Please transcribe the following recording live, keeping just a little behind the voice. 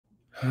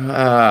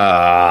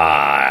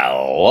Hello,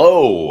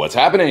 what's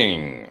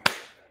happening?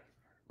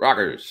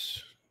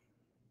 Rockers.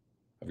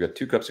 I've got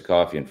 2 cups of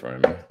coffee in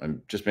front of me. I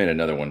just made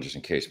another one just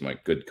in case my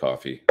good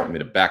coffee. I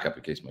made a backup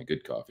in case my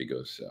good coffee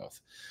goes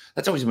south.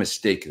 That's always a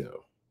mistake,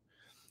 though.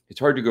 It's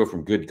hard to go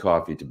from good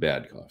coffee to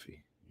bad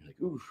coffee. You're like,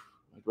 ooh,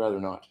 I'd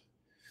rather not.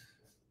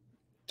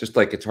 Just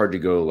like it's hard to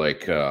go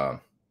like,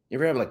 you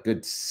ever have like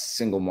good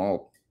single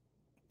malt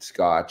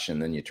scotch and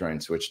then you try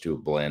and switch to a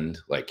blend?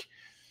 Like,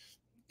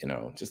 you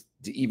know, just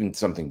even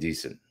something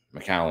decent,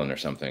 Macallan or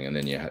something, and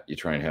then you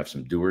try and have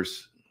some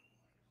Doers.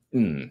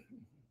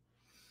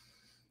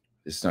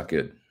 It's not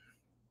good.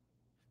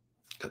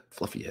 Got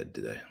fluffy head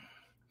today.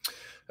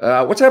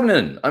 What's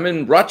happening? I'm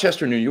in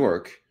Rochester, New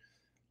York.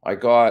 I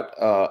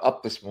got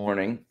up this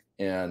morning,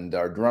 and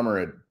our drummer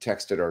had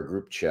texted our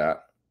group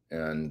chat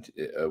and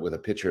with a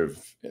picture of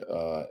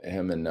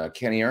him and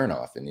Kenny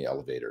Aronoff in the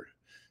elevator.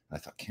 And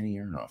I thought, Kenny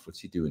Aronoff,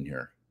 what's he doing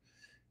here?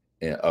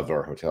 Of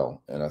our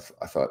hotel. And I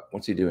thought,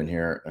 what's he doing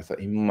here? I thought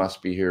he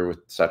must be here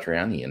with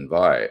Satriani and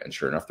Vi. And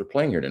sure enough, they're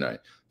playing here tonight.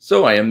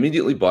 So I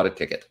immediately bought a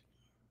ticket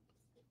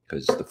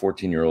because the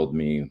 14-year-old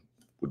me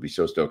would be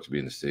so stoked to be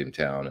in the same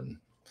town. And,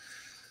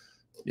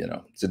 you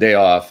know, it's a day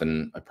off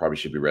and I probably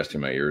should be resting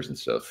my ears and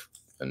stuff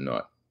and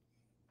not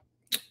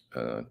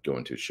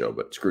going to a show.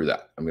 But screw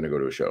that. I'm going to go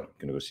to a show. I'm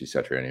going to go see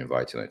Satriani and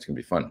Vi tonight. It's going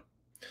to be fun.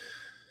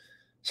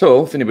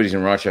 So if anybody's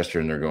in Rochester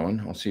and they're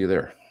going, I'll see you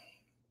there.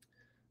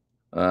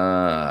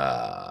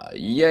 Yeah.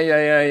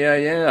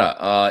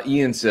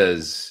 Ian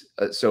says,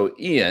 so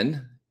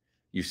Ian,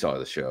 you saw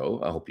the show.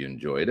 I hope you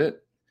enjoyed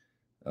it.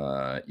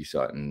 You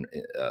saw it in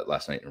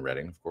last night in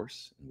Reading, of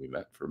course. And we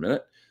met for a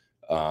minute.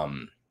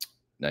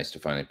 Nice to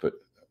finally put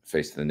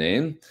face to the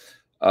name.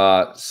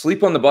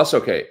 Sleep on the bus.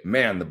 Okay,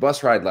 man, the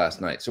bus ride last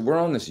night. So we're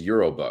on this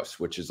Euro bus,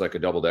 which is like a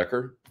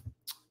double-decker.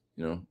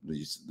 You know,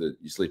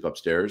 you sleep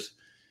upstairs.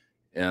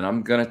 And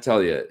I'm going to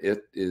tell you,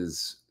 it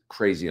is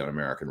crazy on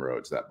American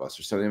roads, that bus.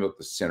 There's something about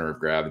the center of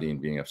gravity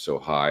and being up so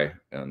high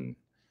and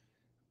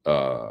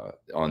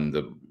on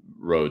the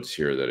roads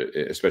here that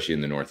especially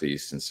in the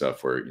Northeast and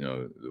stuff where, you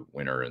know, the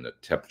winter and the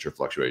temperature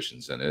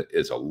fluctuations, and it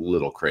is a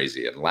little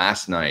crazy. And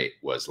last night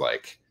was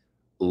like,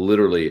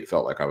 literally, it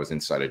felt like I was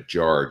inside a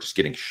jar just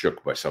getting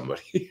shook by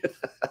somebody,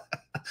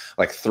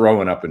 like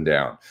throwing up and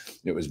down.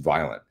 It was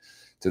violent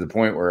to the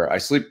point where I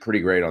sleep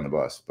pretty great on the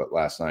bus. But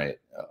last night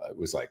it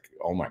was like,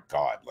 oh my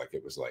God, like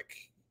it was like,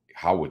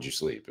 how would you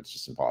sleep? It's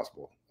just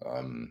impossible.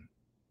 And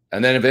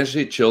then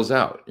eventually it chills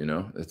out, you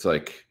know, it's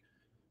like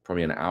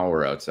probably an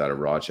hour outside of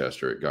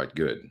Rochester. It got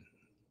good.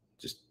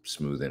 Just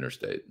smooth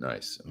interstate.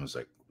 Nice. I was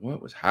like,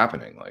 what was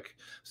happening? Like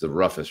it's the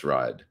roughest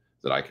ride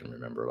that I can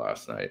remember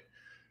last night.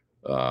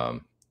 So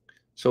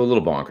a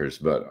little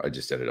bonkers, but I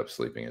just ended up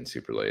sleeping in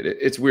super late.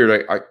 It's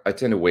weird. I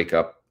tend to wake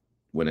up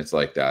when it's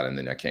like that, and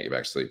then I can't get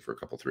back to sleep for a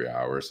couple, 3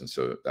 hours. And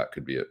so that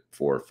could be at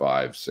 4,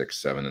 5, 6,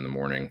 7 in the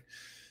morning.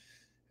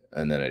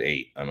 And then at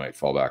 8, I might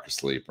fall back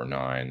asleep, or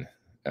 9.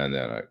 And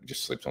then I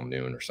just sleep till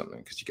noon or something,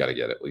 because you got to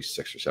get at least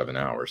 6 or 7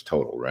 hours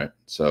total, right?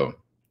 So a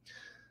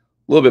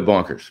little bit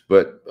bonkers,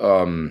 but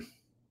the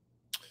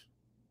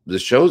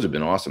shows have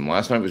been awesome.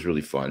 Last night was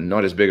really fun.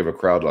 Not as big of a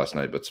crowd last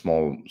night, but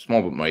small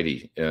but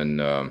mighty.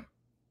 And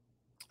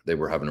they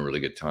were having a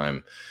really good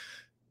time.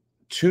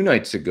 2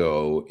 nights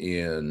ago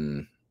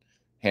in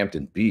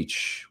Hampton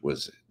Beach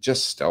was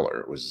just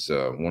stellar. It was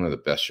one of the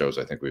best shows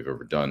I think we've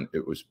ever done.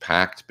 It was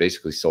packed,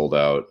 basically sold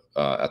out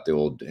at the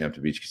old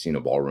Hampton Beach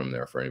Casino Ballroom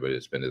there for anybody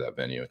that's been to that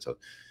venue. It's a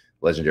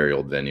legendary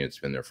old venue. It's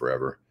been there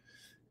forever.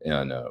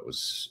 And it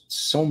was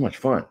so much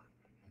fun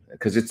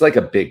because it's like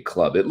a big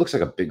club. It looks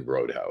like a big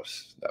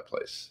roadhouse, that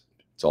place.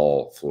 It's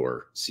all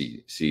floor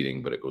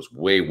seating, but it goes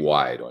way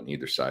wide on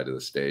either side of the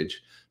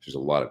stage. There's a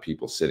lot of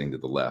people sitting to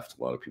the left,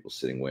 a lot of people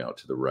sitting way out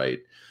to the right.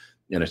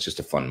 And it's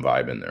just a fun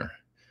vibe in there.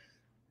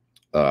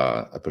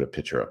 I put a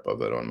picture up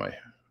of it on my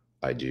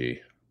IG,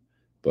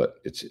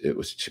 but it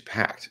was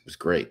packed. It was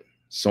great.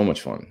 So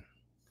much fun.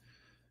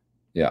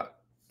 Yeah.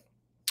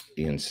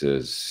 Ian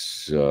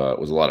says, it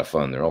was a lot of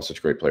fun. They're all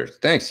such great players.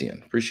 Thanks,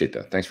 Ian. Appreciate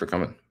that. Thanks for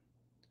coming.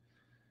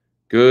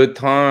 Good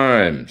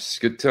times.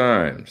 Good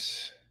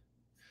times.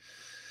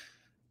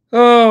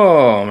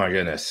 Oh, my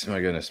goodness. My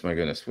goodness. My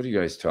goodness. What are you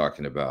guys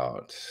talking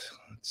about?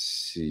 Let's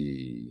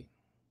see.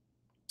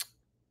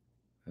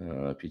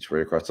 Peach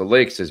right across the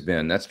lake, says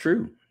Ben. That's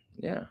true.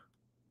 Yeah,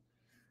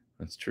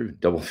 that's true.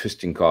 Double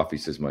fisting coffee,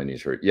 says my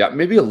knees hurt. Yeah,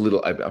 maybe a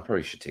little. I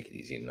probably should take it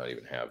easy and not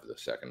even have the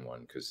second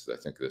one, because I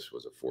think this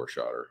was a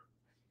 4-shotter.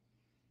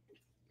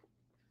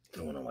 I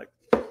don't want to like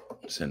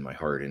send my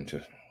heart into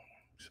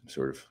some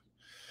sort of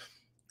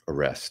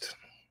arrest.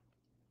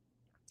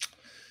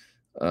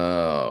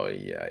 Oh,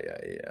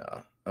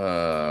 yeah.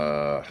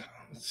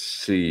 Let's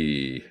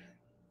see.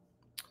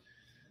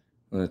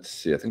 I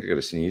think I got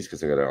to sneeze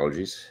because I got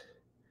allergies.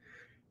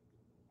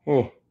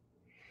 Oh.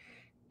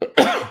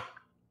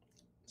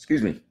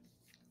 Excuse me.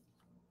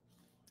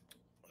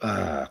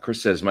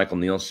 Chris says Michael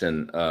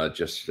Nielsen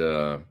just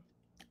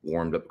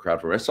warmed up the crowd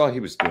for. I saw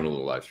he was doing a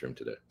little live stream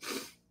today.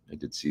 I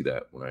did see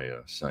that when I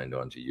signed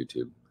on to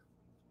YouTube.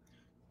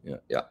 Yeah.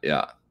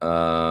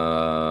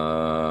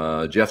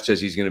 Jeff says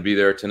he's going to be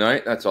there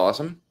tonight. That's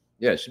awesome.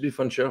 Yeah, it should be a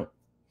fun show.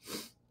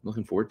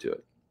 Looking forward to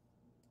it.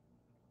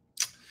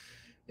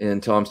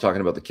 And Tom's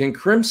talking about the King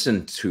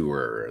Crimson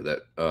tour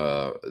that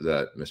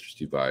Mr.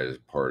 Steve Vai is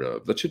part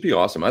of. That should be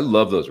awesome. I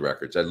love those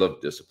records. I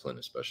love Discipline,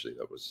 especially.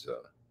 That was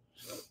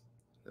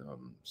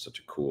such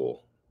a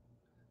cool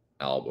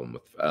album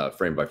with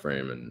Frame by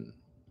Frame and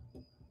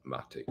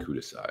Mate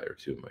Kudasai are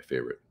two of my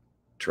favorite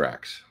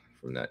tracks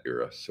from that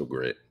era. So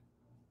great.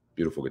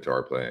 Beautiful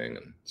guitar playing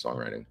and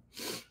songwriting.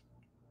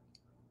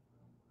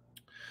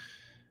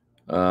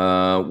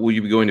 Will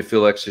you be going to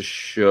Phil X's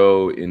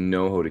show in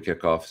NoHo to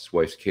kick off his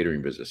wife's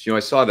catering business? I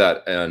saw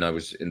that and I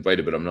was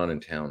invited, but I'm not in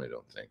town, I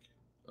don't think.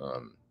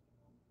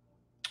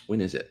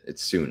 When is it?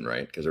 It's soon,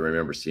 right? Because I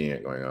remember seeing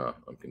it going, oh,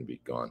 I'm going to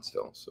be gone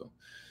still. So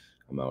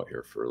I'm out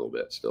here for a little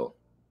bit still.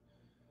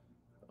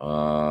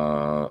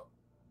 Do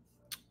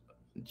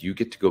you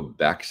get to go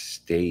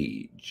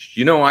backstage?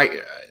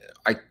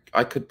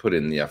 I could put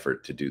in the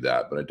effort to do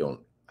that, but I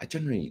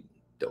generally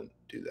don't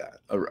do that.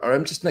 Or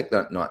I'm just like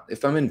not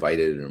if I'm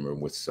invited and I'm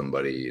with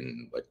somebody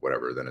and like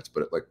whatever, then it's,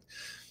 but like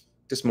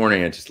this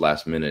morning, I just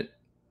last minute,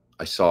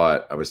 I saw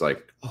it. I was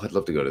like, oh, I'd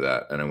love to go to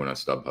that. And I went on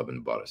StubHub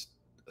and bought a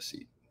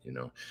seat,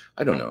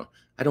 I don't know.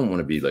 I don't want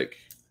to be like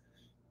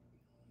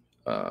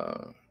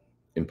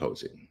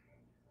imposing,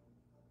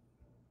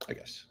 I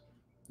guess,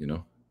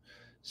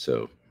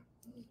 so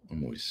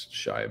I'm always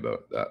shy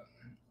about that.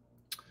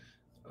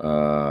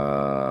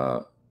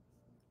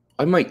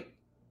 I might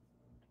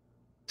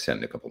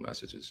send a couple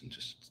messages and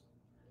just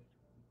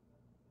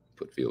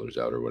put feelers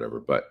out or whatever.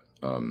 But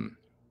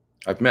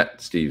I've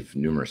met Steve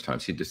numerous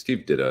times.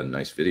 Steve did a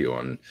nice video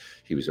on.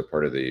 He was a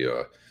part of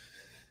the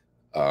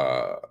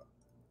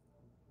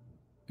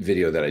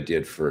video that I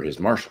did for his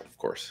Marshall, of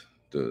course.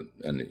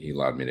 And he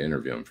allowed me to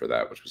interview him for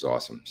that, which was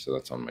awesome. So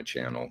that's on my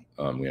channel.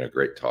 We had a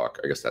great talk.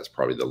 I guess that's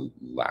probably the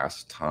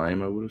last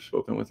time I would have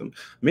spoken with him.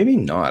 Maybe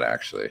not,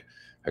 actually.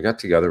 I got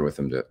together with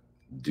him to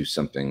do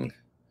something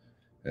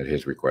at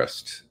his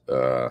request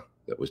that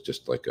was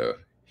just like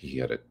he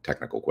had a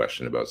technical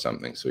question about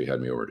something. So he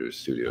had me over to his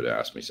studio to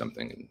ask me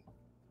something and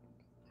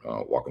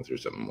walk him through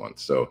something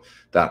once. So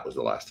that was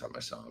the last time I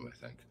saw him, I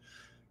think,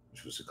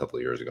 which was a couple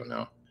of years ago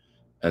now.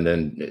 And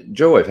then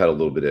Joe, I've had a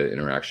little bit of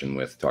interaction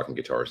with, talking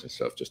guitars and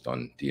stuff, just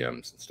on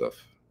DMs and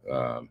stuff.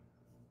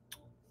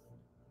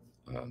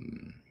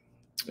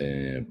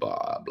 And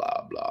blah,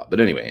 blah, blah.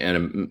 But anyway, and I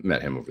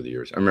met him over the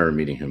years. I remember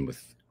meeting him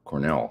with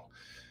Cornell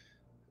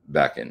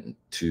back in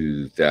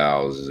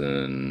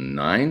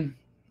 2009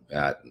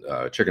 at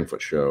a Chickenfoot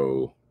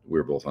show. We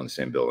were both on the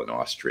same bill in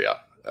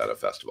Austria at a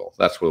festival.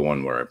 That's the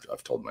one where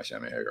I've told my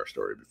Sammy Hagar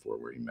story before,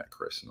 where he met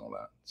Chris and all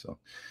that. So,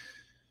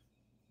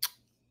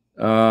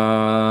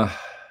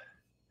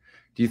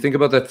 do you think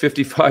about that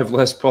 55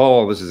 Les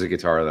Paul? This is a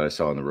guitar that I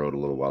saw on the road a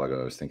little while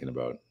ago. I was thinking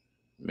about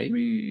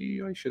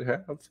maybe I should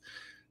have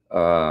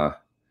a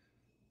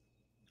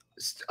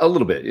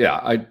little bit.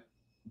 Yeah.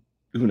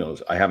 Who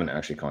knows? I haven't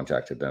actually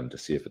contacted them to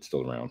see if it's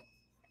still around.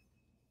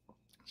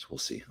 So we'll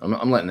see.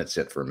 I'm letting it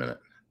sit for a minute.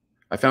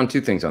 I found two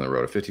things on the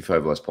road, a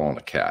 55 Les Paul and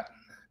a cat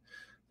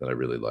that I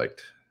really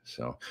liked.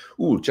 So,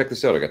 ooh, check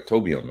this out. I got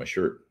Toby on my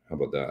shirt. How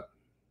about that?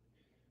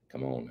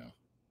 Come on now.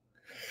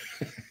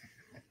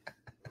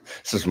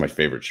 This is my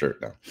favorite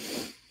shirt now.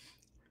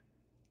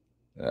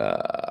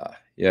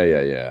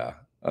 Yeah.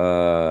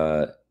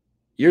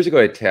 Years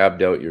ago, I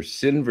tabbed out your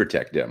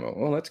Sinvertech demo.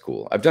 Well, that's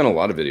cool. I've done a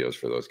lot of videos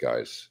for those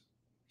guys.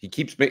 He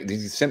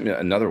sent me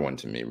another one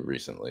to me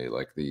recently,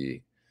 like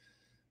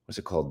what's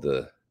it called?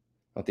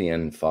 Not the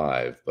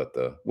N5, but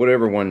the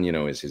whatever one,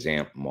 is his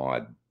amp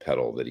mod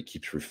pedal that he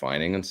keeps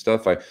refining and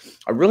stuff. I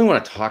really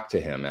want to talk to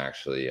him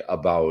actually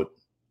about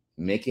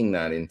making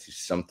that into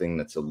something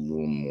that's a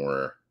little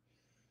more.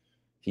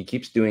 He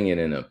keeps doing it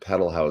in a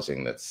pedal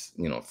housing that's,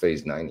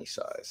 phase 90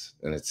 size.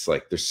 And it's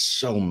like, there's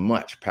so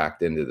much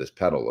packed into this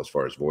pedal as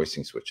far as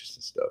voicing switches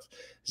and stuff.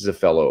 This is a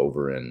fellow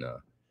over in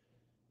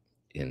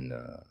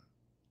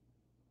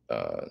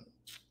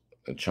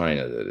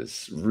China that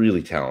is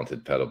really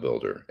talented pedal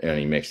builder. And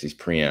he makes these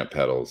preamp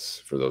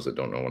pedals, for those that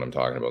don't know what I'm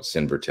talking about,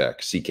 Sinvertech,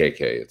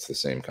 CKK. It's the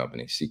same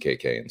company,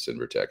 CKK and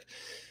Sinvertech.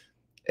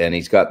 And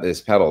he's got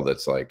this pedal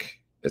that's like,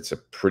 it's a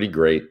pretty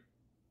great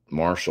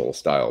Marshall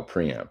style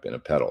preamp in a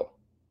pedal.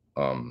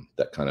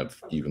 That kind of,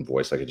 you can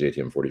voice like a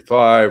JTM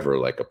 45 or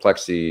like a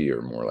Plexi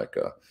or more like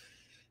a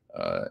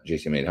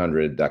JCM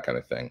 800, that kind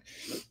of thing.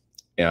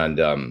 And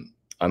I'm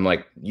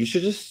like, you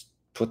should just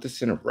put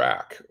this in a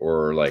rack,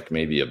 or like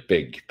maybe a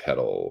big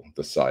pedal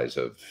the size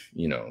of,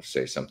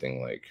 say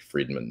something like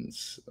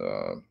Friedman's,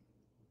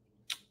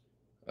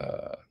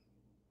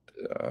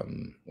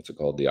 what's it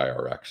called? The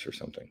IRX or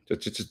something.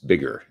 It's just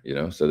bigger,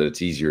 so that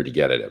it's easier to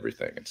get at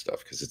everything and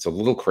stuff. Cause it's a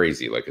little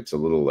crazy. Like it's a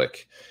little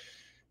like,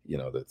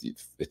 that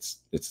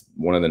it's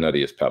one of the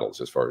nuttiest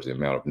pedals as far as the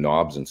amount of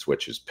knobs and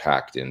switches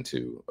packed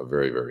into a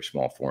very, very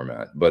small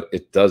format, but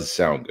it does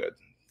sound good.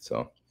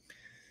 So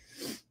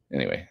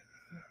anyway,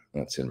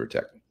 that's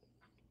Sinvertech.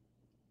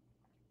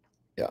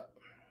 Yeah.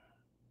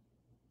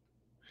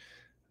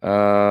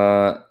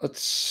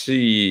 Let's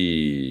see.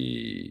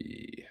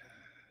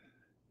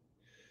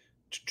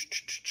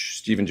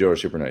 Steve and Joe are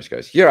super nice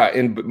guys. Yeah,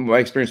 and my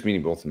experience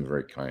meeting both of them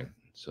very kind.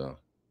 So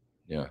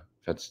yeah,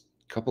 that's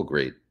a couple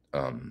great.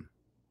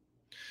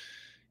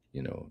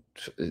 You know,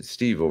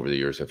 Steve over the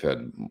years I've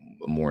had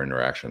more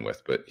interaction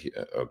with, but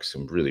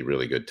some really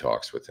really good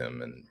talks with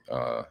him, and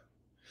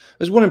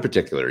there's one in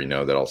particular, you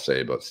know, that I'll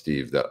say about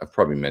Steve that I've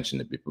probably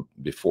mentioned it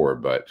before,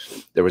 but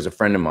there was a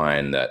friend of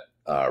mine that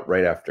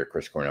right after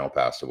Chris Cornell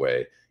passed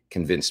away,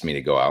 convinced me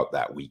to go out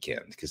that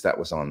weekend because that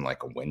was on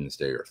like a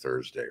Wednesday or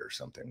Thursday or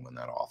something when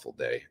that awful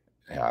day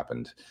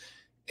happened.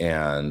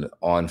 And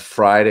on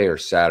Friday or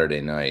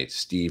Saturday night,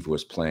 Steve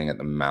was playing at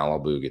the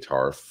Malibu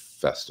Guitar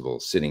Festival,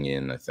 sitting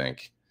in, I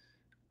think.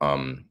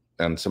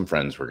 And some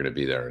friends were going to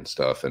be there and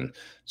stuff. And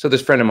so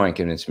this friend of mine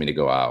convinced me to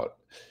go out.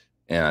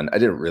 And I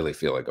didn't really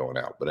feel like going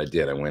out, but I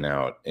did. I went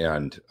out.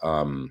 And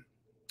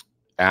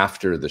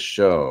after the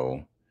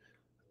show,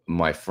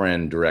 my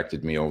friend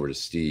directed me over to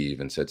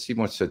Steve and said, Steve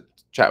wants to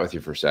chat with you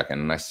for a second.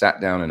 And I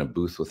sat down in a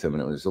booth with him,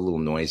 and it was a little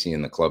noisy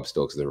in the club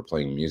still because they were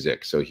playing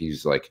music. So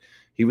he's like,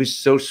 he was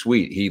so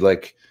sweet. He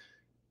like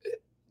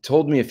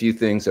told me a few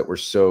things that were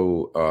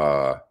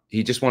so,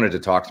 he just wanted to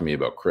talk to me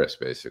about Chris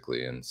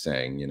basically, and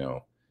saying, you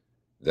know,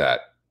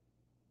 that,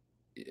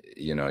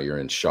 you know, you're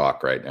in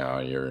shock right now,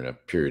 you're in a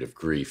period of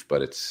grief,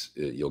 but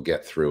you'll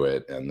get through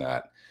it. And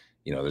that,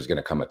 you know, there's going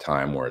to come a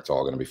time where it's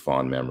all going to be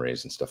fond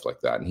memories and stuff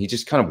like that. And he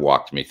just kind of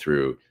walked me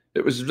through.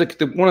 It was like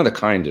one of the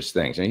kindest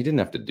things, and he didn't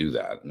have to do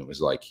that. And it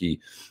was like, he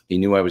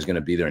knew I was going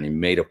to be there, and he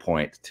made a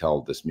point to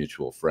tell this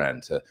mutual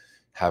friend to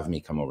have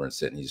me come over and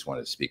sit. And he just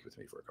wanted to speak with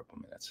me for a couple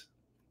of minutes.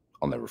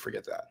 I'll never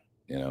forget that.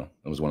 You know,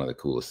 it was one of the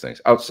coolest things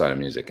outside of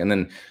music. And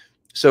then,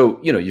 so,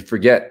 you know, you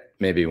forget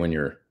maybe when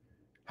you're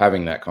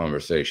having that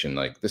conversation,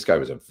 like this guy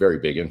was a very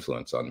big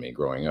influence on me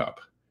growing up.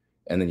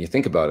 And then you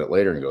think about it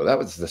later and go, that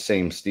was the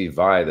same Steve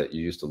Vai that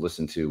you used to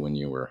listen to when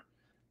you were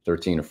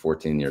 13 or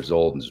 14 years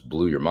old and just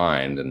blew your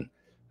mind and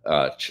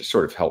just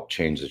sort of helped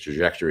change the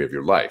trajectory of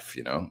your life,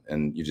 you know?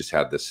 And you just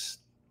had this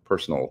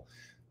personal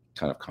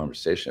kind of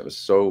conversation. It was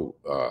so,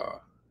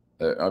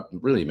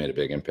 really made a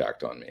big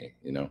impact on me,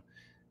 you know?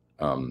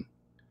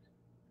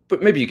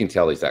 But maybe you can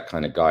tell he's that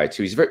kind of guy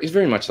too. He's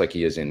very much like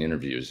he is in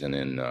interviews and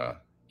in,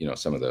 you know,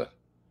 some of the,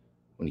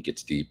 when he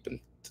gets deep, and,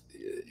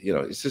 you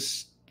know, it's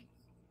just,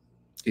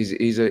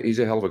 he's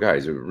a hell of a guy.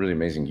 He's a really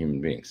amazing human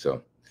being.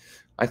 So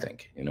I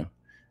think, you know,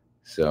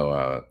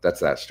 so that's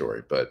that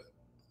story. But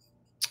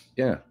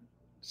yeah,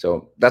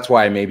 so that's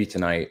why maybe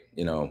tonight,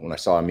 you know, when I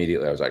saw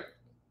immediately, I was like,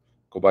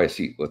 go buy a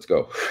seat, let's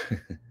go.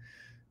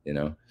 You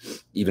know,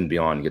 even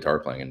beyond guitar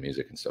playing and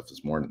music and stuff,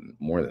 there's more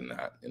than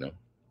that, you know.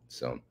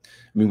 So I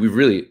mean, we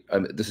really,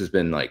 this has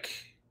been like,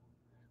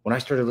 when I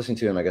started listening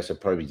to him, I guess I'd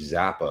probably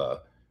Zappa,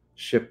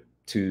 Ship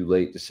Too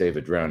Late to Save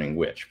a Drowning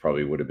Witch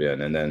probably would have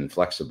been, and then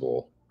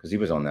Flexible, because he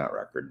was on that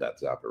record, that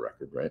Zappa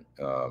record, right?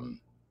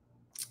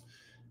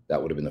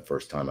 That would have been the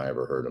first time I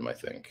ever heard him, I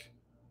think,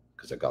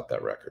 because I got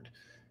that record.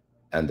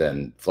 And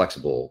then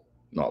Flexible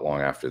not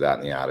long after that,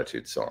 and the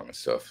Attitude song and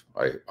stuff.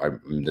 I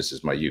mean, this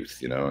is my youth,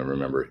 you know. I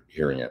remember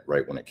hearing it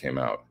right when it came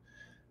out.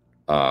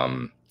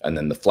 And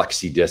then the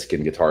Flexi disc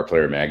in Guitar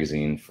Player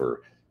magazine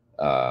for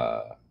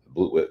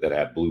that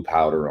had Blue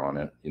Powder on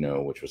it, you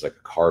know, which was like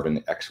a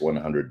Carbon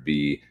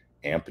X100B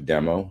amp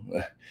demo.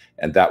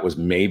 And that was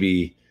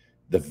maybe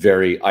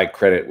I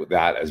credit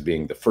that as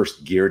being the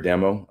first gear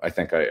demo I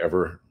think I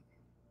ever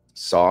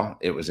saw.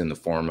 It was in the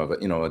form of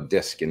a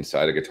disc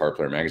inside a Guitar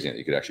Player magazine that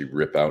you could actually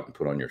rip out and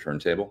put on your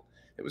turntable.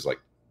 It was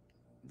like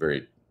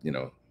very, you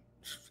know,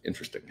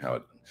 interesting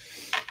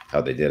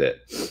how they did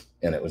it.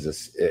 And it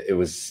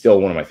was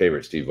still one of my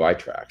favorite Steve Vai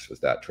tracks, was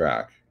that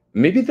track.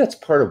 Maybe that's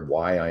part of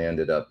why I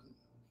ended up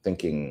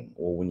thinking,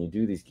 well, when you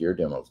do these gear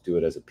demos, do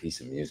it as a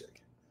piece of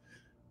music.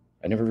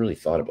 I never really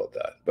thought about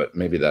that, but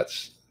maybe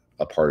that's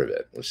a part of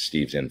it, was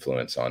Steve's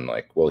influence on,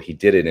 like, well, he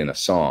did it in a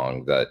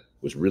song that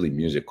was really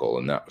musical,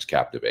 and that was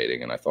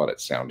captivating, and I thought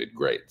it sounded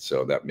great.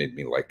 So that made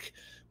me like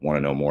want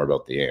to know more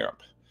about the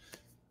amp,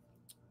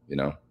 you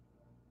know.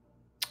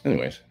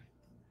 Anyways,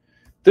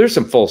 there's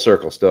some full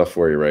circle stuff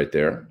for you right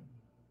there.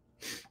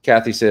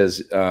 Kathy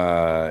says,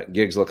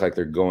 gigs look like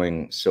they're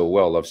going so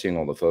well. Love seeing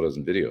all the photos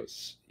and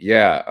videos.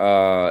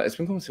 Yeah, it's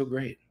been going so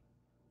great.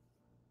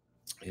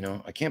 You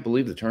know, I can't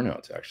believe the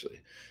turnouts, actually.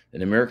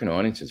 And American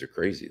audiences are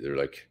crazy. They're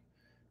like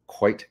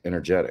quite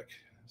energetic.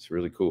 It's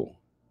really cool.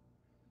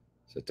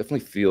 So it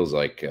definitely feels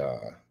like, you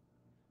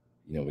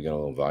know, we got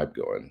a little vibe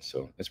going.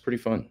 So it's pretty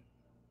fun.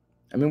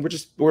 I mean,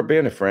 we're a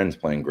band of friends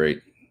playing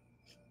great,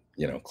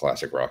 you know,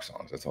 classic rock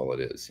songs. That's all it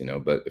is, you know.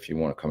 But if you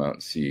want to come out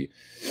and see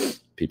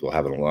people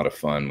having a lot of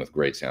fun with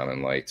great sound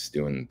and lights,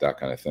 doing that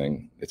kind of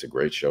thing, it's a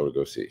great show to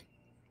go see.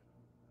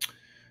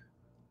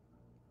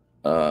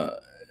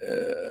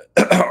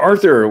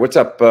 Arthur, what's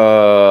up?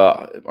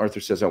 Arthur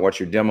says, I watched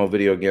your demo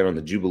video again on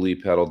the Jubilee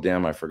pedal.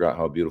 Damn, I forgot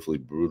how beautifully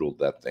brutal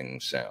that thing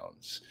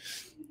sounds.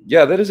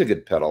 Yeah, that is a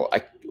good pedal.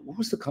 What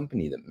was the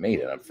company that made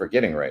it? I'm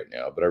forgetting right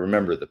now, but I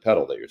remember the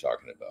pedal that you're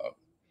talking about.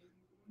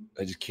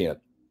 I just can't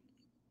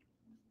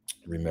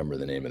remember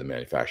the name of the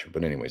manufacturer,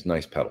 but anyways,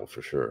 nice pedal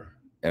for sure.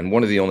 And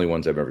one of the only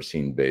ones I've ever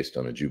seen based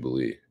on a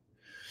Jubilee.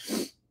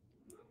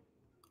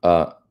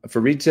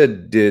 Fareed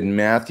said, did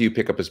Matthew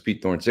pick up his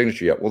Pete Thorn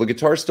signature yet? Well, the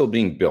guitar's still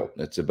being built.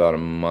 It's about a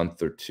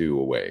month or two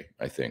away,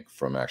 I think,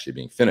 from actually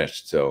being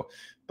finished. So,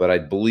 but I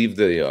believe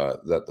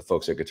that the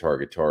folks at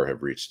Guitar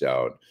have reached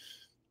out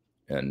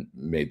and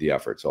made the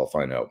effort. So I'll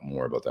find out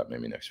more about that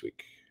maybe next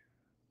week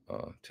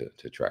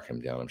to track him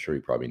down. I'm sure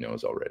he probably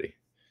knows already.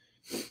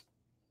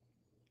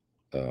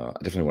 I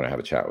definitely want to have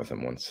a chat with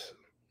him once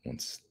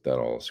that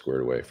all is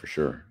squared away for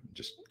sure.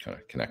 Just kind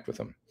of connect with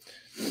him.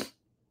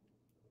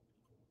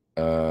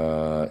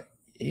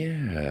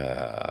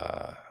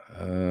 Yeah.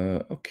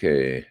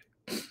 Okay.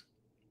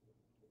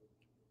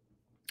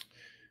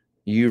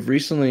 You've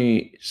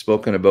recently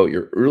spoken about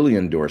your early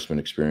endorsement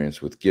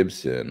experience with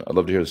Gibson. I'd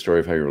love to hear the story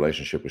of how your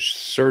relationship with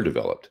Sir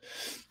developed.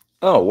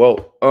 Oh,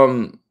 well,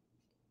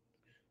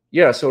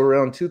 yeah, so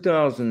around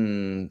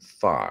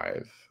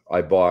 2005,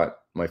 I bought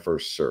my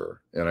first Sir,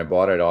 and I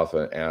bought it off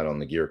an ad on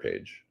the gear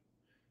page.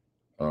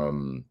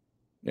 And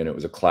it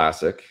was a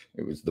classic.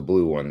 It was the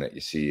blue one that you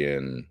see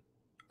in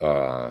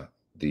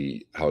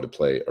the How to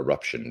Play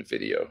Eruption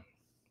video,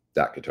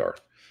 that guitar.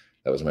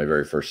 That was my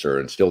very first Sir,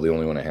 and still the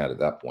only one I had at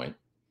that point,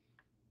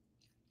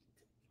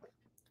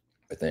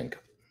 I think.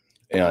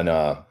 And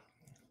I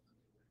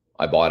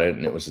bought it,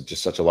 and it was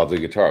just such a lovely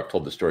guitar. I've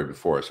told the story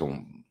before, so I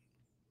won't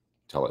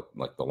tell it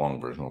like the long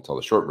version. I'll tell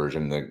the short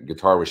version. The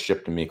guitar was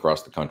shipped to me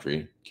across the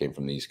country, came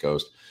from the East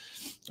Coast.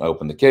 I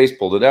opened the case,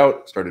 pulled it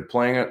out, started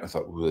playing it. I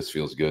thought, ooh, this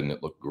feels good, and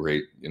it looked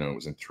great. You know, it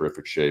was in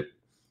terrific shape.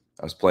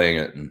 I was playing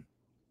it, and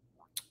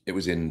it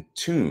was in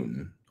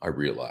tune, I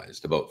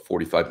realized, about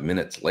 45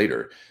 minutes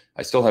later.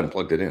 I still hadn't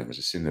plugged it in. I was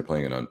just sitting there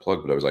playing it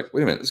unplugged, but I was like,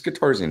 wait a minute, this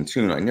guitar's in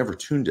tune. I never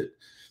tuned it.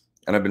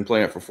 And I've been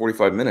playing it for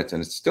 45 minutes,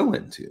 and it's still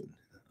in tune.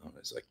 I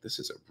was like, this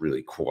is a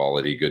really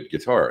quality, good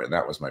guitar. And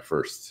that was my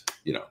first,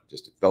 you know,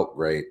 just it felt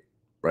great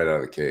right out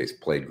of the case,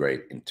 played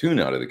great, in tune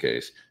out of the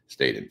case,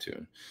 stayed in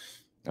tune.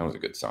 That was a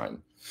good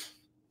sign.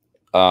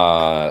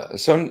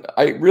 So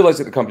I realized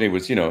that the company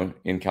was, you know,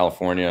 in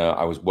California.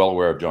 I was well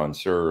aware of John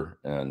Sir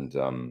and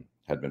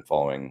had been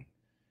following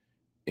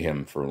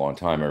him for a long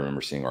time. I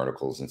remember seeing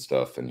articles and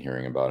stuff and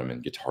hearing about him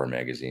in guitar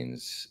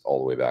magazines all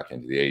the way back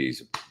into the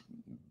 80s,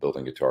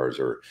 building guitars,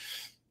 or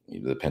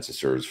the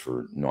Pensacers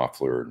for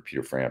Knopfler and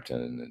Peter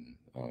Frampton,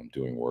 and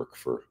doing work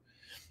for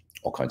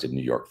all kinds of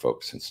New York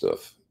folks and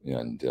stuff.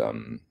 And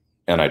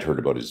I'd heard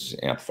about his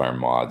amplifier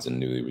mods and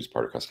knew he was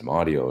part of Custom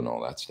Audio and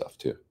all that stuff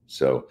too.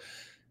 So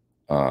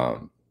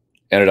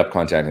ended up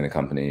contacting the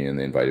company, and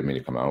they invited me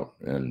to come out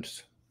and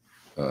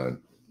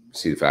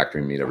see the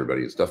factory, meet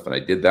everybody and stuff. And I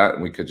did that,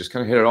 and we could just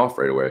kind of hit it off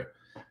right away.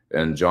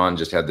 And John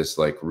just had this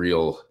like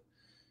real,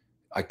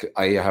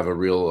 I have a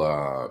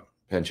real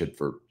penchant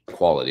for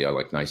quality. I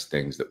like nice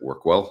things that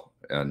work well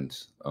and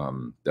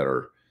that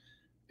are,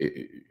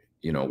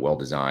 you know, well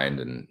designed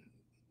and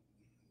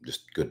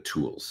just good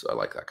tools. I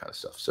like that kind of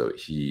stuff. So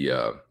he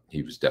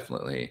was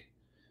definitely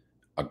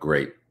a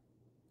great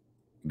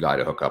guy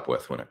to hook up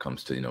with when it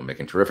comes to, you know,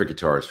 making terrific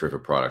guitars,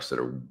 terrific products that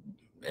are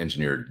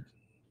engineered,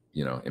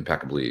 you know,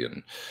 impeccably,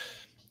 and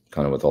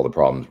kind of with all the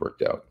problems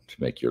worked out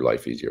to make your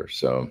life easier.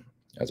 So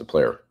as a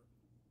player,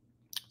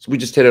 so we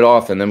just hit it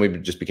off, and then we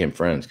just became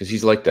friends, because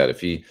he's like that.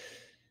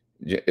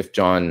 If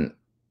John,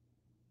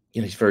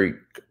 you know, he's a very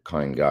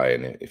kind guy,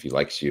 and if he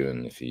likes you,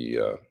 and if he,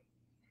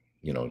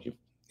 you know,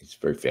 he's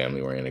a very family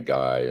oriented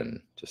guy,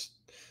 and just,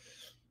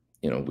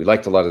 you know, we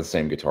liked a lot of the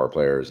same guitar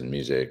players and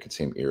music and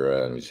same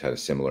era, and we just had a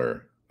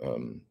similar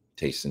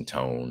taste and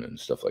tone and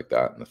stuff like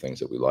that, and the things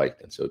that we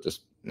liked. And so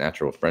just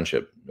natural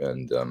friendship,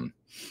 and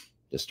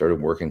just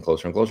started working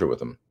closer and closer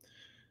with him.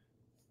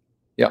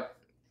 Yeah.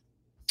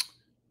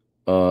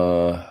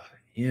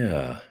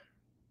 Yeah.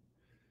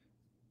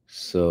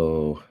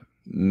 So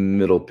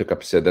Middle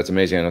Pickup said, that's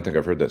amazing. I don't think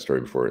I've heard that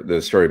story before.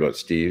 The story about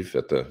Steve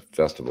at the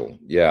festival.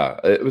 Yeah,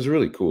 it was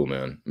really cool,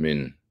 man. I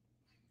mean,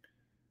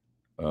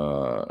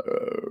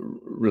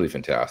 really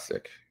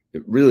fantastic.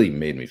 It really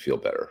made me feel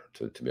better,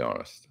 to be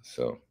honest.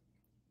 So,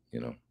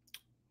 you know,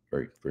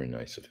 very, very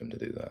nice of him to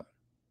do that,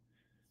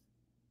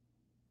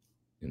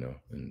 you know,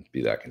 and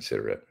be that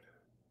considerate.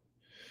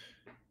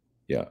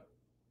 Yeah.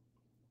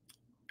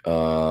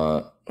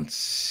 Let's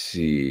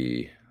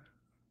see.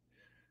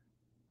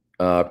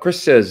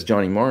 Chris says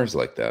Johnny Marr's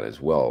like that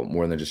as well,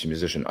 more than just a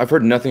musician. I've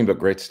heard nothing but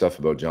great stuff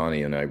about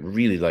Johnny, and I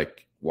really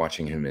like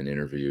watching him in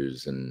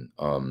interviews. And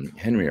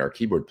Henry, our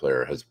keyboard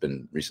player, has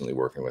been recently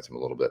working with him a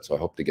little bit, so I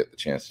hope to get the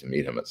chance to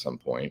meet him at some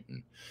point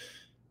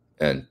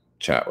and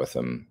chat with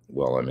him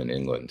while I'm in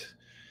England.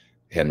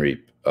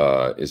 Henry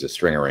is a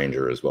string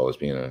arranger as well as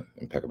being an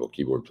impeccable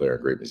keyboard player,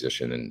 a great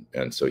musician,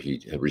 and so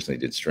he recently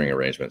did string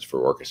arrangements for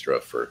orchestra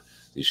for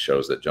these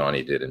shows that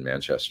Johnny did in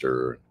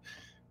Manchester,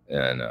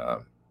 and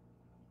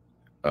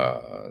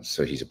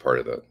so he's a part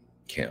of the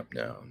camp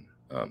now.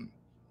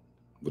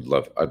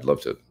 I'd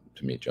love to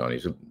meet Johnny.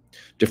 He's a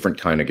different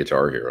kind of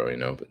guitar hero, you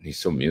know, but he's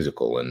so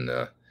musical, and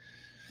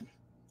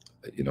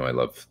you know, I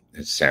love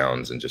his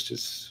sounds and just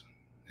his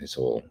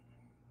whole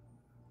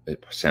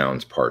it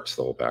sounds, parts,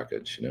 the whole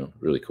package, you know,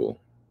 really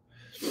cool.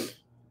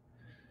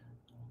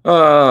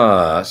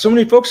 So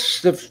many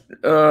folks have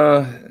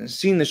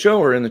seen the show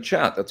or in the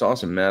chat. That's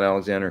awesome. Matt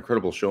Alexander,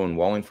 incredible show in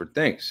Wallingford.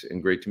 Thanks,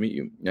 and great to meet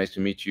you. Nice to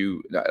meet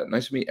you.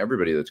 Nice to meet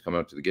everybody that's come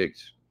out to the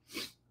gigs.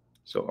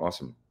 So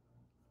awesome.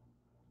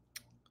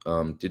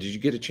 Did you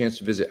get a chance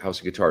to visit House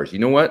of Guitars? You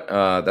know what?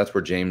 That's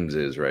where James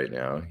is right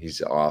now.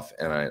 He's off,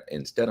 and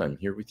instead I'm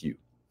here with you.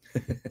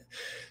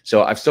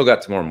 So I've still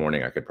got tomorrow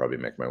morning. I could probably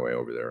make my way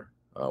over there,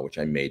 which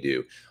I may do.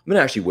 I'm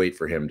gonna actually wait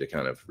for him to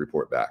kind of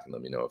report back and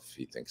let me know if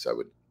he thinks I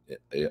would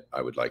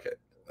like it,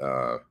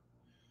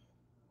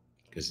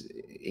 because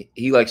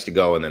he likes to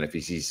go, and then if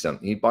he sees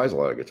something, he buys a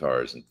lot of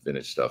guitars and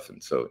vintage stuff,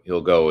 and so he'll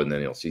go and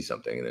then he'll see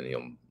something and then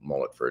he'll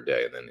mull it for a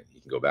day and then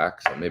he can go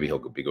back. So maybe he'll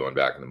be going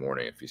back in the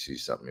morning if he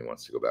sees something he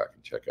wants to go back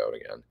and check out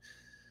again.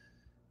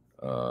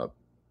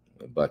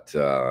 But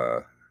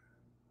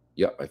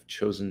yeah,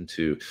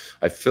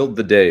 I filled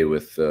the day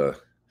with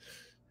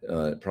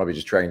probably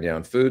just tracking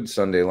down food,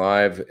 Sunday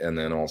Live, and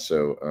then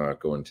also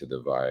going to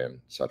the Vi and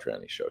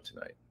Satriani show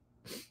tonight.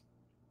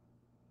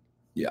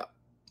 Yeah.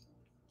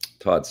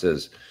 Todd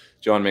says,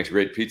 John makes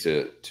great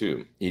pizza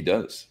too. He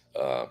does.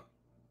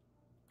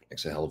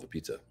 Makes a hell of a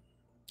pizza.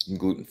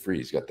 Gluten-free.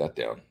 He's got that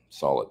down.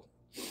 Solid.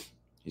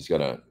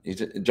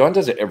 John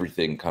does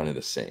everything kind of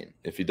the same.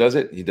 If he does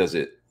it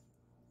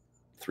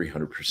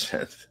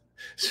 300%.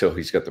 So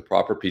he's got the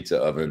proper pizza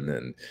oven,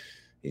 and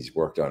he's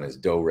worked on his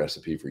dough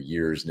recipe for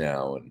years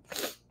now and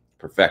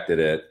perfected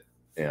it.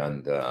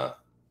 And,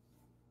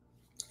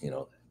 you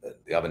know,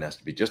 the oven has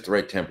to be just the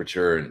right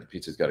temperature, and the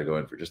pizza's got to go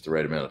in for just the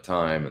right amount of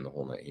time, and the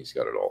whole night. He's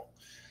got it all.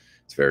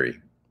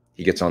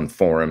 He gets on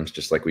forums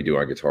just like we do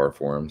on guitar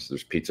forums.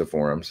 There's pizza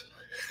forums.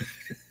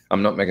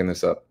 I'm not making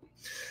this up.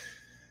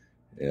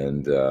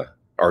 And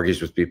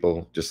argues with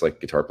people just like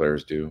guitar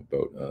players do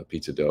about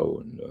pizza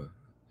dough and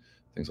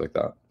things like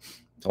that.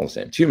 It's all the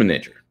same. It's human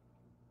nature.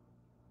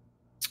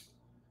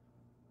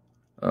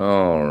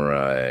 All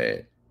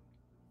right.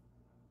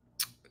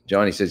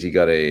 Johnny says he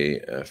got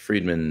a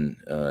Friedman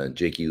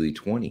Jakey Lee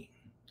 20.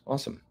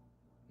 Awesome.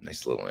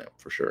 Nice little amp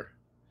for sure.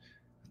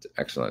 That's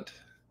excellent.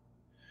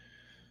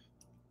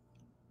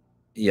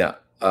 Yeah.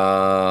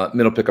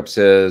 Middle Pickup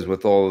says,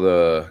 with all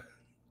the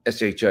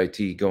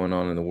SHIT going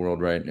on in the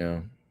world right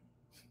now,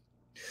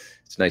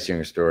 it's nice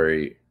hearing a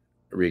story,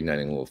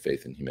 reigniting a little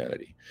faith in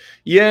humanity.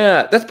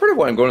 Yeah, that's part of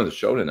why I'm going to the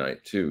show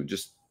tonight, too.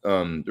 Just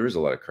there is a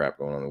lot of crap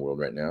going on in the world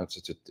right now. It's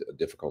such a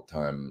difficult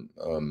time,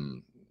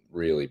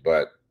 really.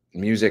 But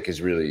music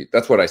is really,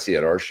 that's what I see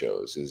at our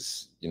shows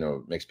is, you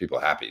know, makes people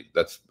happy.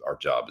 That's our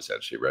job,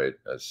 essentially, right?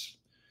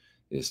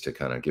 Is to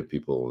kind of give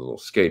people a little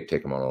escape,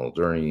 take them on a little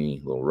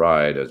journey, a little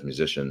ride as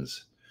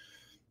musicians.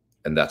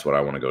 And that's what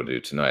I want to go do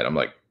tonight.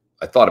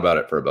 I thought about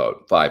it for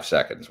about 5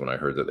 seconds when I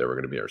heard that they were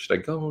going to be here. Should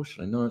I go?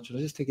 Should I not? Should I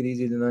just take it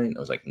easy tonight? And I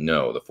was like,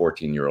 no, the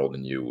 14-year-old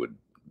in you would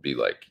be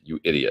like, you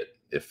idiot,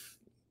 if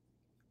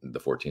the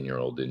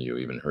 14-year-old in you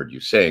even heard you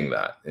saying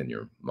that in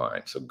your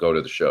mind. So go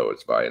to the show.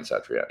 It's Vi and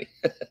Satriani.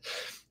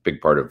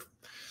 Big part of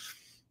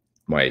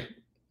my,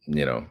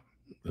 you know,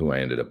 who I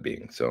ended up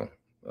being. So,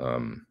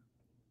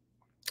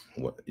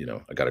 you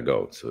know, I got to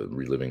go. So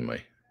reliving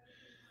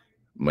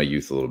my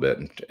youth a little bit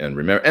and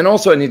remember, and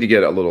also I need to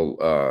get a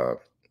little,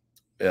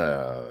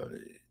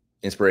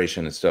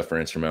 inspiration and stuff for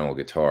instrumental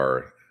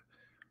guitar.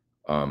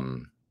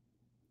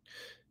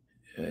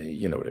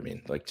 You know what I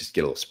mean? Like just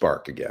get a little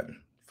spark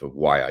again for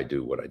why I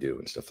do what I do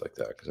and stuff like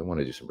that. Because I want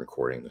to do some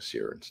recording this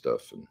year and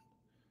stuff. And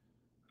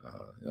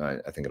I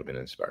think it'll be an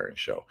inspiring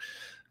show.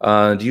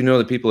 Do you know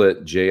the people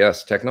at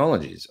JS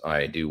Technologies?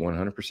 I do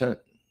 100%.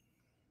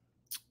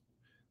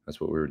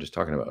 That's what we were just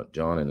talking about.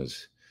 John and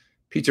his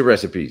pizza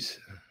recipes.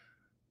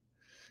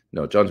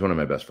 No, John's one of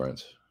my best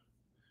friends,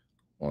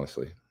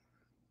 honestly.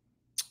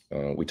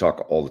 We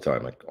talk all the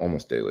time, like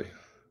almost daily.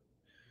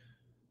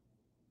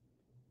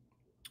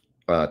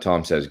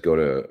 Tom says, go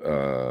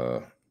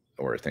to,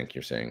 or I think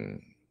you're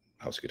saying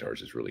House of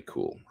Guitars is really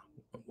cool.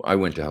 I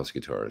went to House of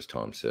Guitars,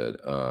 Tom said,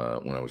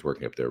 when I was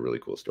working up there. Really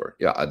cool store.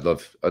 Yeah, I'd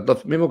love,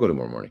 maybe I'll go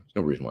tomorrow morning.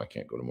 There's no reason why I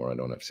can't go tomorrow. I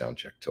don't have sound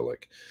check till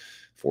like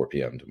 4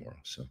 p.m. tomorrow.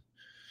 So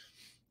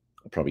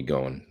I'll probably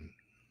go and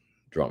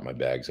drop my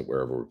bags at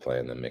wherever we're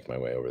playing, then make my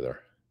way over there.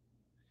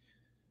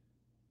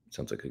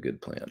 Sounds like a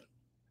good plan.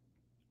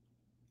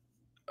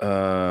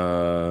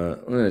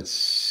 Let's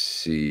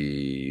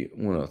see.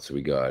 What else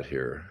we got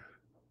here?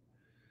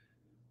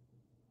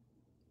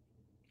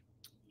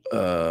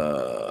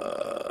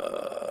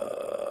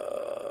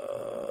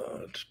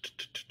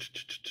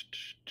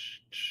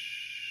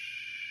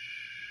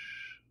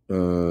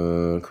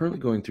 Currently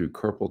going through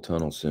carpal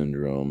tunnel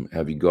syndrome.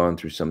 Have you gone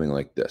through something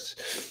like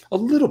this? A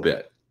little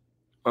bit.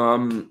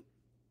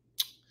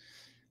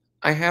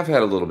 I have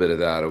had a little bit of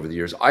that over the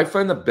years. I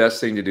find the best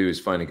thing to do is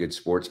find a good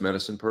sports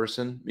medicine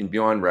person. I mean,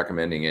 beyond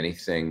recommending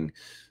anything,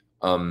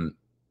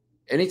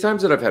 any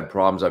times that I've had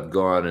problems, I've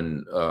gone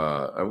and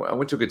I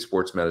went to a good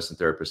sports medicine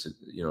therapist.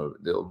 You know,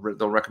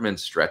 they'll recommend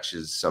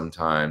stretches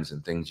sometimes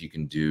and things you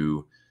can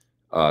do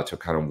to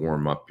kind of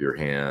warm up your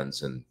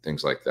hands and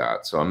things like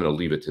that. So I'm going to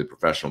leave it to the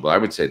professional, but I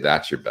would say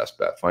that's your best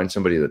bet. Find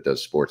somebody that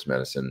does sports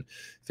medicine,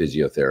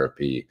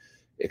 physiotherapy,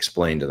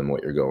 explain to them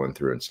what you're going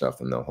through and stuff,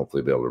 and they'll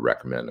hopefully be able to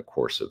recommend a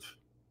course of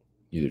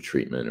either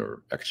treatment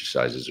or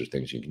exercises or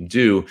things you can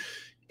do.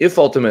 If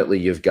ultimately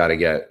you've got to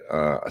get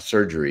a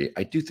surgery,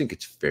 I do think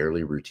it's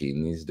fairly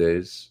routine these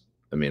days.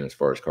 I mean, as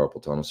far as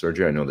carpal tunnel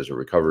surgery, I know there's a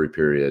recovery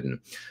period,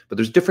 but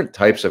there's different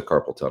types of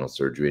carpal tunnel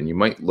surgery, and you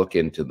might look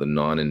into the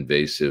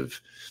non-invasive.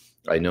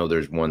 I know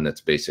there's one that's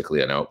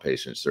basically an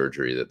outpatient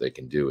surgery that they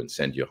can do and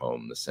send you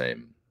home the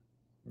same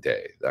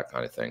day, that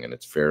kind of thing. And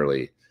it's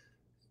fairly,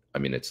 I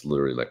mean, it's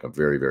literally like a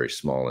very, very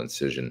small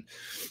incision.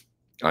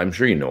 I'm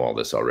sure you know all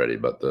this already,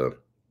 but the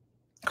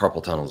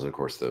carpal tunnels, of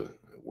course,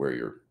 where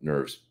your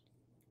nerves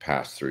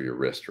pass through your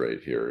wrist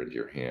right here into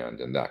your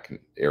hand, and that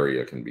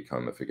area can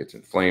become, if it gets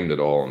inflamed at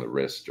all in the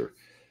wrist, or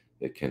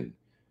it can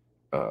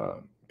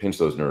pinch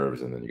those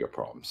nerves, and then you got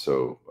problems.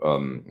 So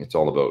it's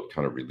all about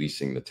kind of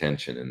releasing the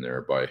tension in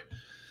there by,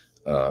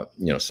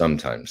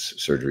 sometimes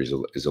surgery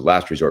is a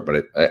last resort,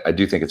 but I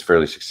do think it's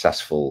fairly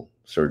successful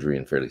surgery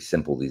and fairly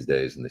simple these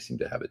days, and they seem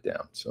to have it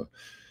down. So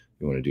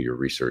you want to do your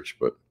research,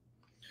 but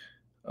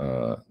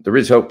there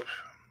is hope.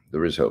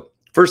 There is hope.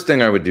 First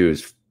thing I would do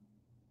is,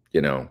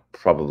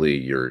 probably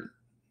your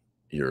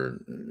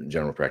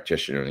general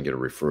practitioner and get a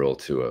referral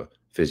to a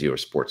physio or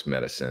sports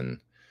medicine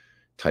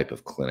type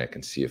of clinic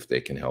and see if they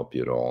can help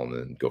you at all, and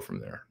then go from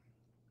there.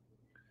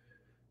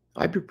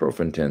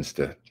 Ibuprofen tends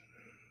to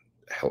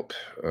help,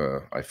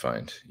 I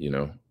find,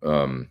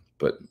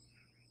 but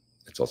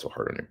it's also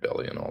hard on your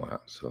belly and all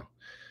that. So,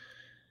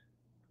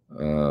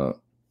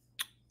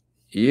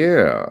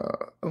 yeah.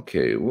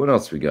 Okay. What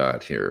else we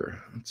got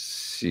here? Let's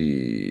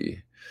see.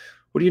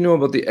 What do you know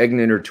about the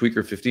Egnator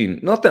Tweaker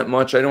 15? Not that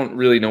much. I don't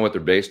really know what they're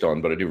based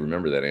on, but I do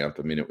remember that amp.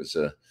 I mean, it was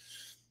a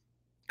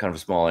kind of a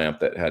small amp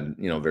that had,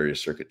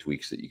 various circuit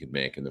tweaks that you could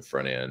make in the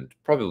front end.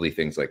 Probably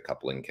things like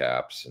coupling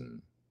caps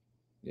and,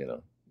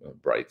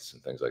 brights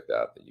and things like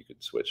that you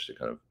could switch to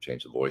kind of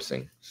change the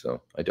voicing.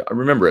 So I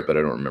remember it, but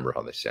I don't remember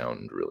how they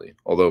sound really.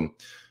 Although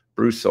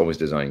Bruce always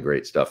designed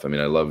great stuff. I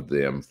mean, I loved the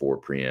M4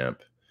 preamp,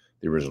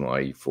 the original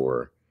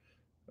IE4,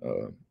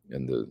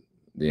 and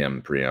the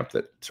M preamp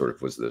that sort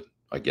of was the,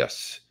 I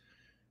guess,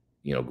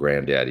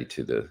 granddaddy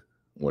to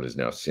what is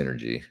now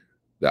Synergy,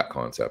 that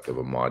concept of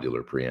a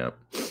modular preamp.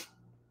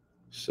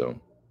 So,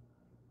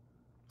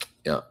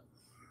 yeah.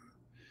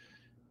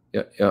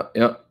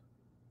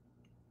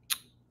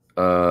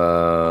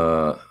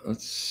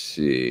 Let's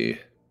see.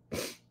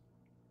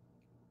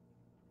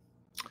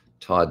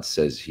 Todd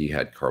says he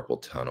had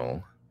carpal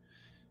tunnel,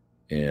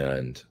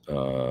 and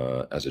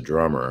as a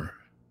drummer,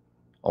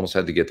 almost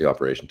had to get the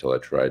operation until I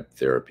tried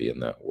therapy,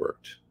 and that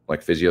worked.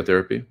 Like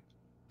physiotherapy.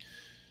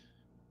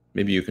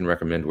 Maybe you can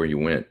recommend where you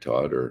went,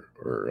 Todd,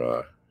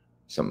 or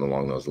something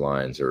along those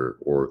lines,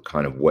 or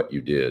kind of what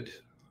you did.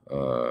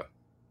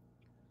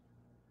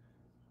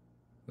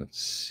 Let's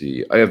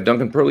see. I have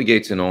Duncan Pearly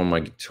Gates in all my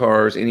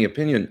guitars. Any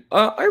opinion?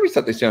 I always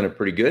thought they sounded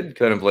pretty good.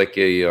 Kind of like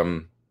a,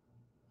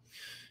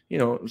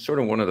 sort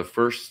of one of the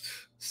first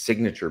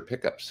signature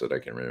pickups that I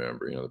can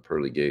remember. The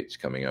Pearly Gates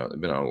coming out. They've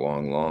been out a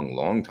long, long,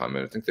 long time.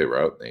 I think they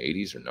were out in the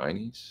 80s or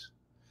 90s.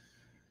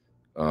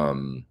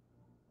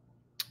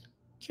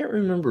 Can't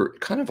remember.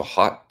 Kind of a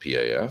hot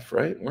PAF,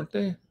 right? Weren't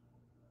they?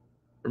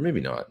 Or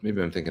maybe not.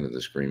 Maybe I'm thinking of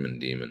the Screaming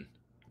Demon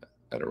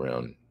at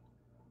around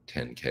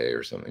 10K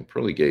or something.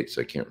 Pearly Gates,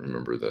 I can't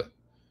remember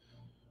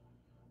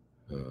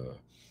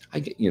I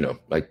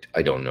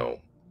don't know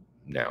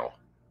now.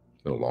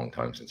 It's been a long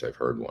time since I've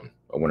heard one.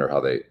 I wonder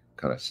how they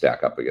kind of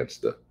stack up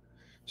against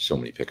so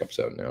many pickups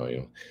out now,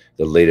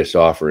 the latest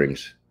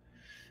offerings.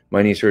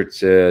 My niece Hurt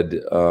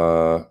said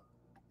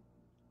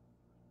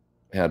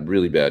had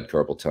really bad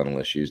carpal tunnel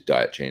issues.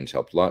 Diet change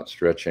helped a lot,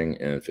 stretching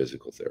and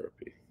physical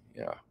therapy.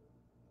 Yeah.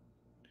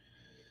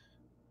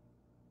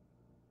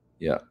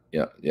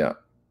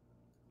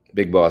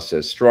 Big Boss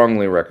says,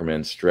 strongly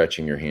recommend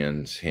stretching your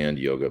hand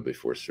yoga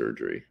before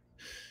surgery.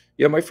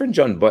 Yeah, my friend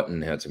John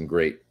Button had some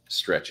great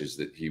stretches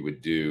that he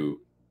would do,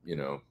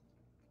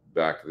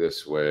 back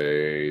this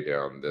way,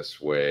 down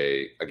this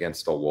way,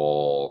 against a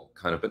wall,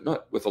 kind of, but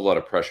not with a lot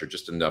of pressure,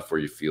 just enough where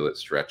you feel it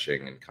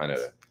stretching, and kind of,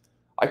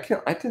 I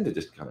tend to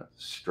just kind of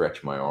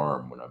stretch my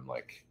arm when I'm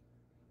like,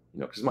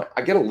 because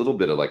I get a little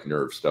bit of like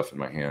nerve stuff in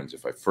my hands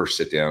if I first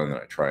sit down and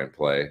then I try and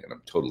play and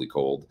I'm totally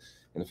cold.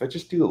 And if I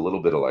just do a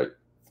little bit of like,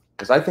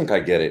 because I think I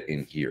get it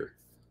in here.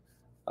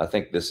 I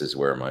think this is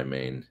where my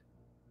main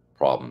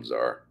problems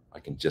are. I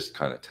can just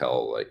kind of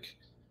tell, like,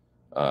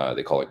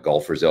 they call it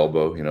golfer's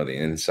elbow, the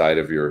inside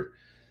of your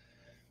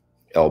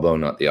elbow,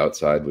 not the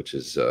outside, which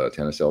is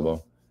tennis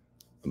elbow.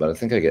 But I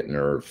think I get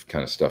nerve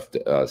kind of stuff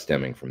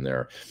stemming from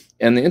there.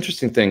 And the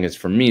interesting thing is,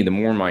 for me, the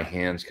more my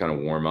hands kind of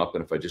warm up,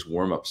 and if I just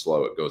warm up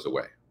slow, it goes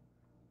away.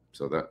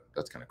 So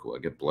that's kind of cool. I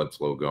get blood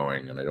flow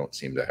going, and I don't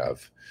seem to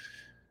have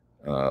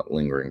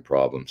lingering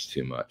problems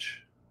too much.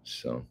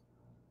 So,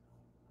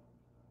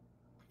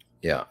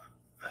 yeah.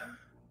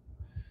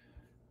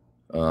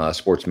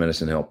 Sports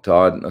medicine helped,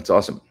 Todd. That's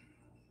awesome.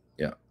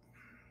 Yeah.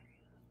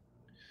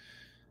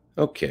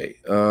 Okay,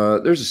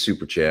 there's a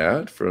super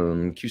chat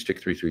from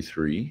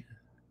QStick333.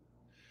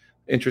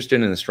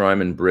 Interested in the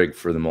Strymon Brig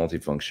for the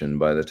multifunction.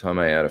 By the time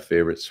I add a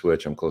favorite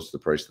switch, I'm close to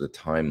the price of the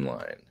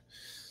timeline.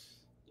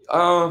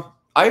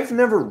 I've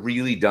never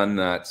really done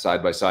that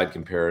side-by-side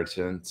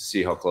comparison to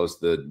see how close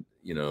the,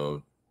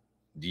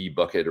 D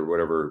bucket or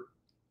whatever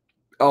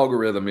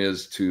algorithm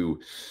is to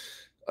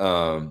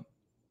the,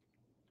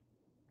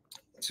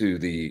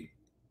 the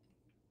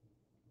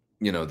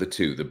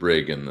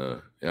Brig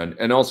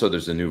and also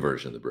there's a new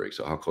version of the Brig.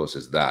 So how close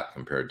is that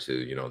compared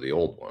to, the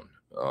old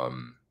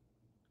one?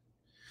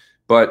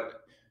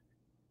 But,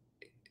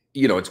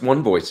 it's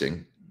one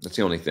voicing. That's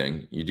the only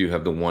thing. You do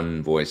have the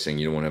one voicing.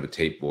 You don't want to have a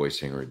tape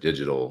voicing or a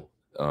digital.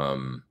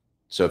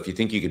 So if you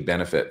think you could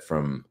benefit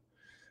from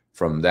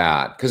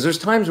that, because there's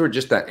times where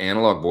just that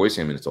analog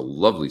voicing, I mean, it's a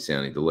lovely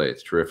sounding delay.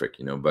 It's terrific,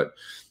 but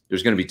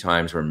there's going to be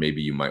times where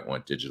maybe you might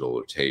want digital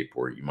or tape,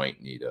 or you might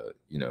need a,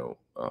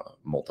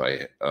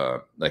 multi,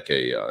 the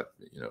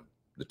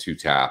two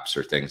taps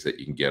or things that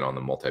you can get on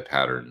the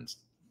multi-patterns,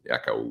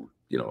 echo,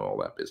 all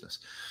that business.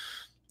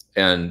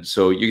 And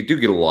so you do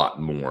get a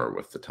lot more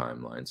with the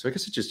timeline. So I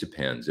guess it just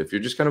depends. If you're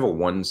just kind of a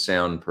one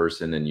sound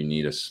person and you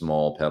need a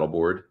small pedal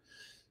board,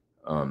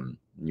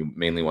 you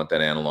mainly want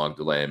that analog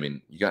delay. I mean,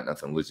 you got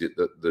nothing to lose.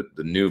 The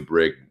new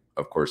Brig,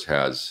 of course,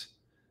 has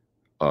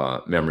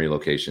memory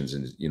locations,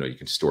 and you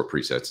can store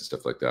presets and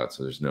stuff like that.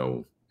 So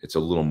it's a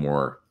little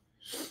more,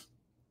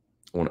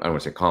 I don't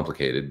want to say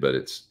complicated, but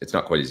it's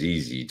not quite as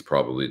easy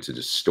to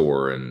just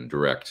store and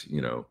direct,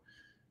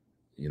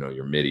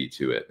 your MIDI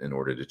to it in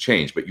order to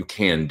change, but you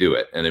can do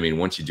it. And I mean,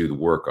 once you do the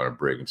work on a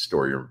Brig and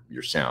store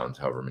your sounds,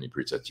 however many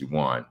presets you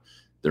want,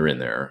 they're in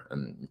there,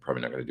 and you're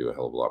probably not going to do a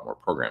hell of a lot more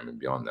programming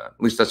beyond that. At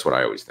least that's what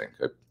I always think.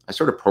 I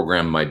sort of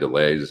program my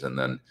delays, and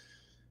then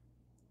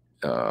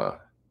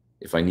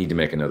if I need to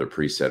make another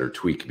preset or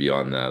tweak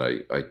beyond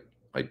that,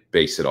 I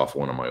base it off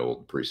one of my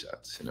old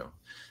presets.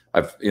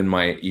 I've in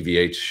my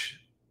EVH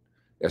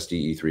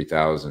SDE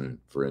 3000,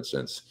 for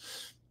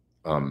instance,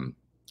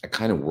 I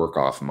kind of work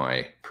off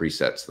my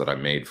presets that I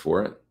made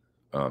for it,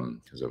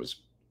 because I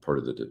was part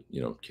of the,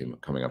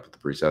 coming up with the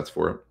presets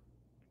for it.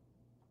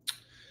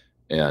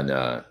 And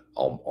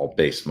I'll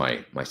base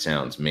my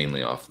sounds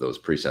mainly off those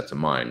presets of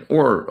mine,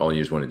 or I'll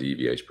use one of the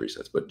EVH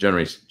presets. But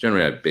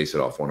generally I base it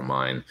off one of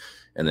mine.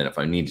 And then if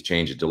I need to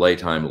change the delay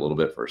time a little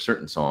bit for a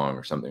certain song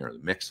or something, or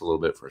the mix a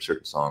little bit for a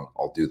certain song,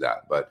 I'll do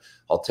that. But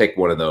I'll take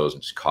one of those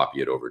and just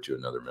copy it over to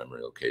another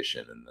memory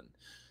location, and then,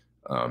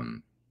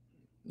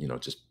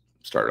 just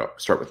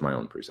start with my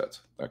own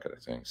presets, that kind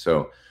of thing.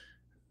 So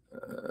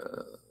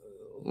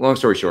long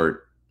story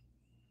short,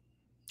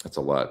 that's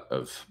a lot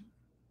of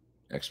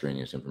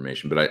extraneous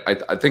information, but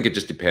I think it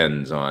just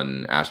depends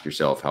on, ask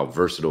yourself how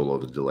versatile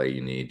of a delay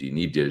you need. Do you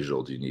need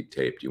digital? Do you need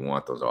tape? Do you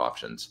want those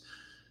options?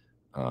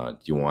 Do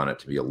you want it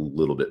to be a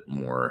little bit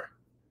more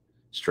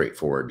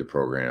straightforward to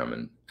program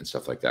and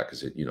stuff like that?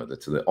 Because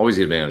that's always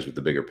the advantage with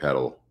the bigger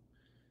pedal,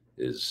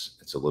 is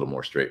it's a little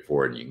more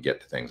straightforward, and you can get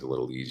to things a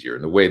little easier.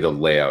 And the way the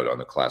layout on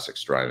the classic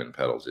Strymon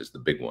pedals is, the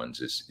big ones,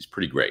 is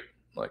pretty great.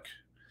 Like,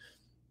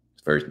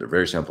 they're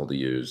very simple to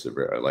use.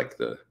 I like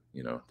the,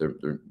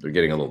 they're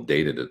getting a little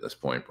dated at this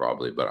point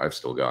probably, but I've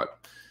still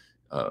got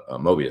a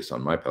Mobius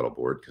on my pedal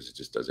board because it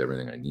just does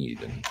everything I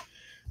need. And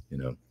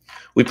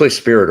we play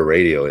Spirit of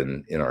Radio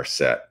in our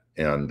set,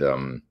 and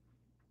oh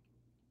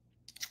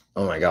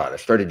my god, I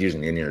started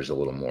using in-ears a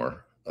little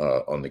more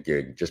on the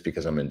gig, just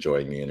because I'm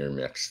enjoying the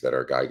intermix that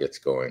our guy gets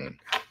going.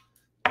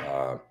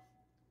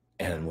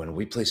 And when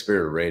we play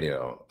Spirit of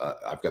Radio,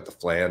 I've got the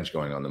flange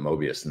going on the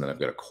Mobius, and then I've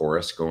got a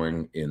chorus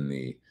going in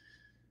the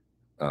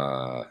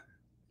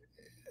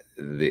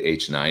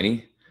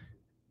H90,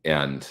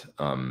 and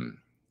a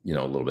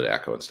little bit of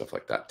echo and stuff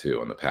like that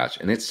too on the patch.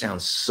 And it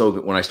sounds so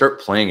good when I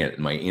start playing it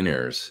in my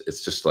in-ears.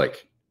 It's just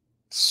like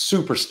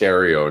super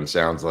stereo and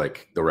sounds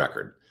like the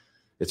record.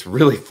 It's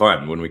really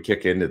fun when we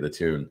kick into the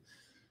tune.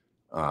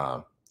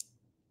 I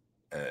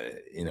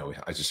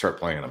just start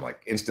playing and I'm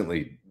like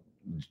instantly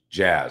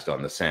jazzed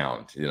on the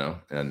sound,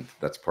 and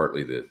that's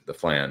partly the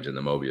flange and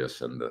the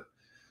Mobius and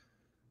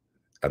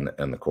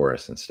the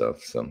chorus and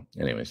stuff. So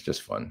anyways,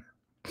 just fun.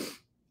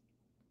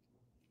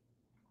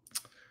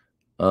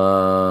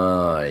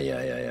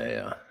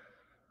 Yeah.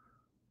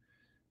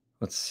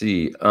 Let's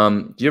see.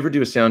 Do you ever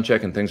do a sound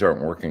check and things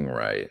aren't working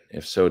right?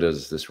 If so,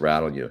 does this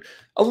rattle you?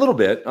 A little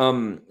bit.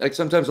 Like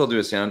sometimes I'll do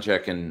a sound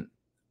check and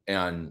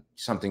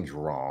something's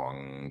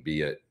wrong,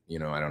 be it,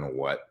 I don't know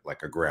what,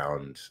 like a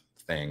ground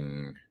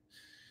thing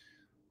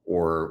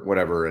or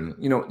whatever. And,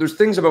 there's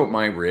things about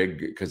my rig,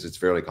 because it's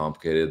fairly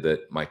complicated,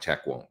 that my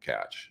tech won't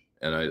catch.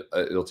 And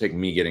it'll take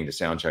me getting to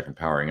sound check and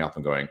powering up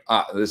and going,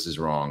 this is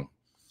wrong.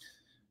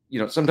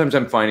 Sometimes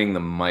I'm finding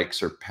the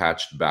mics are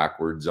patched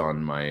backwards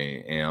on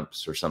my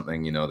amps or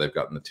something. They've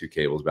gotten the two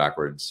cables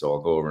backwards. So I'll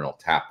go over and I'll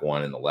tap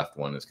one, and the left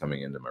one is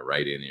coming into my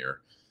right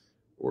in-ear,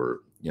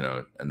 or,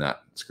 and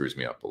that screws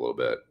me up a little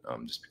bit,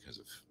 just because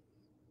of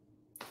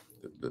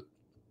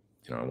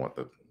I want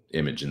the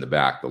image in the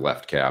back, the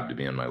left cab to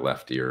be in my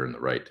left ear and the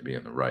right to be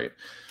in the right.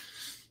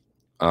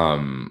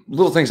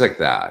 Little things like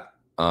that.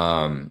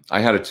 I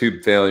had a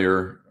tube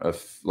failure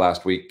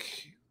last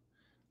week.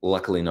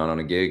 Luckily not on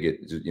a gig.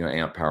 It,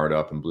 amp powered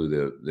up and blew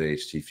the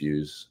HT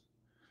fuse.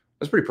 I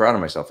was pretty proud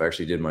of myself. I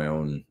actually did my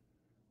own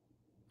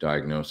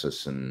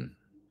diagnosis and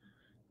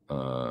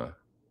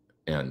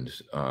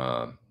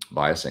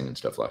biasing and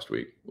stuff last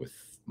week with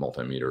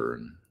multimeter,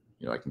 and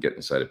I can get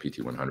inside a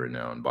PT100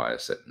 now and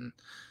bias it, and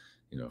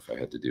if I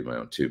had to do my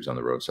own tubes on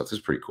the road stuff, this is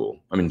pretty cool.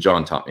 I mean,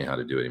 John taught me how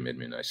to do it. He made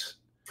me a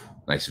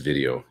nice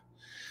video,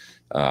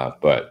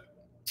 but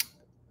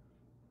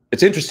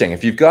it's interesting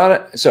if you've got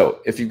it. So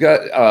if you've got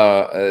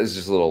this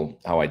is a little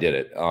how I did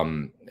it.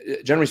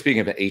 Generally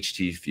speaking, if an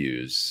HT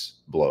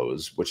fuse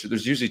blows, which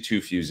there's usually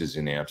 2 fuses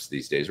in amps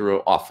these days,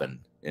 or often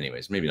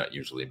anyways, maybe not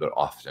usually, but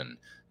often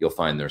you'll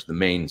find there's the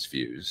mains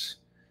fuse.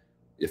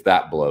 If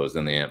that blows,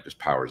 then the amp just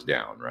powers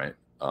down, right?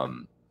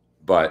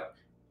 But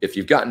if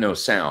you've got no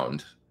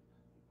sound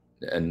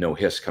and no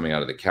hiss coming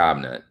out of the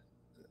cabinet,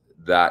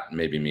 that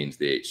maybe means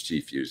the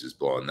HT fuse is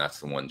blowing. That's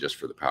the one just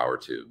for the power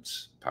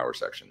tubes, power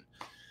section.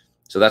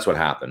 So that's what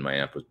happened. My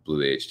amp blew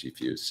the HT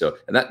fuse. So,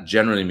 and that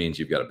generally means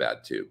you've got a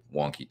bad tube,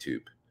 wonky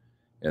tube.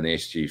 And the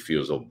HT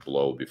fuse will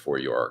blow before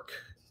you arc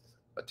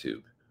a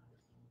tube.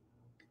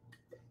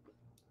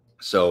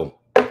 So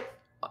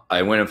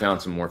I went and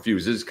found some more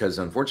fuses because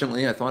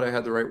unfortunately I thought I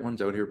had the right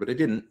ones out here, but I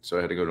didn't. So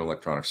I had to go to an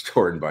electronics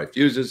store and buy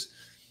fuses.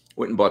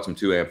 Went and bought some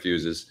 2 amp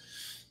fuses,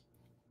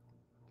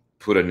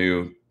 put a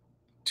new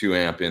 2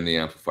 amp in the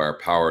amplifier,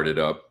 powered it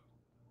up,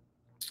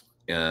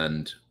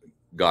 and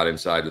got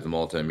inside with the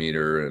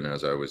multimeter. And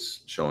as I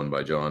was shown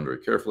by John very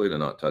carefully to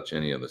not touch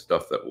any of the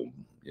stuff that will,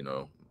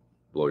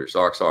 blow your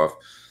socks off,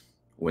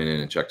 went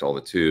in and checked all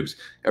the tubes.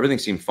 Everything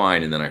seemed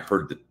fine. And then I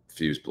heard the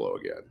fuse blow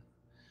again.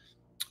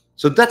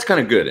 So that's kind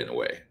of good in a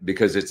way,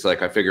 because it's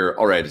like, I figure,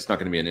 all right, it's not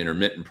going to be an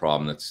intermittent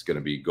problem. That's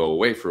going to go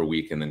away for a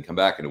week and then come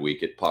back in a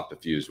week. It popped a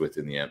fuse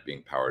within the amp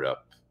being powered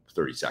up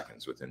 30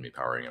 seconds within me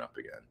powering it up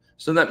again.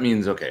 So that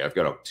means, okay, I've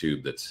got a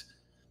tube that's,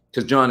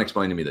 because John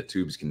explained to me that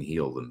tubes can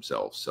heal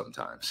themselves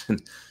sometimes.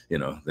 And,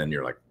 then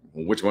you're like,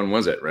 well, which one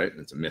was it, right?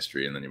 It's a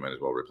mystery. And then you might as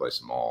well replace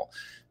them all.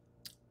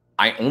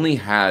 I only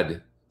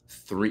had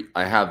 3.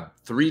 I have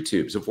 3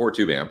 tubes, a 4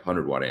 tube amp,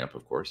 100 watt amp,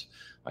 of course.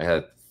 I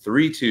had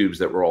 3 tubes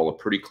that were all a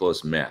pretty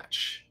close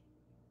match,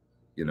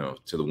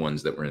 to the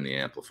ones that were in the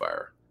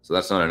amplifier. So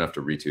that's not enough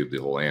to retube the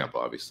whole amp,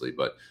 obviously,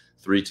 but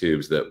 3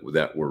 tubes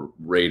that were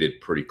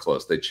rated pretty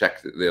close. They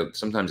check,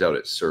 sometimes out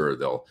at SIR,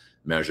 they'll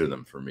measure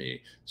them for me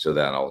so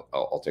that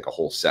I'll take a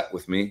whole set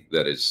with me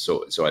that is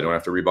so I don't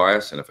have to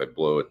rebias. And if I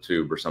blow a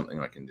tube or something,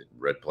 like in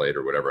red plate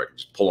or whatever, I can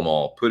just pull them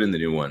all, put in the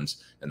new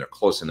ones, and they're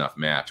close enough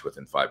match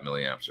within 5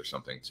 milliamps or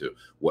something to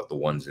what the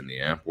ones in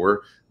the amp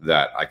were,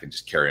 that I can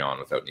just carry on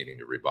without needing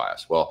to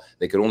rebias. Well,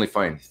 they could only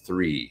find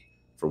 3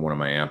 for one of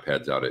my amp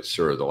heads out at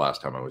SIR the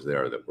last time I was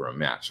there that were a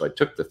match. So I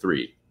took the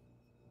 3.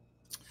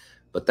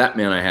 But that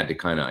meant I had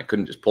to I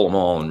couldn't just pull them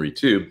all and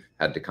retube,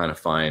 had to kind of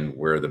find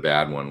where the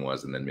bad one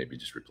was and then maybe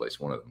just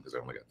replace one of them because I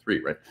only got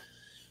 3,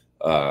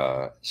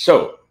 right?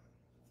 So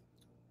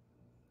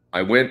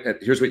I went,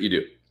 here's what you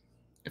do.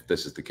 If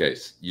this is the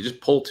case, you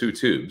just pull 2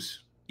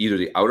 tubes, either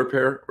the outer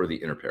pair or the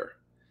inner pair.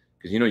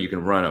 Because you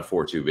can run a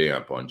 4 tube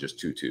amp on just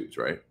 2 tubes,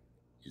 right?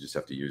 You just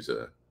have to use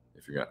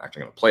if you're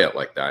actually going to play it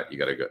like that, you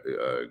got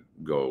to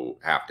go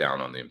half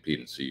down on the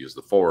impedance. So you use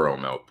the 4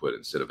 ohm output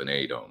instead of an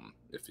 8 ohm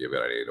if you've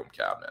got an 8 ohm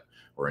cabinet,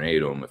 or an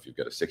 8 ohm if you've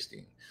got a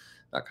 16,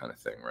 that kind of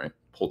thing, right?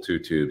 Pull 2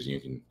 tubes and you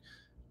can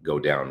go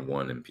down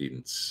 1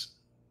 impedance,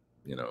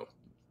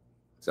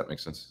 does that make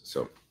sense?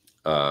 So,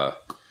 but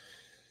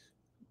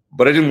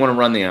I didn't want to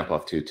run the amp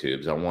off 2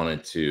 tubes. I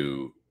wanted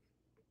to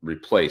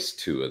replace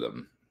 2 of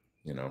them,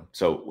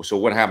 So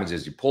what happens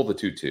is you pull the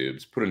 2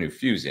 tubes, put a new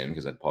fuse in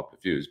because I'd popped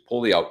the fuse,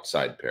 pull the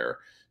outside pair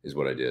is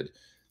what I did.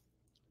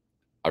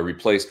 I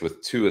replaced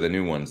with 2 of the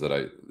new ones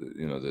that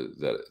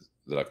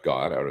that I've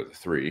got out of the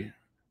 3,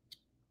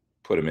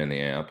 put them in the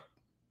amp,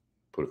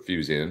 put a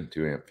fuse in,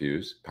 2 amp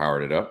fuse,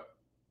 powered it up,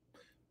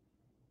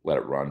 let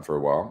it run for a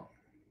while.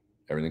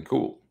 Everything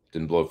cool.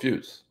 Didn't blow a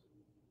fuse.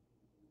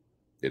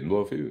 Didn't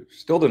blow a fuse.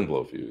 Still didn't blow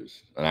a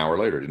fuse. An hour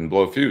later, didn't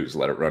blow a fuse.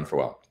 Let it run for a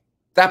while.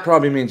 That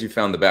probably means you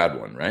found the bad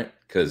one, right?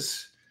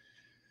 Because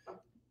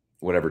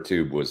whatever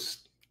tube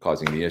was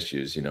causing the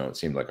issues, it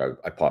seemed like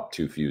I popped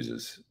 2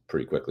 fuses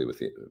pretty quickly with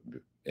the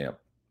amp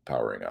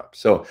powering up.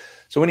 So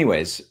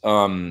anyways,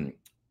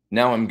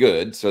 now I'm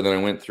good. So then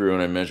I went through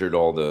and I measured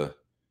all the,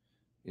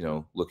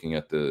 looking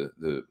at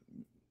the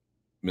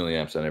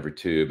milliamps on every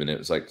tube, and it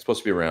was like supposed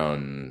to be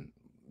around,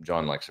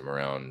 John likes them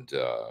around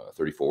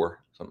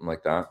 34, something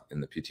like that in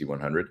the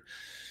PT100.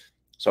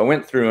 So I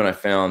went through and I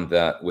found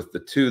that with the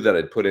 2 that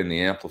I'd put in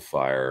the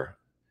amplifier,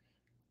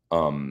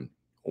 one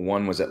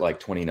was at like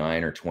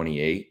 29 or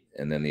 28,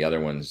 and then the other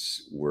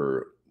ones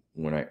were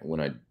when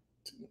I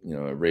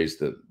raised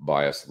the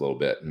bias a little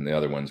bit, and the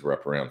other ones were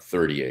up around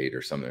 38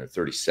 or something, or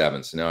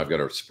 37. So now I've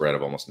got a spread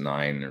of almost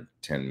 9 or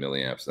 10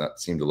 milliamps. That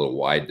seemed a little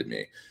wide to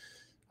me.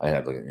 I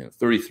had like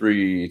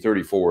 33,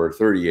 34,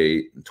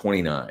 38, and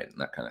 29, and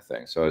that kind of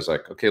thing. So I was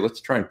like, okay,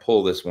 let's try and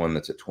pull this one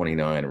that's at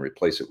 29 and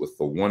replace it with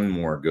the one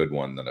more good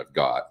one that I've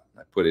got.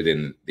 I put it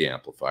in the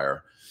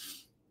amplifier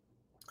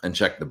and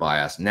checked the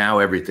bias. Now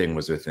everything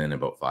was within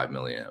about 5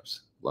 milliamps.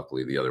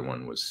 Luckily, the other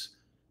one was,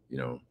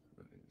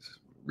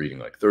 reading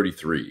like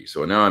 33.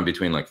 So now I'm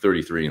between like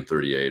 33 and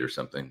 38 or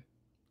something.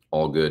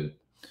 All good.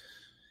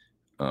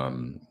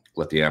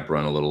 Let the amp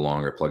run a little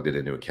longer, plugged it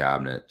into a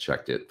cabinet,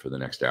 checked it for the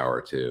next hour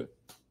or two.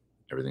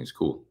 Everything's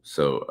cool.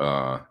 So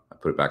I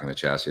put it back in the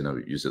chassis and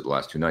I've used it the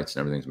last 2 nights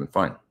and everything's been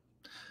fine.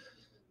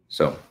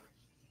 So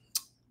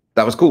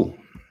that was cool.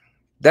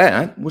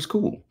 That was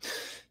cool.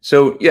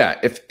 So yeah,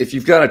 if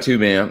you've got a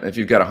tube amp, if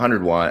you've got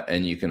 100 watt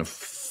and you can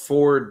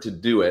afford to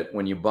do it,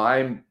 when you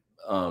buy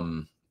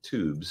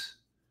tubes,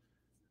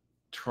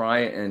 try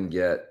and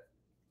get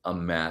a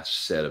matched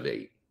set of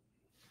 8.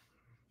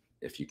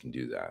 If you can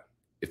do that.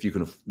 If you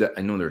can,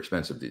 I know they're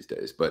expensive these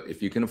days, but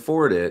if you can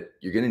afford it,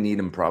 you're going to need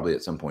them probably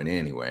at some point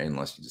anyway,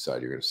 unless you decide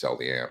you're going to sell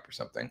the amp or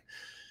something.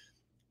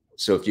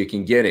 So if you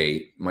can get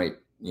 8,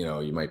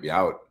 you might be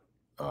out,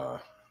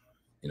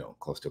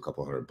 close to a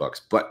couple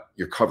 $100, but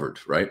you're covered,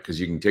 right? Because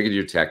you can take it to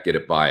your tech, get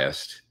it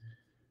biased,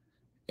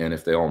 and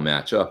if they all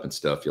match up and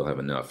stuff, you'll have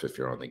enough if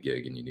you're on the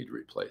gig and you need to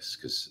replace.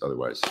 Because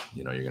otherwise,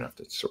 you're going to have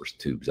to source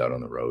tubes out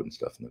on the road and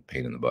stuff, and the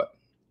pain in the butt.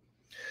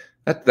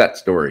 That's that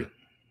story.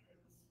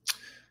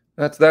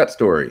 That's that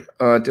story.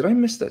 Did I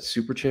miss that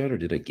super chat or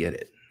did I get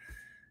it?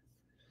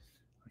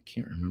 I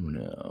can't remember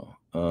now.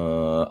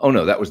 Oh,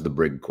 no, that was the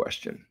Brig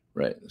question,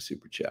 right? The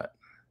super chat.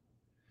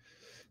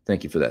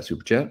 Thank you for that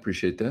super chat.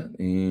 Appreciate that.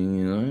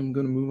 And I'm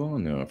going to move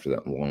on now after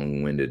that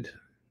long-winded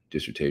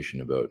dissertation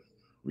about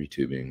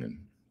retubing and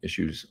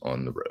issues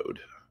on the road.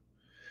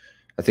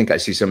 I think I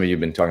see some of you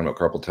have been talking about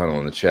carpal tunnel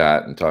in the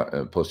chat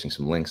and posting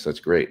some links. That's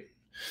great.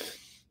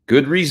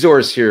 Good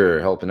resource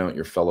here, helping out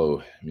your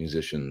fellow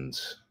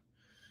musicians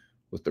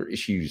with their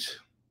issues.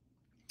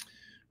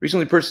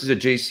 Recently purchased a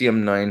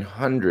JCM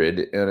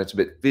 900 and it's a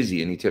bit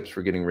fizzy. Any tips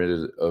for getting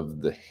rid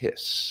of the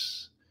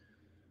hiss?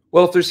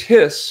 Well, if there's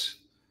hiss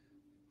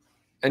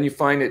and you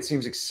find it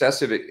seems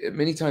excessive,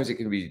 many times it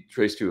can be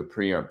traced to a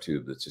preamp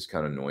tube that's just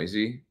kind of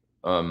noisy.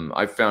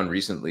 I've found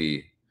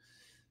recently,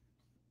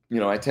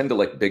 I tend to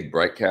like big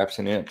bright caps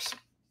in amps,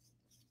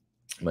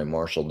 my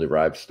Marshall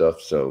derived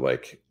stuff. So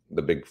like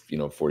the big,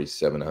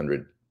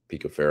 4700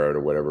 picofarad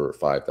or whatever, or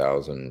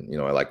 5,000,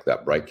 I like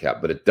that bright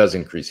cap, but it does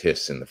increase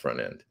hiss in the front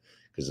end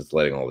because it's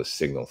letting all this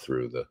signal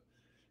through the,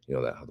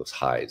 those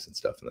highs and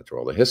stuff, and that's where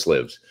all the hiss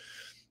lives.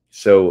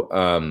 So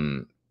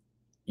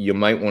you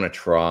might want to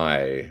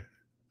try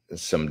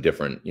some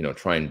different,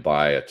 try and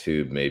buy a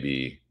tube,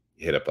 maybe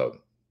hit up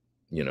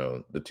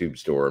the tube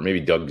store, or maybe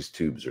Doug's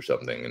Tubes or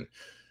something, and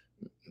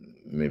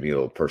maybe a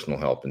little personal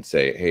help and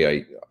say,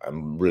 hey,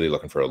 I'm really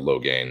looking for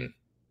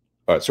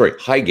a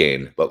high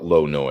gain, but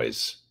low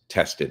noise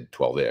tested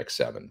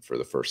 12AX7 for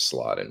the first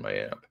slot in my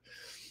amp.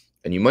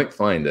 And you might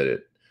find that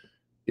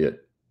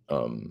it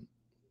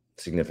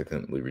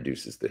significantly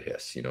reduces the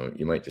hiss.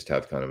 You might just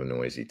have kind of a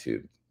noisy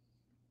tube.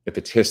 If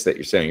it's hiss that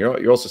you're saying,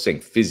 you're also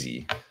saying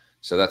fizzy.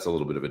 So that's a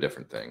little bit of a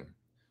different thing.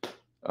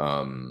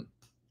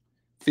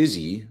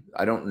 Fizzy,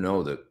 I don't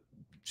know the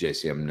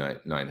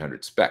JCM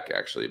 900 spec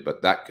actually,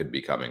 but that could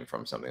be coming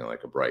from something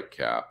like a bright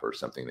cap or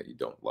something that you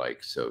don't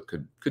like. So it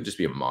could just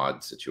be a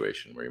mod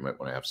situation where you might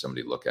want to have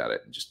somebody look at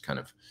it and just kind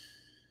of,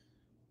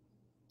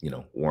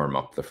 warm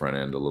up the front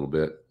end a little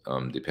bit,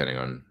 depending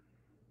on,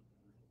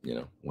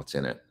 what's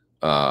in it.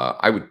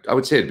 I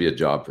would say it'd be a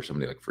job for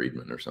somebody like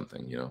Friedman or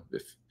something,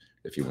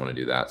 if you want to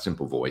do that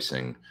simple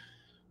voicing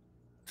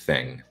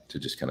thing to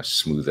just kind of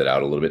smooth it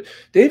out a little bit.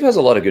 Dave has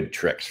a lot of good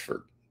tricks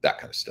for that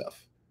kind of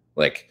stuff,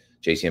 like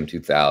JCM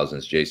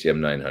 2000s, JCM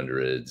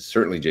 900s,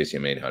 certainly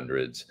JCM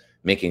 800s,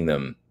 making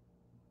them,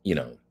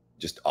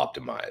 just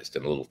optimized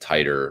and a little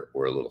tighter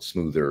or a little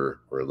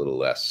smoother or a little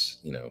less,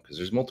 because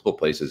there's multiple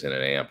places in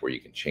an amp where you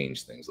can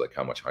change things like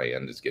how much high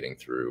end is getting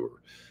through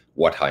or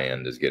what high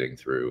end is getting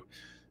through,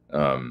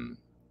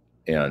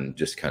 and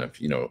just kind of,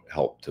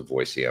 help to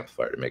voice the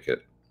amplifier to make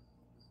it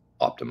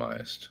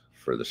optimized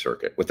for the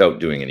circuit without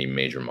doing any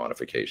major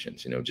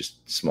modifications,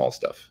 just small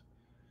stuff.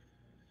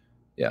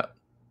 Yeah.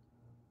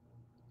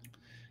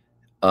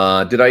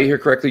 Did I hear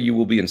correctly? You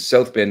will be in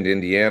South Bend,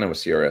 Indiana with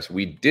CRS.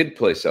 We did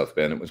play South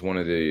Bend. It was one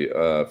of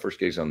the first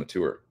gigs on the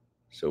tour.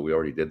 So we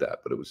already did that,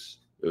 but it was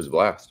a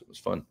blast. It was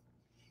fun.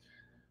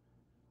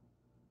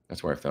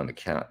 That's where I found a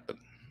cat that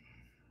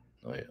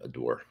I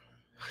adore.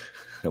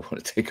 I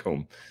want to take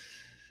home.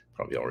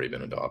 Probably already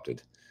been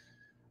adopted.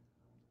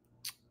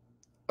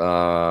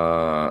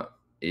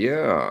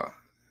 Yeah.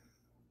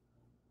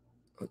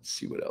 Let's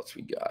see what else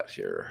we got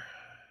here.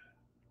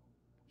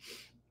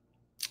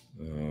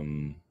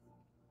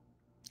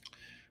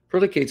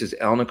 Predicates is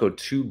Alnico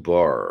 2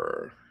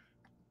 bar.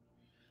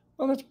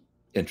 Well, that's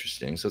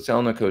interesting. So it's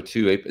Alnico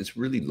 2. It's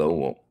really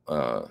low.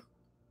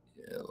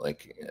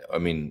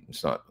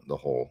 It's not the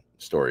whole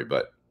story,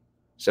 but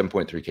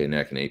 7.3K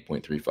neck and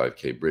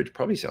 8.35K bridge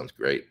probably sounds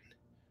great.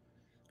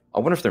 I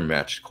wonder if they're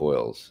matched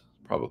coils.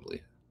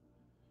 Probably.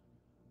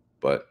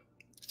 but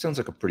it sounds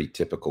like a pretty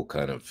typical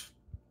kind of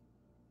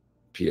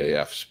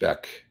PAF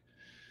spec.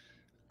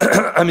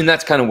 I mean,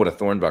 that's kind of what a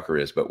Thornbucker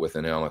is, but with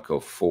an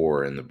Alico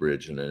 4 in the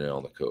bridge and an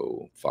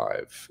Alico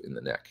 5 in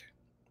the neck.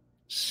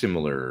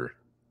 Similar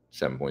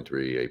 7.3,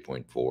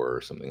 8.4,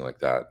 or something like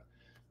that,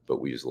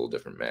 but we use a little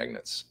different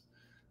magnets.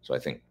 So I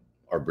think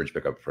our bridge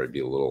pickup would probably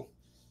be a little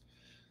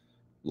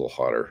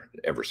hotter,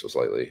 ever so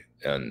slightly,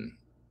 and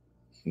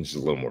just a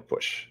little more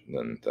push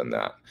than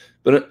that.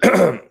 But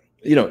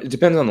you know, it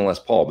depends on the Les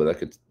Paul. But that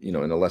could, you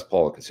know, in the Les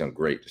Paul, it could sound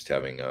great just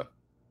having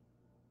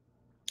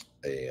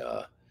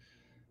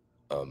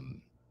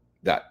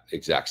that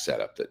exact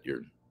setup that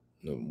you're,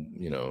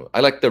 you know.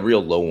 I like the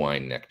real low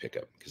whine neck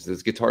pickup because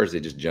those guitars, they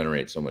just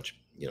generate so much,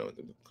 you know,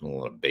 a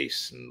lot of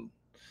bass and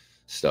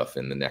stuff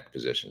in the neck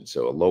position.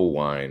 So a low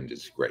whine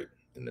is great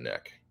in the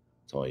neck.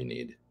 That's all you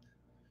need.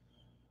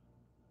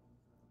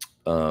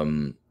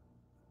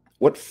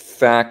 What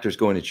factors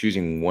go into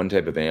choosing one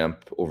type of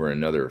amp over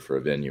another for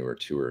a venue or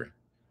tour?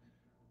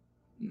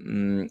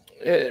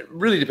 It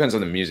really depends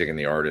on the music and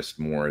the artist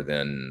more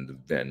than the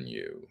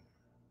venue.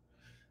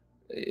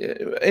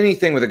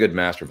 Anything with a good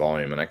master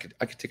volume, and I could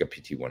take a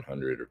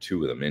PT100 or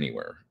two of them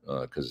anywhere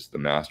because the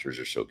masters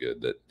are so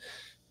good that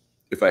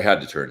if I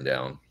had to turn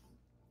down,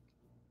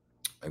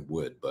 I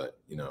would. But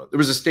you know, there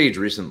was a stage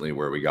recently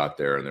where we got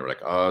there and they were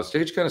like,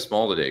 stage kind of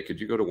small today. Could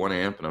you go to one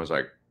amp? And I was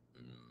like,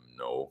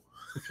 no,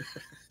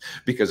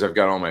 because I've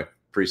got all my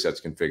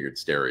presets configured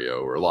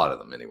stereo, or a lot of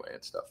them anyway,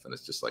 and stuff, and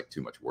it's just like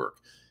too much work.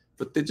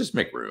 But they just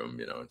make room,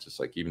 you know. It's just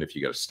like, even if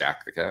you got to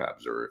stack the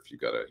cabs, or if you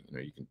got to, you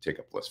know, you can take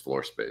up less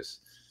floor space,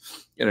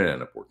 and it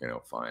ended up working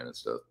out fine and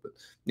stuff. But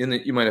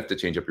you might have to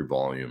change up your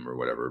volume or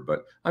whatever.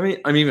 But I mean,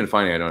 I'm even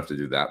finding I don't have to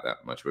do that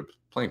much. We're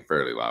playing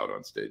fairly loud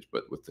on stage,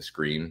 but with the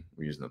screen,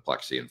 we're using the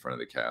plexi in front of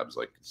the cabs,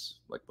 like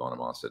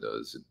Bonamassa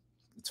does.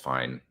 It's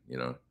fine, you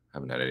know.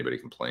 Haven't had anybody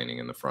complaining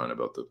in the front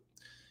about the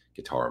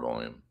guitar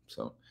volume,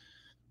 so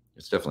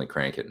it's definitely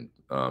cranking.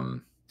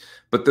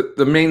 But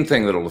the main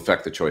thing that'll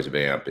affect the choice of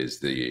amp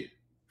is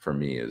for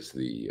me is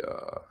the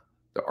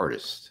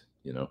artist.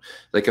 You know,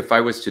 like if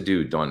I was to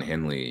do Don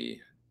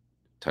Henley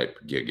type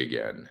gig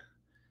again,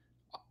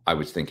 I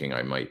was thinking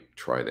I might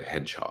try the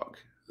Hedgehog,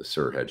 the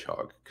Sir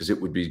Hedgehog, because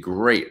it would be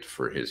great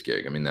for his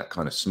gig. I mean, that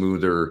kind of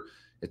smoother.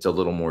 It's a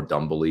little more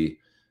dumbly.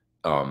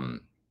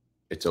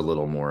 It's a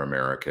little more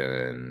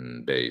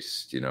American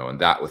based, you know, and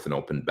that with an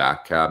open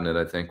back cabinet,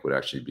 I think would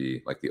actually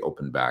be like the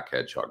open back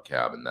Hedgehog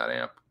cab in that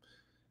amp.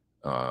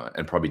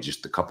 And probably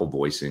just a couple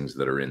voicings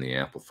that are in the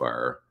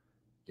amplifier,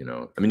 you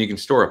know. I mean, you can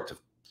store up to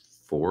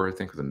 4, I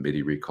think, with a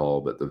MIDI recall,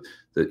 but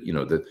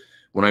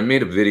when I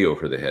made a video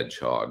for the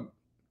Hedgehog,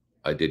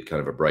 I did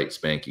kind of a bright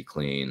spanky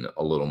clean,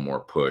 a little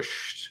more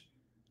pushed,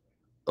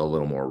 a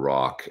little more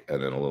rock,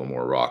 and then a little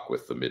more rock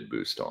with the mid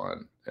boost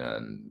on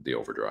and the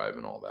overdrive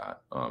and all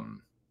that.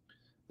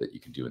 That you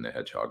can do in the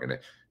Hedgehog, and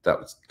that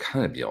would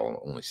kind of be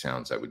only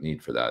sounds I would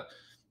need for that.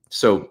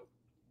 So,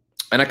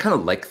 and I kind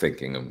of like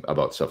thinking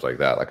about stuff like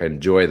that. Like I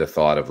enjoy the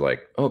thought of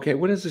like, okay,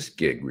 what does this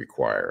gig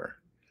require?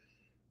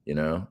 You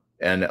know,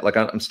 and like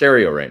I'm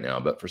stereo right now,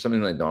 but for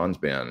something like Don's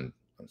band,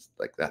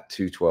 like that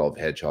 212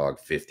 Hedgehog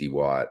 50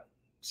 watt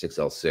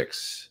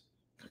 6L6,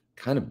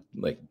 kind of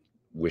like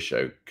wish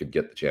I could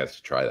get the chance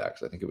to try that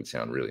because I think it would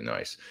sound really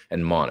nice.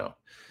 And mono,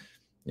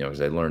 you know,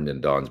 because I learned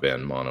in Don's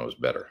band mono is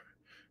better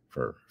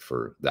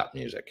for that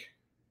music.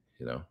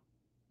 You know,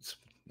 it's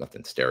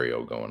nothing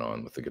stereo going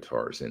on with the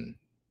guitars in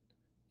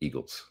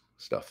Eagles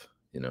stuff,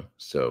 you know,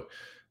 so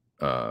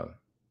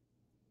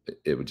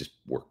it would just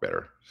work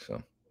better.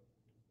 So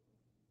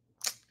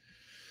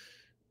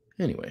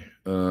anyway,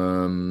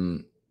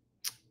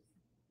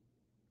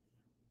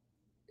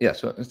 yeah,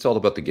 so it's all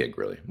about the gig,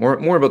 really.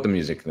 More about the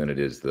music than it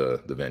is the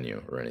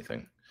venue or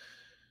anything.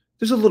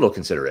 There's a little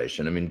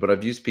consideration. I mean, but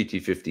I've used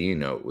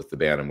PT15 out with the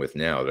band I'm with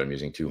now that I'm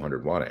using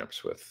 200 watt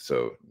amps with.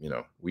 So, you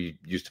know, we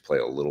used to play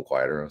a little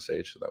quieter on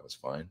stage, so that was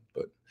fine.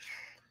 But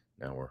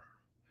now we're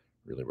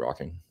really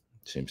rocking.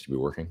 Seems to be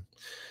working.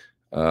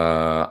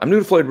 I'm new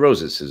to Floyd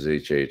Roses, says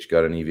HH.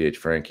 Got an EVH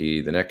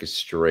Frankie. The neck is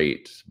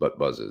straight, but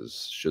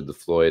buzzes. Should the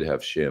Floyd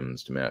have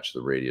shims to match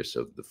the radius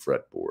of the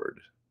fretboard?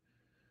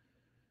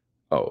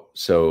 Oh,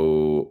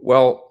 so,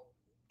 well,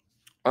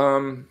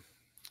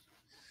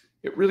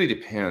 it really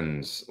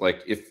depends.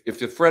 Like if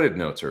the fretted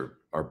notes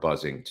are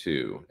buzzing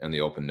too, and the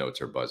open notes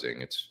are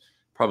buzzing, it's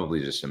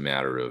probably just a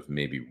matter of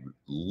maybe a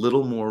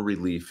little more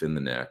relief in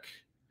the neck.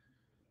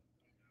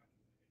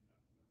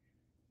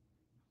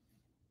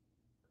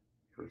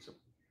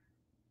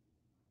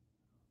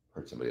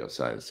 Heard somebody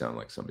outside. It sounded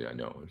like somebody I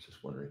know. I was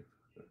just wondering.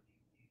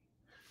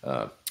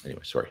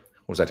 Anyway, sorry.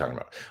 What was I talking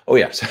about? Oh,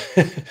 yes.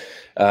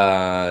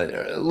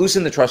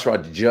 Loosen the truss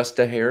rod just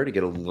a hair to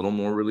get a little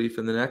more relief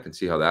in the neck and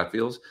see how that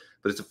feels.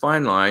 But it's a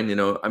fine line, you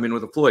know. I mean,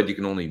 with a Floyd, you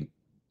can only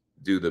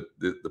do the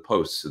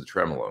posts of the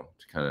tremolo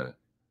to kind of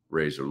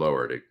raise or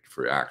lower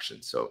for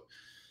action. So,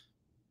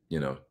 you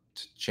know,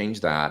 to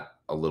change that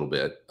a little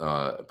bit,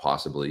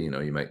 possibly, you know,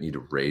 you might need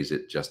to raise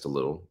it just a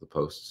little, the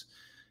posts.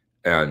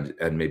 and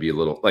maybe a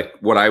little, like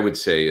what I would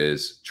say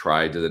is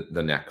try to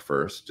the neck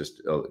first,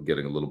 just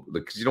getting a little,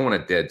 because you don't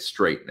want a dead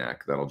straight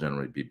neck. That'll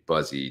generally be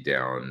buzzy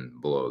down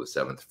below the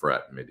 7th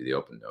fret, maybe the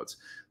open notes.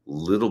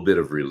 Little bit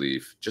of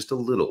relief, just a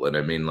little, and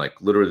I mean like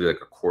literally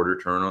like a quarter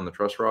turn on the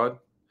truss rod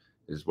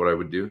is what I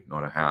would do,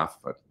 not a half,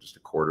 but just a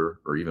quarter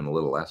or even a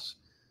little less.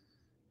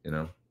 You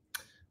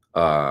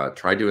know,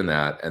 try doing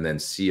that and then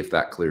see if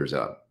that clears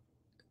up.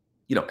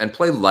 You know, and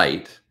play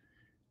light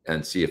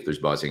and see if there's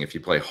buzzing. If you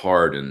play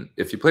hard, and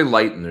if you play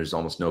light and there's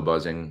almost no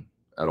buzzing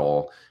at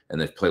all,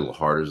 and if you play a little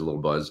hard, there's a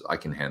little buzz, I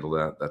can handle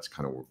that. That's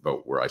kind of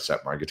about where I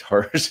set my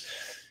guitars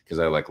because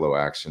I like low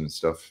action and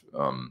stuff.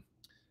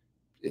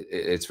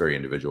 It's very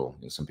individual.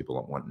 You know, some people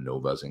don't want no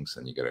buzzing, so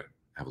then you got to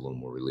have a little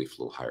more relief,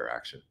 a little higher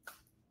action.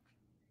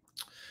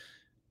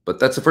 But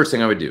that's the first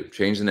thing I would do.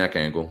 Change the neck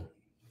angle,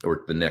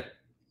 or the neck,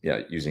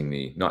 yeah, using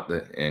the, not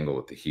the angle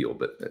at the heel,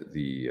 but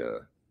the,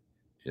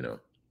 you know,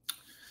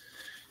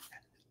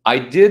 I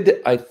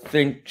did, I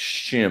think,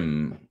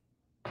 shim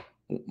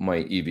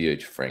my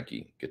EVH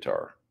Frankie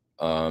guitar.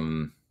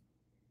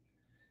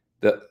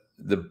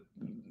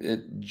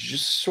 It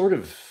just sort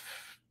of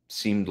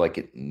seemed like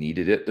it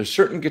needed it. There's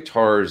certain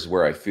guitars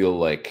where I feel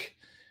like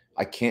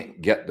I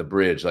can't get the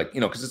bridge, like,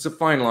 you know, because it's a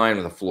fine line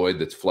with a Floyd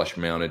that's flush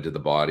mounted to the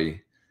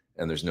body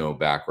and there's no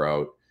back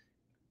route.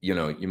 You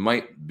know, you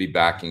might be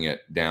backing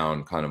it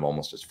down kind of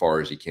almost as far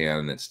as you can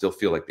and then still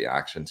feel like the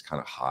action's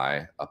kind of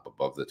high up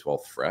above the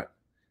 12th fret.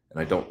 And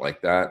I don't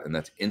like that. And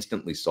that's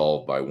instantly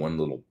solved by one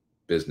little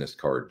business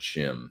card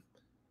shim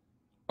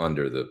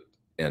under the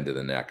end of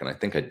the neck. And I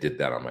think I did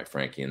that on my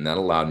Frankie. And that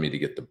allowed me to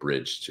get the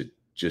bridge to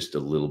just a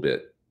little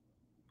bit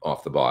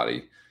off the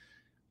body.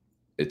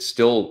 It's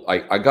still,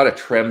 I got a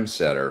trem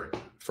setter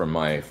from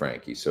my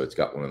Frankie. So it's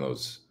got one of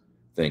those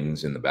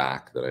things in the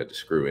back that I had to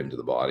screw into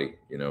the body,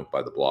 you know,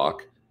 by the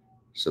block.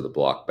 So the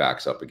block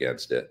backs up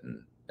against it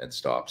and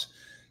stops.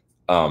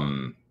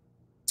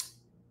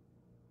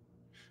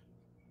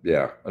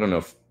 Yeah, I don't know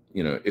if,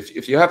 you know,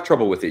 if you have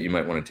trouble with it, you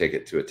might want to take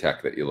it to a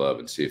tech that you love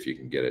and see if you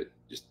can get it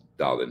just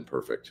dialed in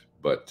perfect.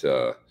 But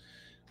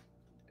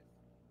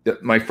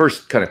my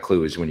first kind of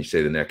clue is when you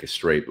say the neck is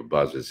straight but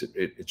buzzes,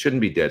 it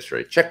shouldn't be dead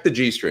straight. Check the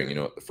G string, you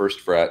know, at the 1st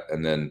fret,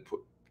 and then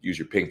use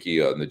your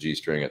pinky on the G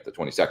string at the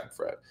 22nd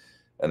fret,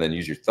 and then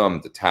use your thumb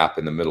to tap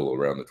in the middle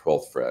around the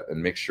 12th fret,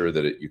 and make sure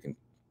that you can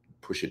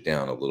push it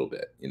down a little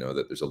bit, you know,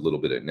 that there's a little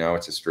bit of, now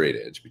it's a straight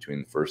edge between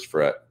the 1st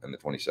fret and the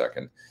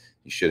 22nd.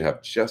 You should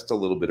have just a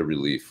little bit of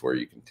relief where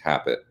you can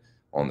tap it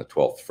on the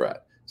 12th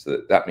fret.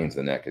 So that means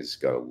the neck has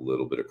got a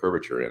little bit of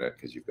curvature in it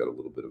because you've got a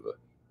little bit of a,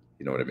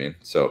 you know what I mean?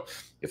 So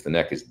if the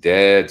neck is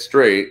dead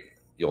straight,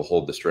 you'll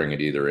hold the string at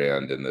either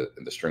end and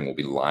the string will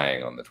be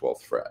lying on the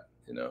 12th fret,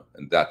 you know,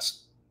 and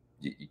that's,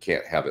 you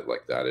can't have it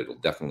like that. It'll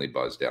definitely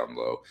buzz down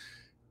low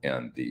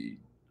and the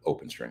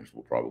open strings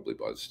will probably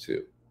buzz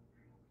too.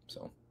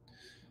 So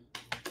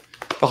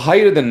the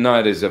height of the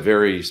nut is a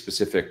very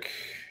specific,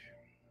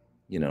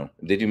 you know,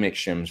 they do make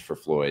shims for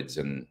Floyds,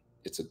 and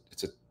it's a,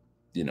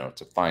 you know,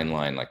 it's a fine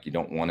line. Like you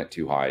don't want it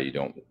too high.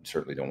 You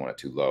certainly don't want it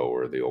too low,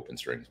 or the open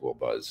strings will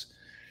buzz.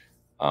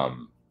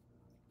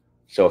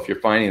 So if you're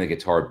finding the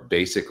guitar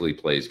basically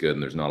plays good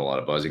and there's not a lot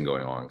of buzzing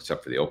going on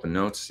except for the open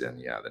notes, then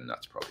yeah, the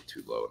nut's probably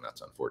too low, and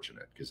that's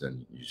unfortunate because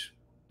then you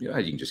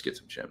can just get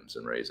some shims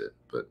and raise it.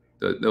 But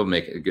they'll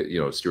make it good, you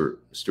know,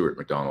 Stuart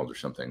McDonald or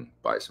something,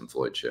 buy some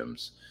Floyd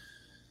shims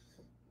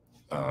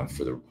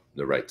for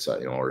the right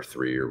side, you know, or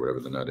 3 or whatever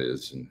the nut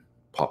is, and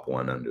pop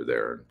one under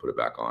there and put it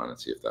back on and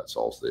see if that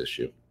solves the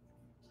issue.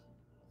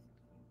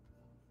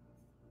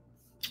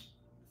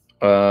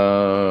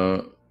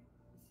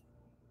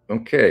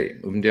 Okay,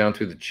 moving down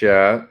through the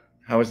chat.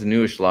 How is the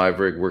newish live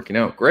rig working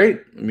out? Great.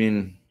 I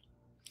mean,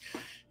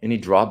 any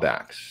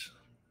drawbacks?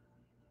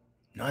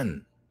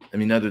 None. I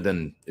mean, other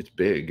than it's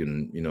big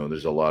and, you know,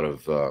 there's a lot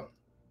of,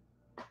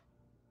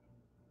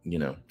 you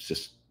know, it's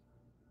just,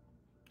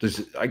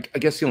 I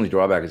guess the only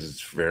drawback is it's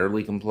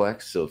fairly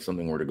complex. So if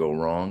something were to go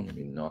wrong, I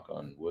mean, knock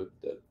on wood,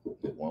 that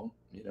it won't,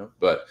 you know,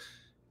 but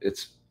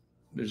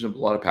there's a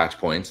lot of patch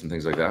points and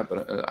things like that.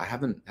 But I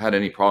haven't had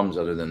any problems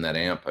other than that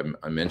amp.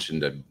 I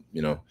mentioned,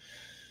 you know,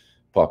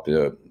 popped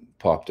a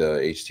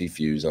HT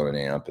fuse on an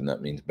amp, and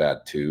that means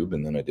bad tube.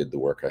 And then I did the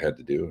work I had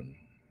to do and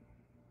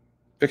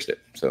fixed it.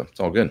 So it's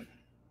all good.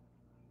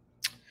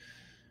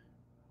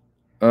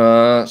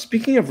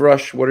 Speaking of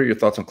Rush, what are your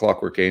thoughts on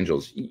Clockwork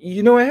Angels?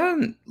 You know, I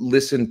hadn't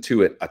listened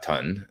to it a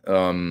ton.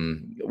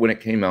 When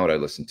it came out, I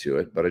listened to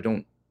it, but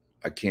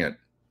I can't,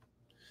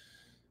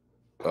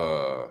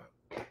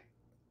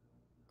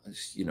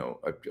 you know,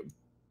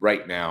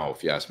 right now,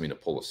 if you asked me to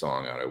pull a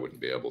song out, I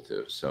wouldn't be able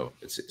to. So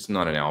it's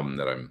not an album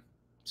that I'm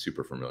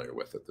super familiar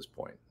with at this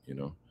point, you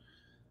know.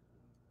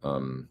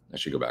 I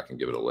should go back and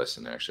give it a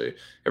listen, actually.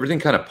 Everything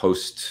kind of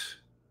post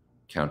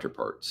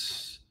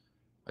Counterparts.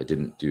 I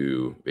didn't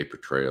do Vapor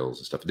Trails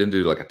and stuff. I didn't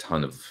do like a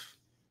ton of,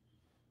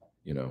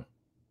 you know,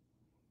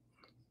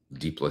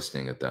 deep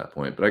listening at that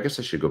point. But I guess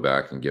I should go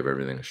back and give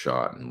everything a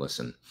shot and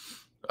listen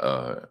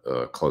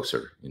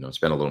closer, you know,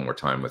 spend a little more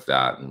time with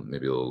that and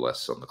maybe a little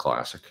less on the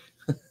classic.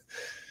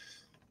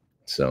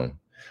 So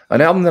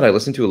an album that I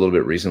listened to a little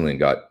bit recently and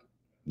got,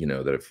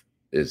 that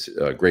is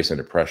Grace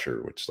Under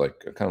Pressure, which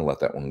like I kind of let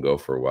that one go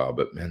for a while,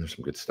 but man, there's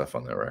some good stuff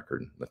on that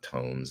record. The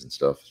tones and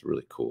stuff is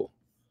really cool.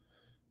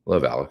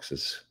 Love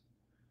Alex's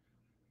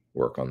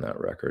work on that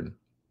record.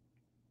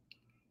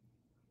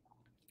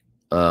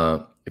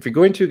 If you're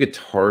going to a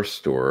guitar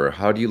store,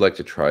 how do you like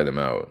to try them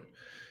out?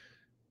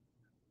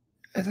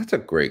 That's a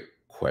great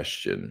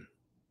question.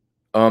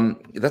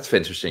 That's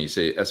interesting. You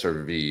say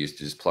SRVs to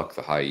just pluck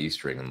the high E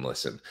string and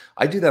listen.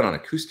 I do that on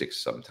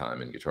acoustics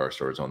sometime in guitar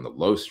stores on the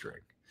low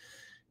string.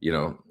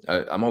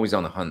 I'm always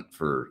on the hunt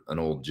for an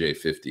old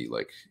J50,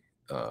 like,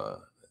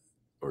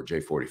 or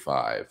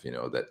J45,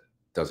 that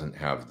doesn't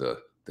have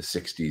the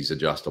 60s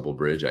adjustable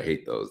bridge. I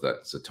hate those.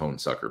 That's a tone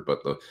sucker. But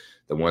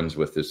the ones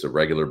with this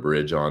irregular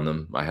bridge on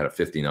them, I had a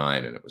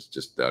 59, and it was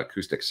just the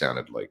acoustic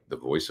sounded like the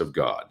voice of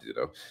God.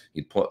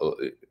 He'd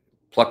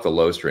pluck the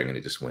low string, and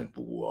it just went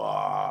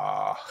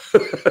wah.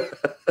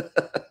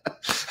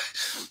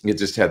 It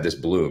just had this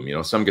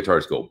bloom. Some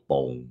guitars go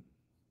boom.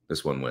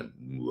 This one went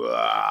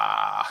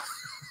wah.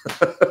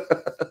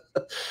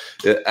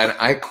 And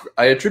I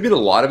attribute a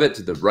lot of it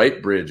to the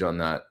right bridge on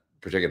that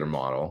particular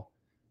model.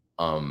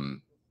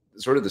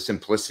 Sort of the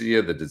simplicity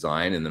of the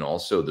design, and then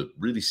also the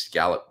really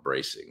scalloped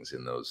bracings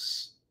in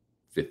those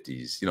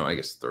 50s, I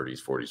guess 30s,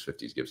 40s,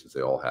 50s Gibsons,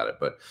 they all had it,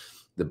 but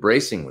the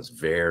bracing was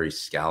very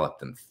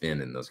scalloped and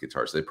thin in those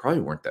guitars. They probably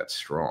weren't that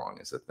strong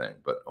is the thing,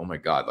 but oh my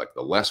God, like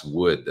the less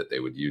wood that they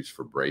would use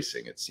for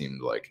bracing, it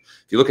seemed like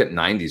if you look at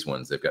 90s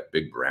ones, they've got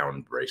big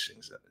round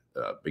bracings,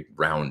 big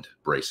round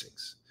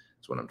bracings.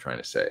 That's what I'm trying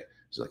to say.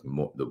 It's like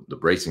the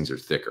bracings are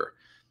thicker.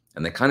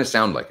 And they kind of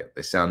sound like it.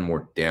 They sound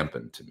more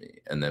dampened to me.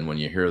 And then when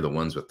you hear the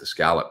ones with the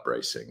scallop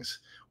bracings,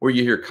 or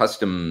you hear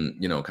custom,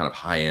 kind of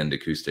high-end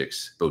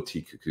acoustics,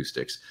 boutique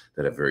acoustics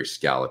that have very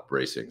scalloped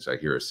bracings, I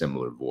hear a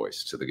similar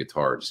voice to the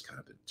guitar.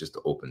 Just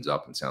opens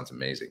up and sounds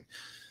amazing.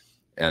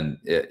 And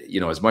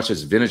as much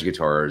as vintage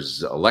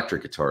guitars,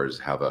 electric guitars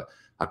have a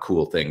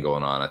cool thing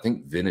going on, I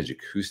think vintage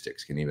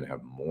acoustics can even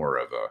have more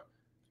of a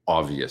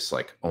obvious,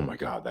 like, oh my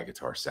God, that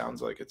guitar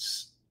sounds like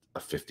it's a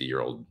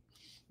 50-year-old.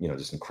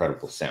 Just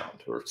incredible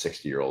sound, or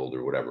 60-year-old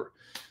or whatever.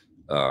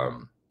 A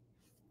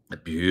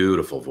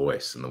beautiful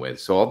voice in the way.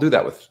 So I'll do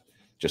that with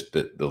just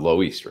the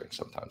low E string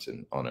sometimes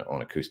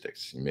on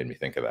acoustics. You made me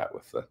think of that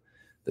with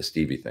the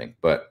Stevie thing.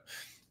 But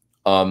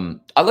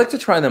I like to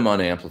try them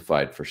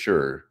unamplified for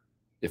sure.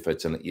 If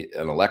it's an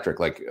electric,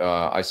 like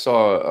I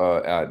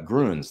saw at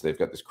Grun's, they've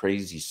got this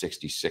crazy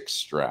 66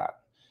 Strat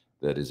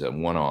that is a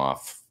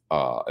one-off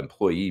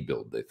employee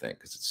build, they think,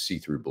 because it's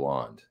see-through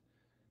blonde.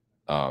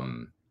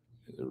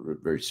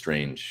 Very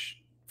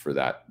strange for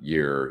that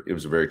year. It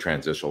was a very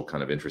transitional,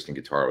 kind of interesting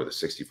guitar with a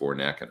 64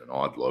 neck and an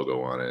odd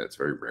logo on it. It's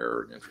very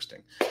rare and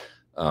interesting.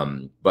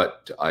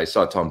 But I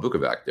saw Tom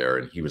Bukovac there,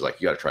 and he was like,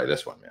 you got to try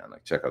this one, man.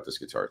 Like, check out this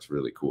guitar. It's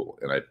really cool.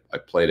 And I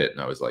played it, and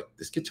I was like,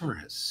 this guitar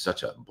has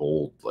such a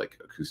bold, like,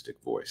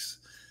 acoustic voice.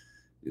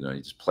 You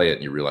just play it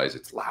and you realize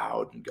it's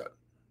loud and got,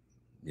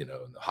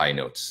 the high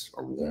notes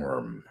are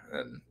warm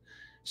and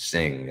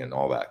sing and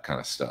all that kind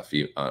of stuff,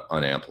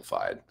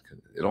 unamplified.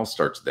 It all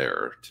starts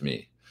there to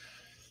me,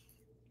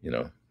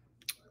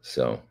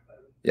 so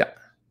yeah.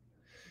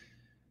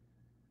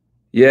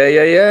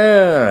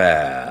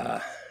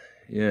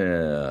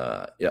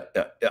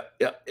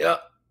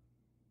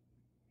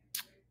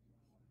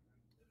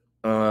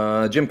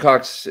 Jim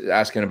Cox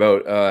asking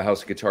about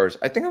House of Guitars.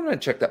 I think I'm going to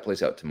check that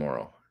place out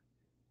tomorrow.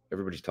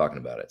 Everybody's talking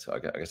about it, so I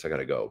guess I got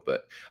to go.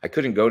 But I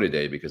couldn't go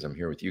today because I'm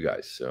here with you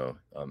guys. So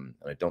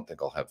I don't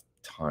think I'll have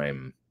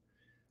time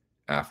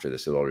after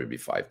this. It'll already be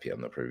 5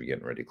 p.m. They'll probably be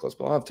getting ready to close.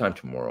 But I'll have time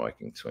tomorrow. I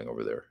can swing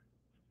over there.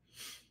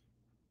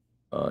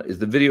 Is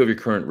the video of your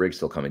current rig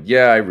still coming?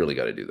 Yeah, I really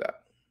got to do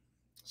that.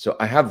 So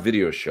I have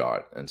video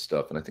shot and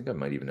stuff, and I think I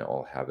might even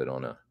all have it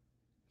on a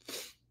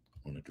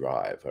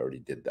drive. I already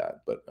did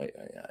that, but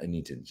I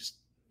need to just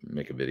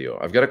make a video.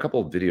 I've got a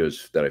couple of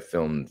videos that I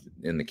filmed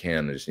in the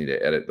can. I just need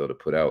to edit though to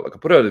put out. Like I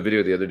put out a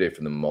video the other day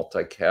from the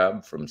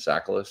multi-cab from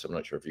Sackless. I'm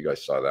not sure if you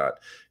guys saw that.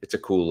 It's a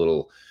cool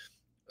little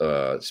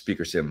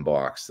speaker sim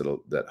box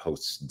that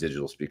hosts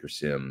digital speaker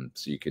sim,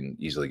 so you can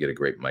easily get a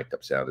great mic'd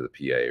up sound of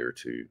the PA or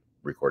to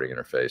recording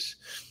interface.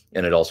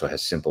 And it also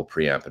has simple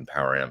preamp and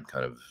power amp,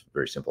 kind of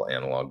very simple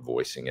analog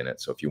voicing in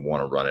it. So if you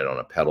want to run it on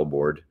a pedal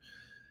board,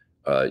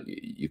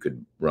 you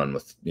could run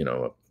with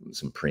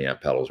some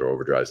preamp pedals or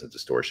overdrives and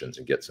distortions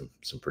and get some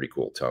pretty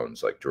cool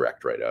tones, like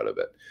direct right out of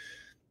it.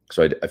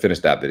 So I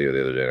finished that video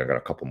the other day, and I got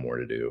a couple more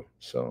to do.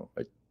 So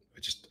I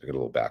got a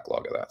little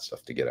backlog of that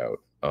stuff to get out.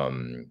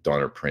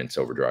 Donner Prince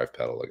overdrive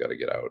pedal I got to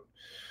get out.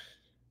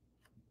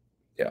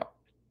 Yeah.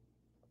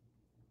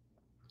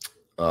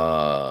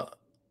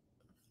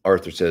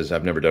 Arthur says,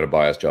 I've never done a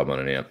bias job on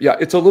an amp. Yeah,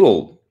 it's a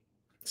little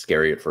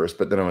scary at first,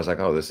 but then I was like,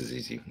 oh, this is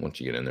easy. Once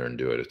you get in there and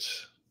do it,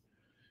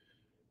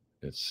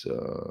 it's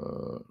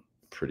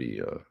pretty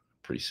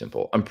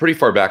simple. I'm pretty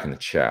far back in the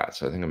chat,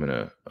 so I think I'm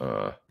gonna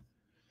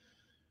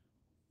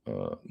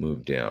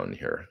move down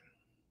here.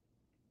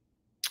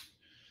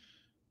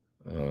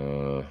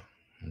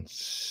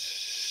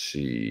 Let's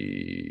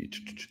see.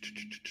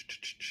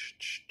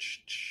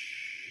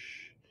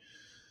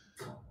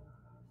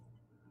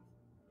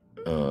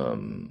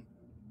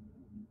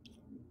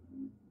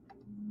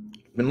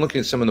 Been looking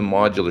at some of the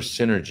modular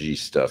synergy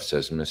stuff,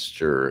 says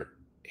Mr.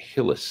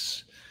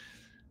 Hillis.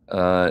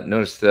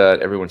 Notice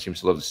that everyone seems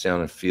to love the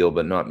sound and feel,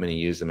 but not many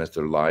use them as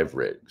their live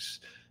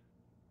rigs.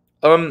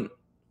 You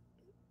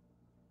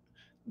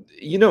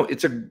know,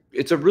 it's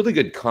a really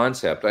good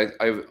concept.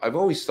 I've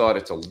always thought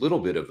it's a little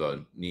bit of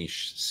a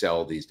niche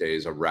sell these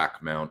days, a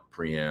rack mount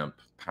preamp,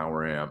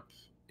 power amp.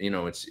 You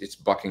know, it's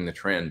bucking the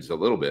trends a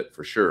little bit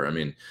for sure. I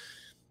mean,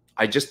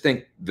 I just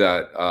think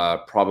that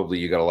probably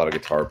you got a lot of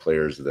guitar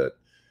players that,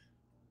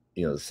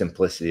 you know, the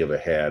simplicity of a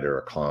head or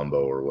a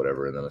combo or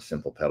whatever, and then a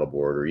simple pedal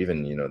board, or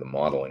even, you know, the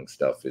modeling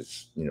stuff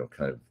is, you know,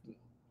 kind of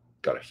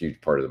got a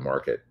huge part of the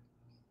market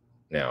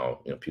now,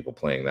 you know, people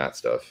playing that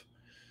stuff.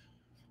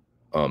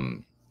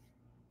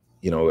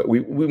 You know, we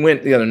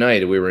went the other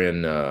night, we were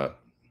in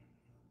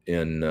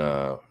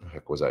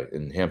heck was I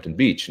in Hampton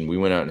Beach, and we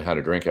went out and had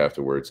a drink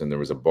afterwards, and there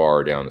was a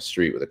bar down the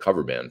street with a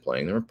cover band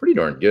playing. They were pretty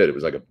darn good. It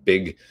was like a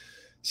big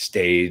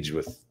stage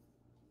with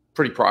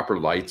pretty proper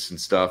lights and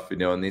stuff, you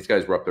know, and these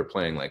guys were up there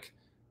playing like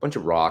a bunch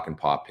of rock and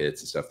pop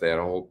hits and stuff. They had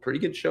a whole pretty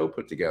good show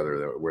put together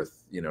that were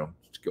worth, you know,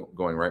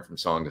 going right from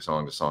song to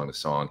song to song to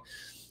song.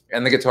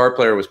 And the guitar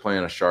player was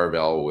playing a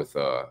Charvel with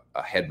a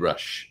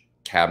headrush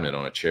cabinet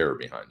on a chair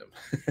behind him.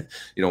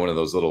 You know, one of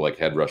those little like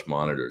headrush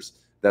monitors.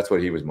 That's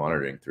what he was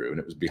monitoring through, and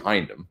it was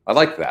behind him. I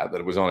like that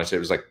it was on a chair. It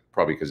was like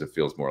probably because it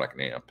feels more like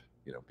an amp,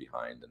 you know,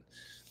 behind. And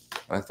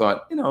I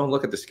thought, you know,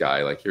 look at this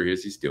guy. Like, here he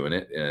is, he's doing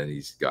it, and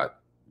he's got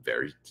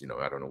very, you know,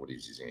 I don't know what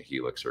he's using, a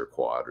Helix or a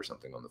quad or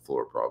something on the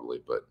floor probably,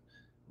 but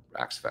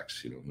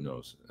Axe-Fx, you know, who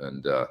knows,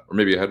 and or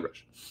maybe a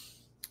headrush.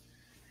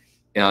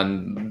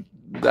 And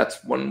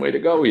that's one way to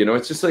go. You know,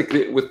 it's just like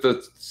with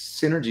the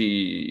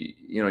synergy,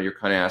 you know, you're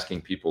kind of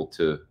asking people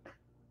to, I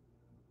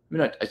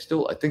mean, I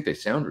think they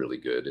sound really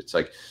good. It's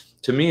like,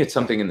 to me, it's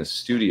something in the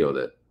studio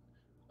that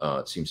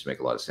seems to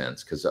make a lot of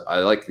sense, because I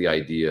like the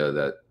idea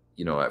that,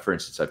 you know, for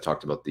instance, I've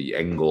talked about the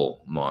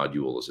Engel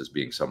modules as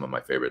being some of my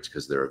favorites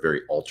because they're a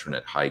very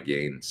alternate high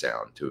gain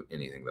sound to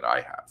anything that I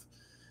have.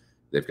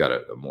 They've got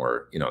a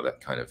more, you know,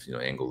 that kind of, you know,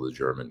 Engel, the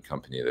German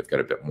company, they've got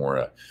a bit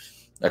more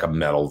like a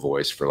metal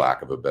voice, for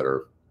lack of a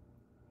better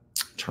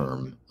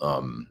term,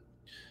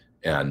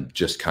 and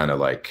just kind of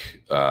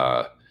like,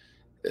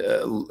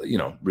 you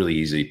know, really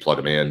easy, plug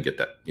them in, get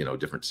that, you know,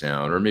 different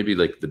sound, or maybe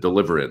like the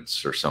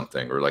Deliverance or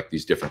something, or like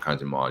these different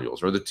kinds of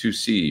modules, or the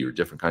 2C, or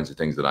different kinds of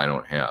things that I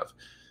don't have.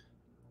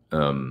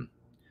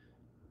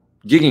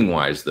 Gigging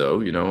wise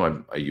though, you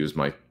know, I use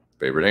my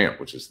favorite amp,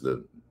 which is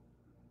the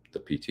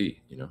PT,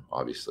 you know,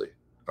 obviously.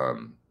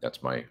 That's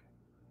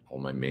all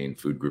my main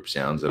food group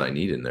sounds that I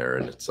need in there.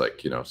 And it's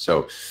like, you know,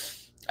 so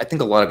I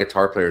think a lot of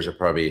guitar players are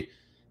probably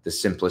the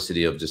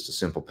simplicity of just a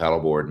simple pedal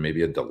board,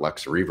 maybe a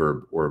deluxe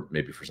reverb, or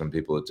maybe for some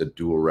people it's a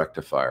dual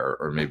rectifier,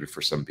 or maybe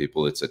for some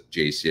people it's a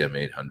JCM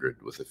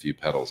 800 with a few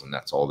pedals, and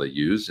that's all they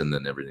use, and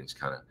then everything's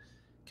kind of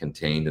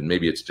contained. And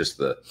maybe it's just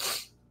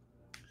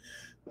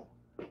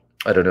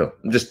I don't know.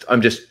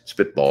 I'm just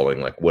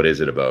spitballing. Like, what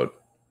is it about?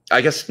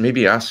 I guess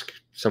maybe ask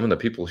some of the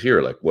people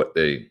here, like what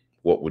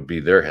would be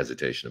their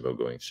hesitation about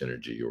going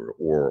Synergy,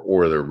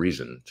 or their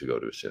reason to go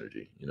to a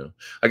Synergy. You know,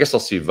 I guess I'll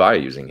see Vi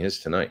using his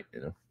tonight.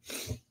 You know,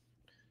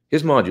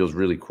 his module is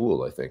really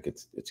cool. I think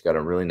it's got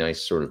a really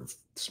nice sort of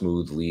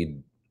smooth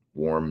lead,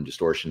 warm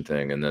distortion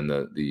thing, and then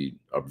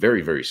a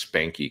very, very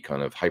spanky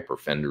kind of hyper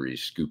Fendery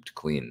scooped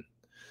clean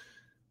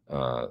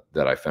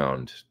that I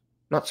found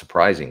not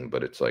surprising,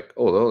 but it's like,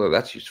 oh,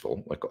 that's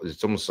useful. Like,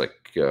 it's almost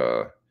like,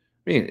 I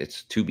mean,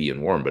 it's tubey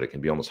and warm, but it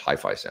can be almost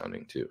hi-fi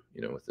sounding too,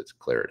 you know, with its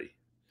clarity.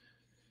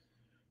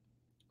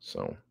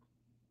 So,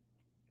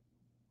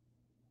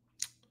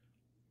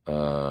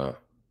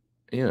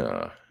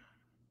 yeah.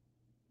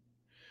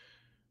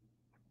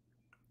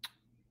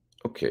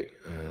 Okay,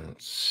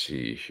 let's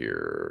see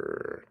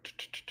here.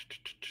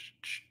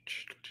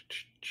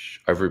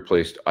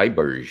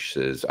 Iberge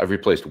says, I've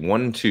replaced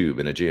one tube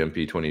in a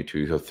JMP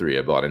 2203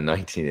 I bought in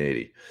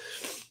 1980.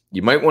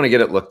 You might want to get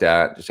it looked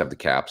at, just have the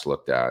caps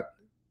looked at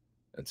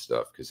and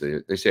stuff, because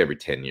they say every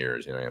 10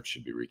 years, you know, amps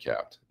should be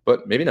recapped.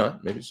 But maybe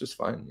not. Maybe it's just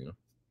fine, you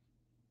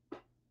know.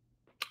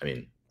 I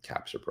mean,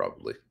 caps are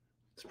probably,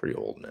 it's pretty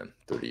old, man.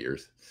 30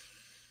 years.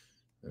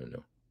 I don't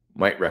know.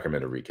 Might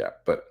recommend a recap,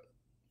 but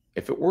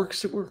if it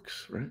works,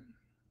 right?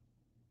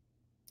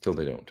 Till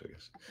they don't, I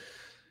guess.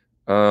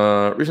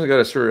 Recently got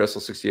a Shure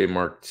SL68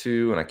 Mark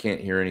II, and I can't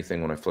hear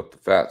anything when I flip the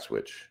fat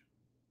switch.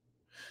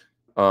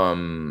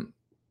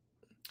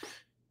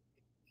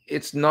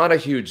 It's not a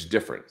huge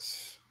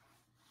difference.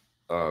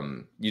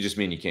 You just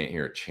mean you can't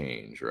hear a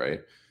change,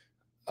 right?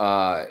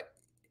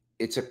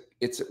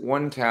 It's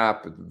one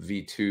cap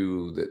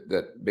V2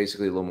 that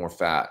basically a little more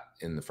fat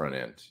in the front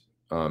end.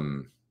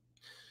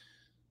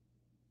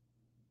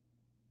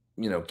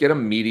 You know, get a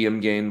medium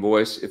gain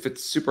voice. If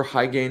it's super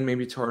high gain,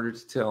 maybe it's harder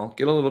to tell.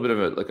 Get a little bit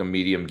of like a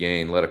medium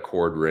gain, let a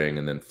chord ring,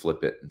 and then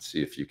flip it and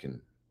see if you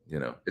can, you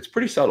know, it's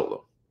pretty subtle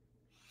though.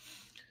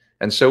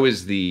 And so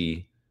is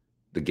the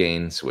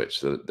gain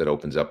switch that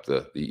opens up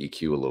the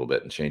EQ a little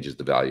bit and changes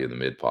the value of the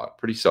mid pot.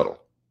 Pretty subtle.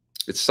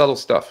 It's subtle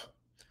stuff,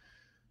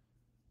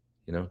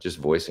 you know, just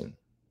voicing.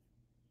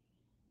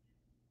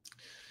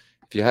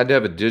 If you had to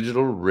have a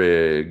digital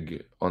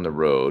rig on the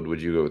road,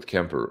 would you go with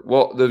Kemper?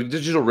 Well, the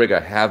digital rig I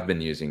have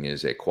been using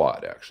is a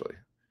quad, actually.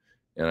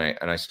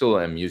 And I still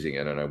am using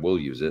it, and I will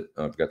use it.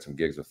 I've got some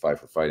gigs with Five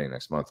for Fighting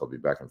next month. I'll be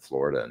back in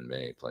Florida in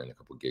May playing a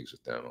couple of gigs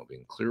with them. I'll be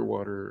in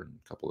Clearwater and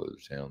a couple other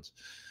towns.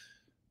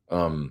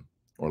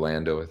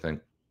 Orlando, I think.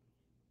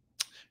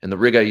 And the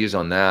rig I use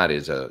on that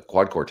is a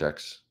Quad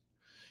Cortex.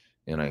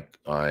 And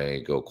I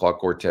go Quad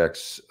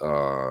Cortex, 2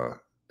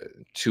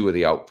 of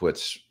the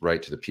outputs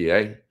right to the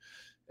PA,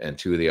 and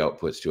 2 of the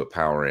outputs to a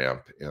power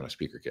amp and a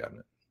speaker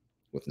cabinet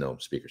with no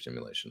speaker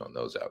simulation on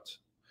those outs.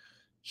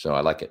 So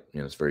I like it. You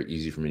know, it's very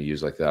easy for me to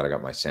use like that. I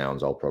got my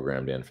sounds all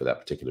programmed in for that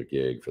particular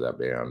gig, for that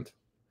band,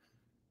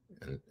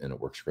 and it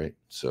works great.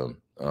 So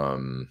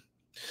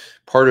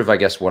part of, I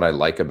guess, what I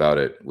like about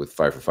it with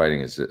Five for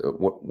Fighting is that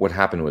what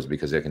happened was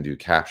because they can do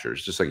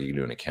captures, just like you can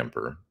do in a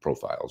Kemper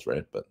profiles,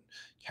 right? But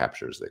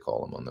captures, they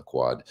call them on the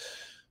quad.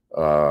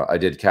 I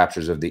did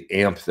captures of the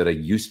amp that I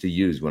used to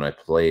use when I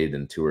played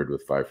and toured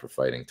with Five for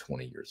Fighting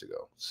 20 years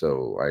ago.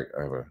 So I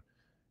have a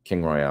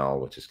King Royale,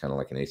 which is kind of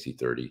like an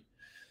AC30.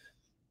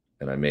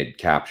 And I made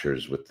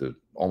captures with the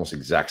almost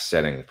exact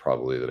setting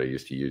probably that I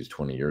used to use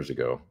 20 years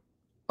ago.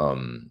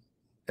 And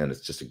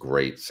it's just a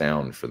great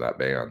sound for that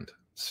band.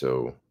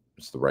 So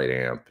it's the right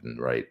amp and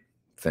right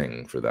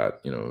thing for that.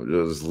 You know, it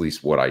was at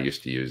least what I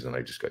used to use. And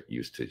I just got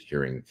used to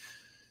hearing,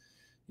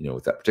 you know,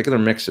 with that particular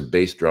mix of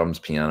bass, drums,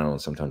 piano,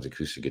 and sometimes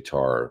acoustic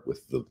guitar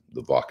with the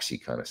voxy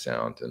kind of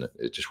sound. And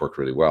it just worked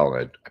really well.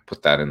 And I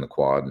put that in the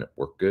quad and it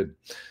worked good.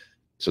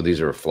 So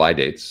these are fly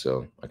dates.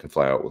 So I can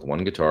fly out with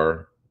one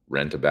guitar,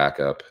 rent a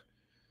backup,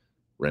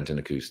 rent an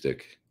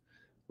acoustic,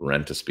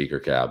 rent a speaker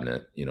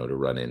cabinet, you know, to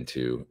run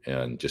into,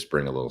 and just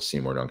bring a little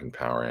Seymour Duncan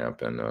power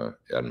amp and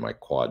my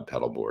quad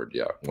pedal board.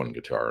 Yeah, one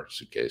guitar,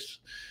 suitcase,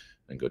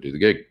 and go do the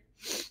gig.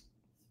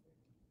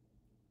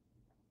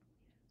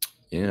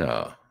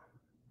 Yeah.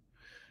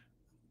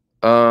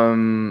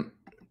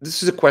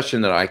 This is a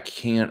question that I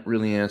can't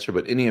really answer,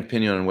 but any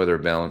opinion on whether a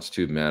balanced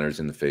tube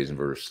matters in the phase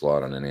inverter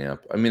slot on an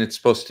amp? I mean, it's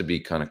supposed to be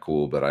kind of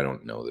cool, but I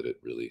don't know that it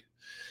really.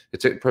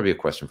 It's probably a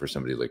question for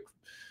somebody like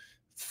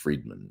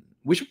Friedman.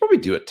 We should probably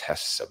do a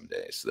test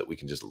someday so that we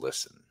can just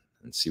listen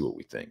and see what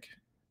we think.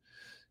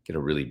 Get a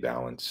really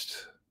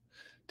balanced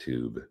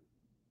tube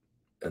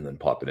and then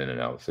pop it in and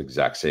out. It's the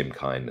exact same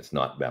kind that's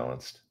not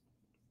balanced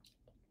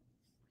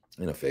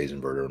in a phase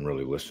inverter and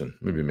really listen.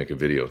 Maybe make a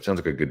video. It sounds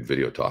like a good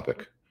video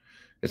topic.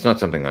 It's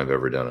not something I've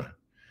ever done.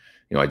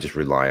 You know, I just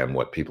rely on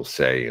what people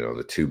say. You know,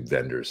 the tube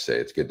vendors say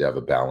it's good to have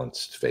a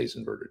balanced phase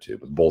inverter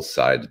tube with both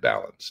sides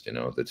balanced. You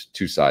know, that's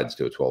 2 sides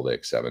to a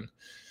 12AX7.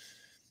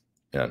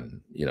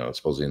 And, you know,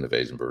 supposedly in the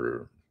phase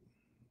inverter,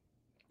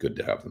 good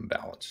to have them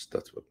balanced.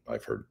 That's what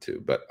I've heard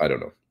too. But I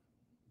don't know.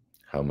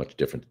 How much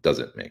difference does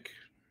it make?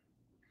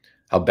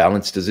 How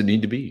balanced does it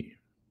need to be?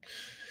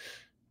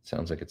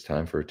 Sounds like it's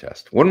time for a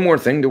test. One more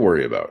thing to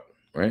worry about,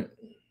 right?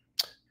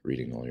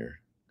 Reading all your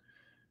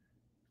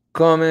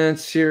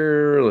comments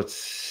here. Let's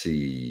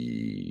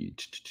see.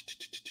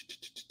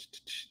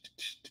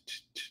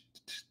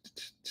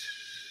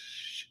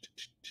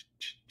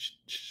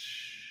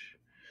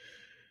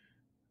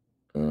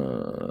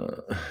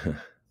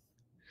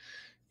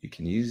 You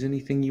can use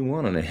anything you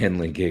want on a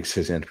Henley gig,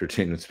 says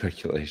Entertainment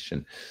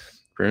Speculation.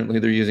 Apparently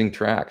they're using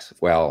tracks.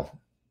 Well,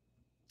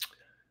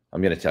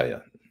 I'm going to tell you,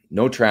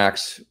 no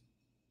tracks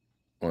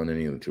on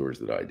any of the tours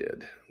that I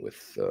did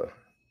with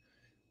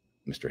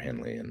Mr.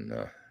 Henley and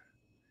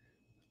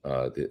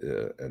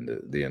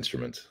the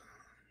instruments,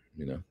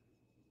 you know.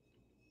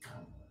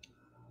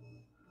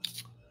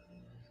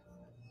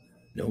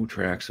 No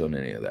tracks on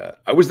any of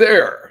that. I was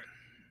there.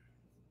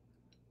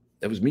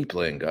 That was me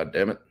playing, God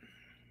damn it.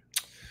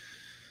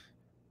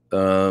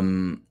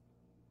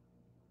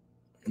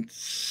 Let's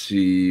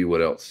see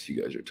what else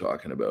you guys are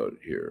talking about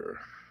here.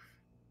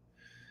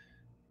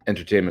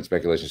 Entertainment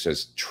Speculation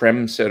says,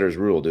 Trem Setters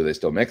Rule, do they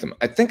still make them?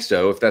 I think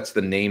so, if that's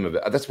the name of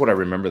it. That's what I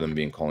remember them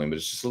being calling, but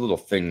it's just a little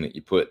thing that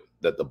you put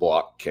that the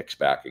block kicks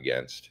back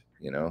against,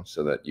 you know,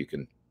 so that you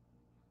can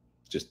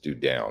just do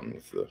down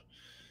with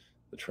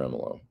the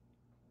tremolo.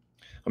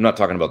 I'm not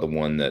talking about the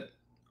one that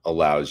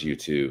allows you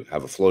to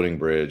have a floating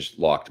bridge,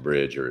 locked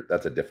bridge, or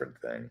that's a different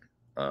thing.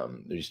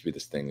 There used to be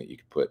this thing that you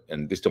could put,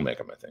 and they still make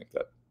them, I think,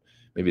 that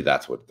maybe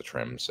that's what the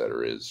Trem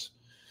Setter is.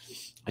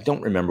 I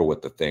don't remember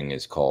what the thing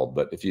is called,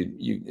 but if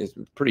it's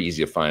pretty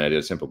easy to find. I did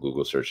a simple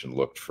Google search and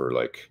looked for,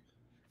 like,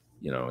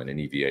 you know, in an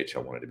EVH, I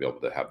wanted to be able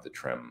to have the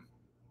trem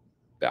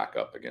back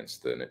up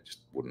against and it just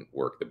wouldn't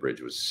work. The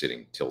bridge was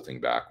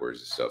tilting backwards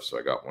and stuff. So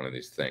I got one of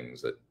these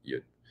things that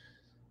you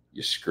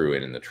screw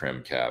in the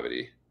trem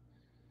cavity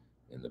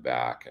in the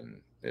back,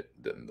 and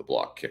then the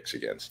block kicks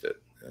against it.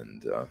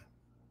 And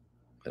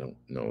I don't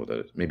know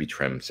that maybe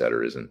Trem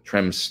Setter isn't.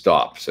 Trem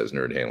Stop, says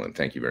Nerd Halen.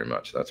 Thank you very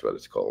much. That's what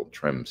it's called.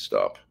 Trem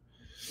Stop.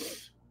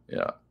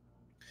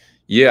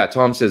 Yeah,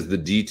 Tom says the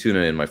D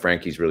tuna in my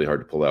Frankie's really hard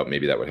to pull out.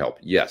 Maybe that would help.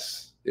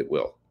 Yes, it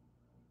will.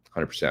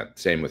 100%.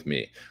 Same with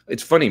me.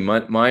 It's funny.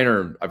 Mine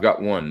are. I've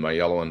got one. My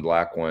yellow and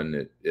black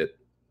one. It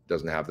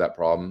doesn't have that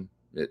problem.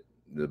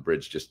 The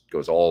bridge just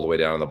goes all the way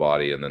down the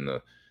body, and then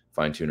the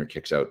fine tuner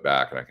kicks out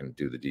back, and I can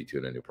do the D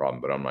tuna, no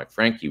problem. But on my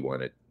Frankie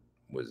one, it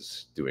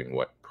was doing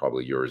what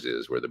probably yours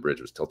is, where the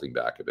bridge was tilting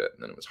back a bit,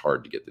 and then it was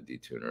hard to get the D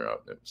tuner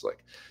out. And it was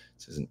like,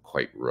 this isn't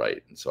quite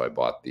right. And so I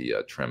bought the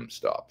trem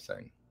stop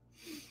thing.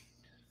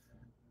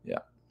 Yeah.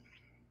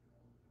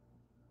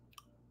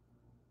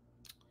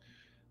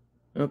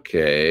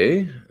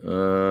 Okay.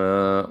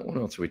 What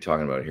else are we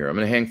talking about here? I'm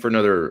going to hang for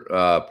another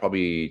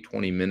probably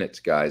 20 minutes,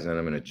 guys, and then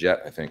I'm going to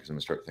jet, I think, because I'm going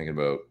to start thinking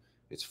about,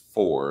 it's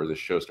 4. The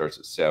show starts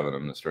at 7.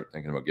 I'm going to start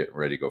thinking about getting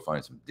ready to go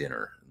find some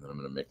dinner. And then I'm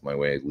going to make my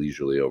way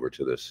leisurely over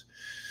to this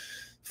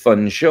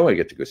fun show I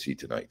get to go see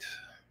tonight.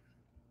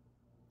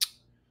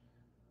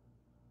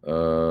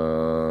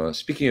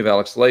 Speaking of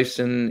Alex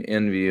Lifeson,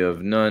 Envy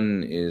of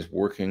None is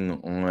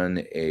working on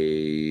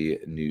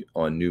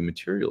new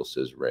material,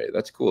 says Ray.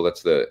 That's cool.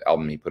 That's the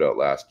album he put out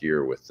last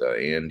year with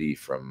Andy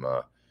from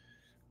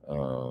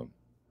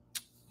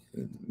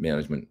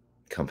management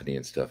company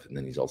and stuff, and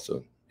then he's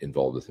also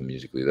involved with him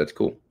musically. That's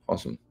cool.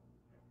 Awesome.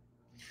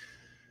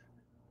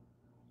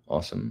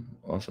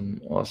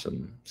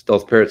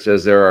 Stealth Parrot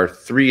says there are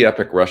 3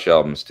 epic Rush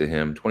albums to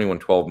him: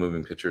 2112,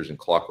 Moving Pictures, and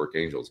Clockwork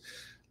Angels.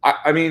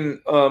 I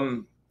mean,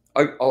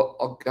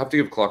 I'll have to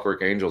give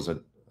Clockwork Angels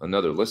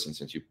another listen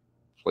since you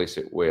place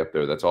it way up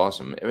there. That's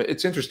awesome.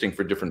 It's interesting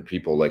for different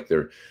people, like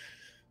their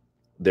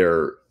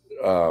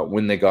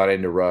when they got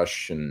into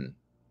Rush, and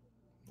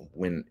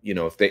when, you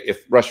know,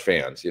 if Rush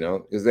fans, you know,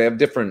 because they have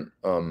different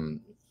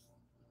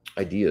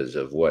ideas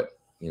of what,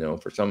 you know,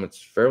 for some it's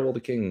Farewell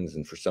to Kings,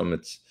 and for some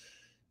it's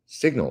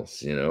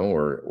Signals, you know,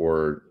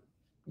 or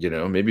you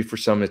know, maybe for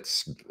some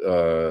it's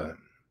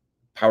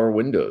Power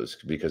Windows,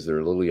 because they're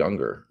a little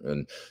younger.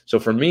 And so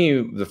for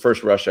me, the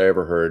first Rush I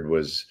ever heard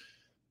was,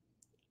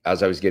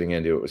 as I was getting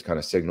into it, was kind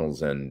of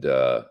Signals and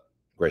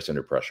Grace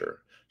Under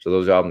Pressure. So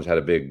those albums had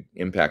a big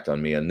impact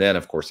on me. And then,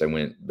 of course, I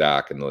went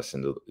back and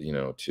listened to, you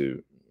know,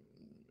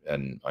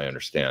 and I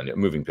understand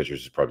Moving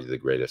Pictures is probably the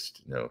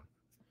greatest, you know,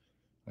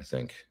 I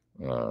think.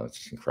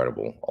 It's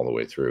incredible all the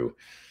way through.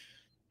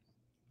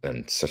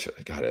 And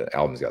the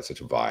album's got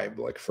such a vibe,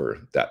 like, for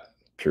that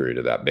period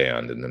of that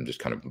band, and then just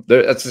kind of,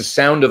 that's the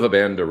sound of a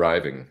band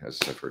arriving, as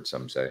I've heard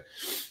some say,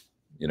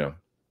 you know,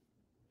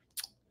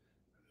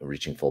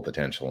 reaching full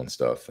potential and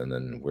stuff, and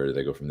then where do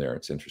they go from there?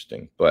 It's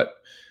interesting. But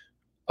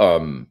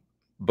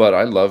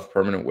I love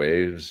Permanent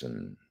Waves,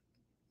 and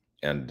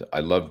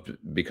I loved,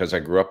 because I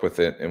grew up with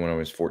it, and when I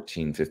was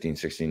 14, 15,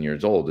 16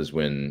 years old is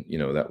when, you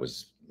know, that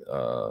was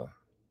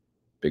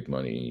Big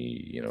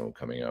Money, you know,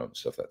 coming out,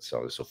 stuff that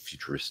sounded so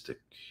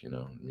futuristic, you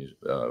know, music,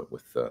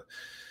 with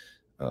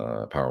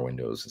Power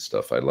Windows and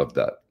stuff. I loved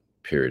that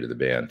period of the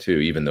band too,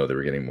 even though they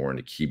were getting more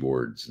into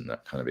keyboards and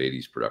that kind of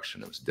 80s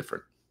production. It was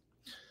different.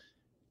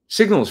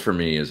 Signals for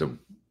me is an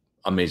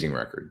amazing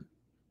record.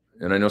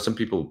 And I know some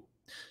people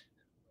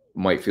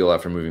might feel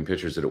after Moving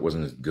Pictures that it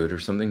wasn't as good or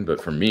something, but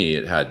for me,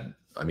 it had,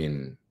 I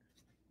mean,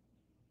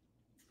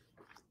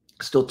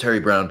 still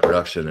Terry Brown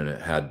production, and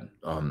it had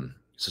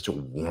such a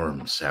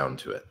warm sound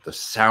to it. The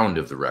sound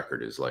of the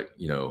record is like,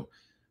 you know,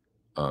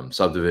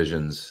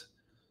 Subdivisions.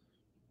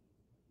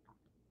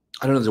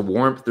 I don't know, there's a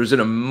warmth, there's an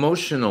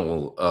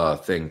emotional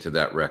thing to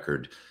that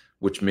record,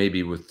 which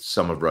maybe with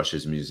some of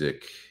Rush's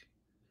music,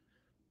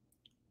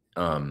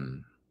 I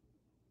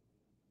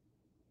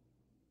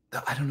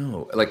don't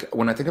know. Like,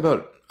 when I think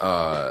about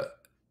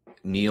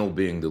Neil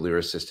being the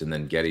lyricist and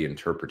then Geddy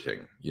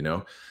interpreting, you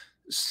know,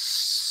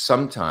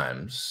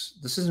 sometimes,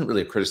 this isn't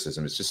really a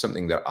criticism, it's just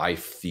something that I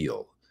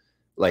feel.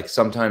 Like,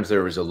 sometimes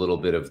there was a little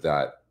bit of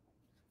that,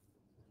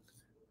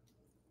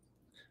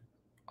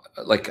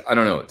 like, I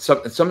don't know,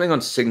 something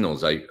on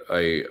Signals. I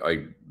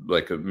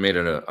like made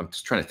I'm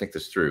just trying to think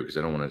this through, because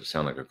I don't want to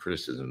sound like a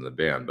criticism of the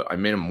band, but I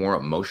made a more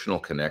emotional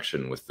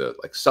connection with the,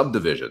 like,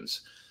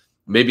 Subdivisions.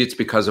 Maybe it's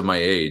because of my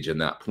age and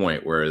that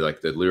point where,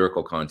 like, the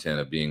lyrical content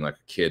of being like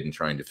a kid and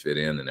trying to fit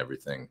in and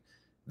everything,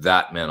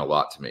 that meant a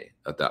lot to me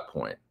at that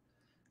point,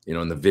 you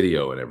know, in the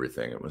video and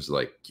everything. It was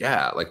like,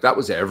 yeah, like, that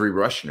was every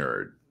Rush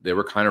nerd. They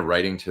were kind of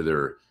writing to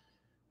their,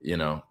 you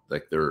know,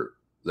 like,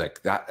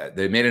 that,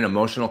 they made an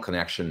emotional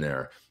connection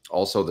there.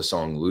 Also, the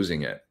song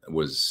Losing It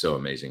was so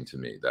amazing to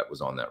me. That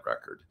was on that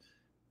record,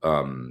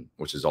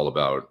 which is all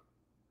about,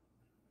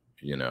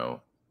 you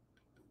know,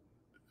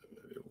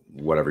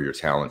 whatever your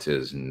talent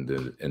is and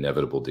the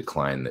inevitable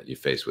decline that you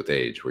face with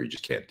age, where you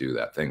just can't do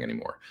that thing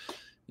anymore,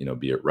 you know,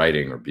 be it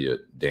writing, or be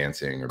it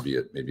dancing, or be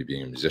it maybe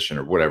being a musician,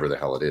 or whatever the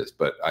hell it is.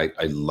 But I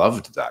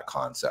loved that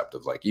concept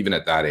of, like, even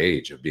at that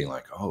age, of being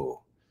like,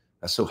 oh,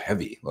 that's so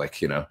heavy.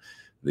 Like, you know,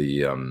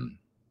 the,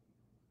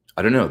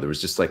 I don't know, there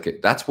was just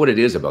like, that's what it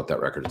is about that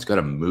record. It's got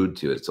a mood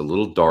to it. It's a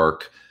little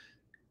dark,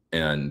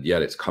 and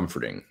yet it's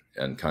comforting,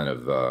 and kind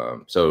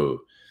of, so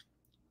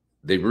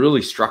they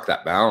really struck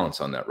that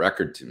balance on that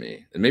record to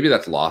me. And maybe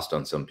that's lost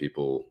on some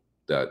people,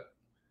 that,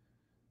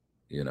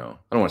 I don't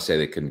want to say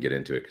they couldn't get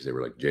into it because they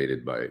were like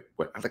jaded by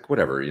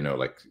whatever,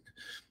 like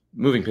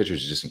moving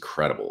pictures is just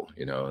incredible,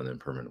 and then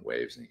permanent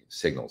waves and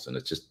signals. And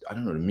it's just, I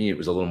don't know, to me, it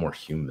was a little more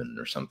human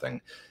or something,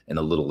 and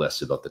a little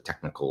less about the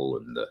technical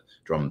and the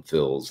drum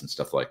fills and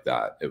stuff like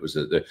that. It was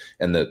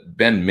and the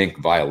Ben Mink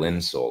violin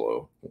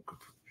solo,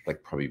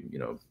 like probably,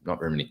 not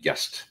very many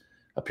guest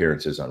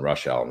appearances on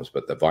Rush albums,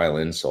 but the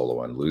violin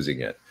solo on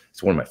Losing It,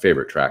 it's one of my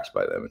favorite tracks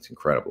by them. It's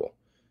incredible.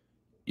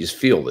 You just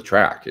feel the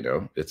track,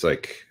 it's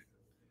like,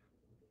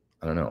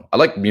 I don't know. I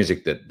like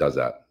music that does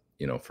that,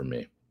 for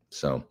me.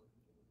 So,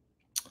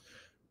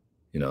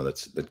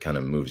 that kind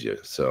of moves you.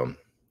 So,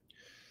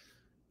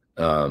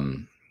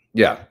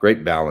 yeah,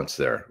 great balance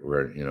there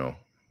where,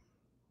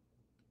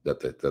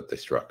 that they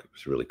struck. It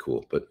was really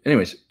cool. But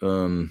anyways,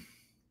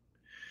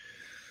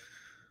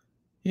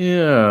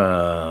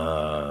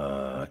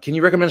 yeah. Can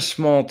you recommend a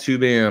small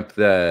tube amp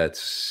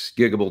that's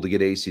giggable to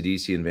get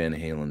AC/DC and Van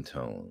Halen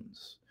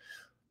tones?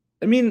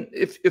 I mean,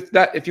 if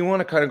you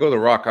want to kind of go the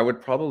rock, I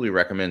would probably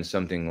recommend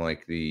something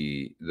like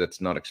that's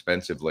not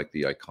expensive, like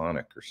the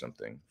Iconic or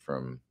something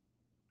from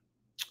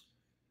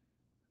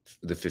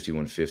the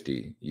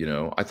 5150.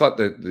 I thought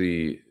that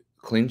the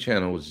clean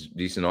channel was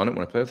decent on it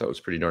when I played. I thought it was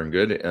pretty darn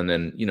good. And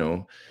then,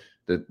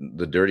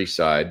 the dirty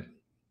side,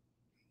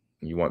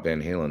 you want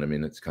Van Halen. I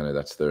mean, it's kind of,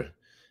 that's the,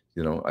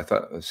 I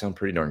thought it sounded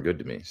pretty darn good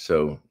to me.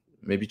 So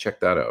maybe check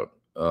that out.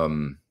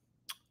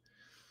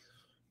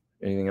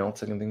 Anything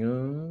else I can think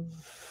of?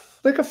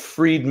 Like a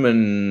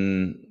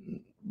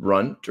Friedman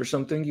Runt or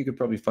something. You could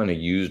probably find a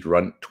used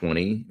Runt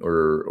 20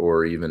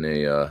 or even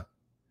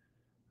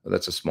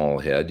that's a small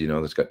head,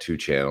 that's got 2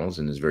 channels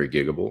and is very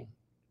giggable.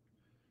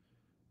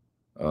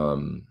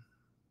 You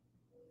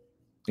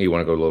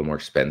want to go a little more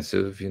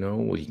expensive,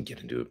 well, you can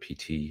get into a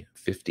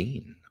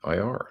PT-15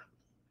 IR,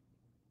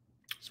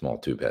 small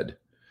tube head.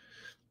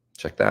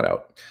 Check that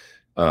out.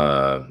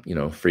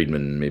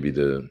 Friedman, maybe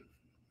the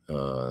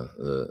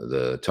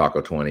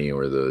Taco 20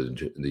 or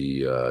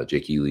the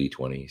Jake Ely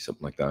 20,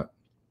 something like that.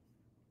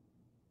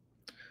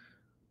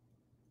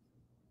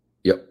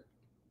 Yep.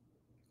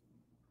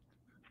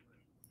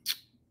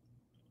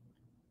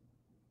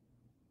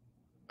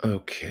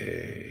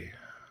 Okay.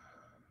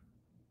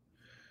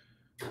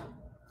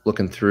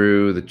 Looking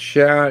through the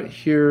chat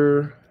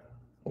here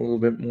a little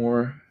bit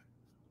more.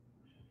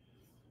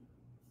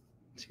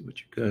 Let's see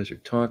what you guys are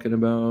talking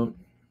about.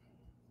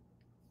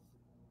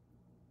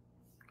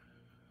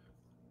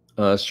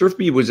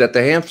 Surfbee was at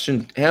the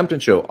Hampton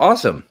show.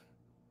 Awesome.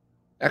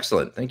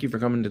 Excellent. Thank you for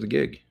coming to the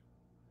gig.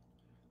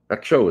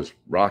 That show was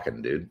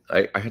rocking, dude.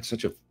 I had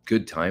such a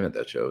good time at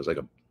that show. It was like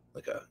a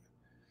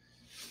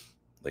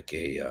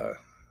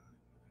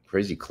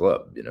crazy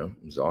club, It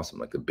was awesome.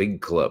 Like the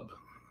big club.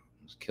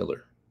 It was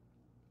killer.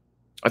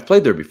 I've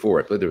played there before.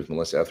 I played there with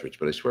Melissa Etheridge,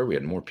 but I swear we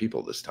had more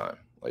people this time.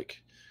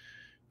 Like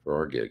for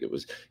our gig, it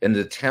was, and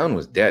the town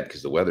was dead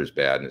because the weather's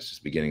bad and it's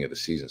just beginning of the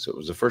season. So it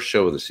was the first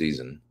show of the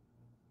season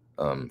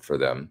for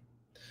them.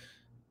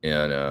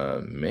 And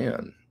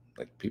man,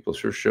 like people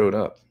sure showed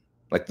up.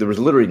 Like there was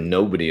literally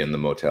nobody in the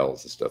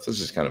motels and stuff.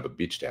 This is kind of a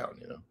beach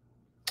town,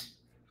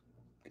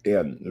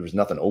 And there was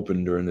nothing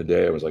open during the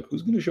day. I was like,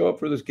 who's going to show up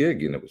for this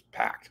gig? And it was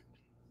packed.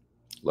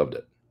 Loved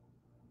it.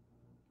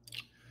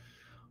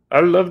 I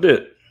loved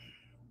it.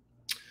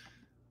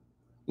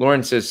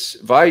 Lauren says,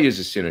 Vi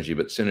uses Synergy,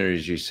 but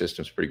Synergy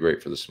system's pretty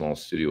great for the small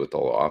studio with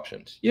all the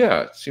options.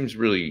 Yeah, it seems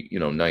really,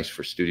 nice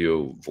for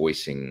studio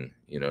voicing,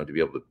 to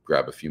be able to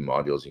grab a few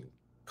modules and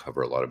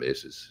cover a lot of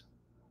bases.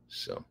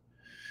 So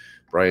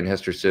Brian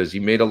Hester says,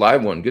 you made a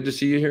live one. Good to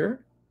see you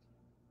here.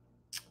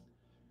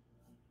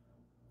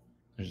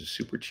 There's a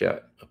super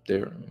chat up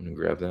there. I'm going to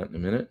grab that in a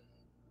minute.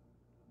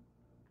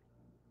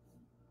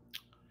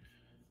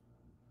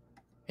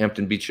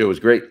 Hampton Beach show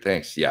was great.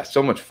 Thanks. Yeah,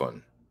 so much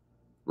fun.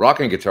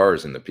 Rocking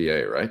guitars in the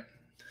PA, right?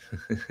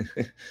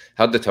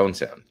 How'd the tone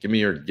sound? Give me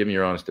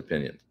your honest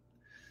opinion.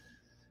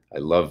 I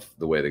love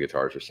the way the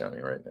guitars are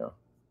sounding right now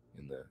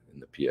in the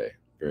PA.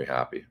 Very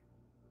happy.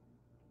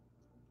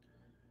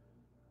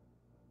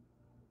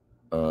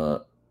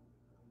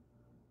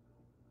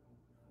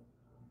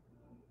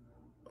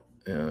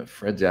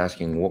 Fred's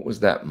asking, what was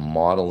that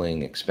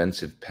modeling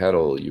expensive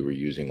pedal you were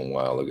using a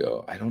while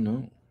ago? I don't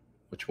know.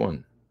 Which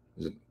one?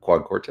 Is it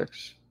Quad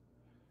Cortex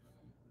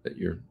that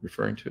you're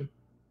referring to?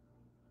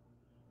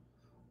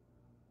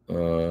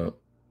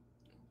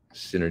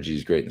 Synergy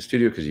is great in the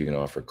studio because you can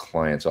offer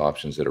clients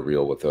options that are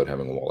real without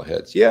having a wall of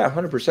heads. Yeah,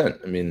 100%.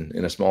 I mean,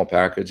 in a small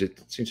package, it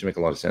seems to make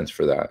a lot of sense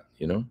for that,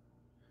 Do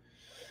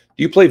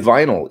you play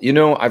vinyl?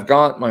 I've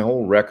got my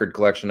whole record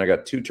collection. I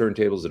got 2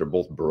 turntables that are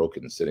both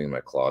broken sitting in my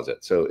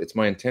closet. So it's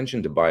my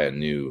intention to buy a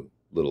new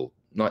little,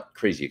 not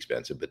crazy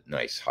expensive, but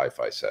nice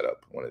hi-fi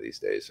setup one of these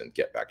days and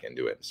get back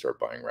into it and start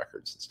buying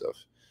records and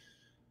stuff.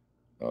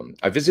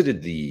 I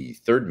visited the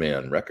Third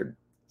Man record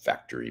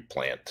factory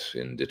plant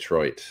in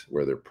Detroit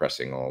where they're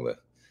pressing all the,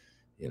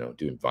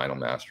 doing vinyl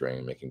mastering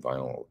and making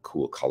vinyl,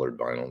 cool colored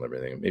vinyl and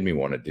everything. It made me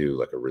want to do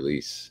like a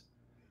release.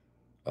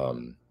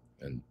 And,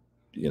 I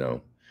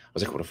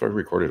was like, what if I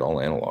recorded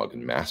all analog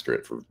and master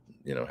it for,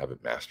 have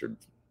it mastered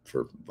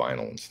for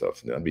vinyl and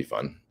stuff. That'd be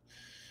fun.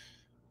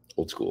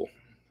 Old school,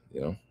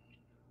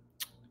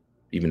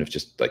 even if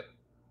just like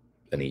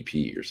an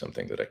EP or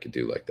something that I could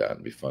do like that.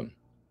 It'd be fun.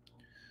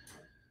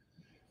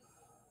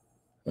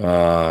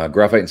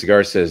 Graphite and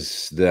Cigar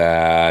says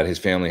that his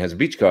family has a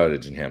beach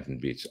cottage in Hampton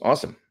Beach.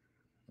 Awesome.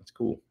 That's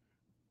cool.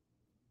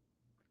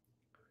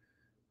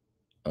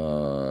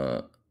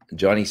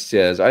 Johnny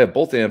says, I have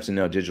both amps and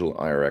now digital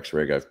IRX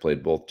rig. I've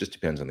played both. Just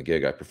depends on the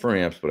gig. I prefer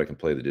amps, but I can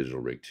play the digital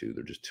rig too.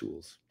 They're just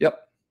tools. Yep.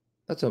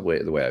 That's the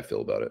way I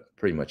feel about it.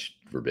 Pretty much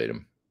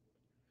verbatim.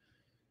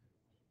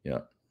 Yeah.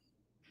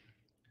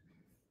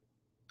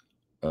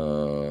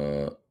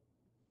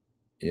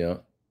 Yeah.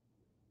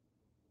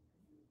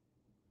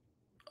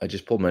 I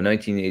just pulled my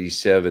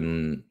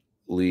 1987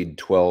 Lead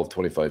 12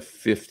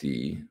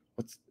 2550.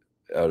 What's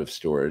out of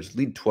storage?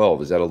 Lead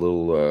 12. Is that a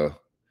little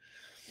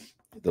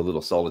the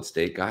little solid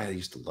state guy? I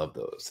used to love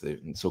those. They're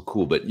so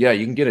cool. But yeah,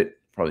 you can get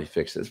it probably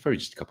fixed. It's probably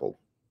just a couple.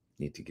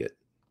 Need to get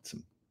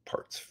some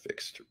parts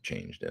fixed or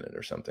changed in it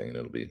or something, and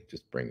it'll be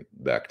just bring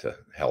it back to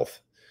health.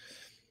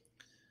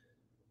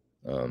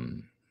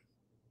 I'm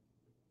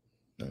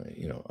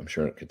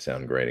sure it could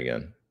sound great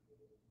again.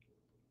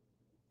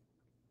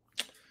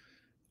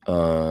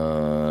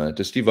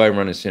 Does Steve Vai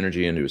run his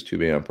Synergy into his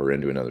tube amp or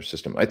into another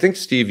system? I think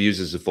Steve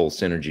uses a full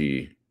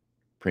Synergy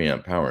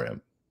preamp power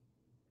amp,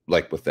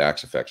 like with the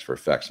Axe effects for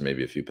effects,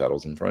 maybe a few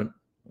pedals in front.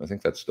 I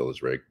think that's still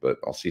his rig, but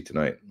I'll see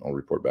tonight. I'll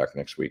report back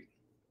next week.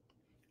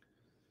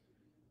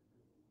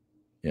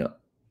 Yeah.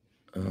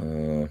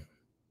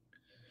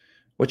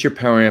 What's your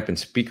power amp and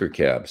speaker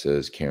cab,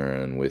 says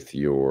Karen, with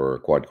your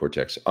Quad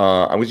Cortex?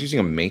 I was using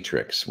a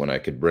Matrix when I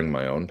could bring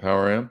my own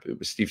power amp. It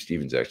was Steve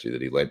Stevens, actually,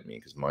 that he lent me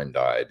because mine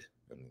died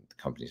and the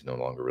company's no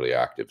longer really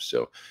active.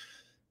 So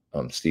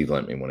Steve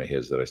lent me one of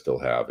his that I still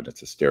have, and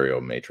it's a stereo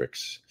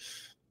Matrix.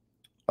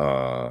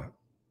 Then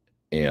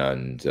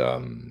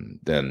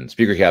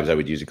speaker cabs, I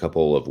would use a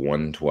couple of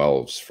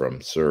 112s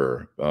from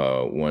Sir.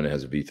 One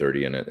has a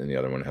V30 in it, and the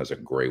other one has a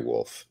Grey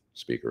Wolf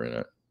speaker in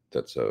it.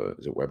 That's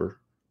is it Weber?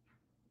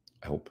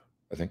 I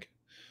think.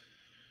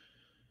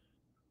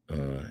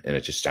 And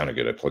it just sounded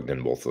good. I plugged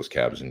in both those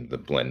cabs and the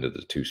blend of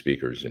the two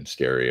speakers in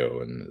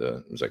stereo, and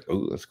it was like,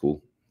 oh, that's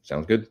cool.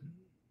 Sounds good.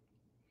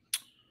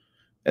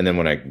 And then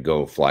when I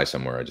go fly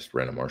somewhere, I just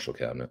rent a Marshall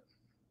cabinet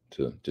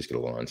to just get a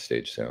little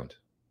on-stage sound.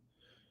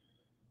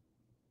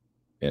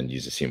 And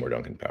use a Seymour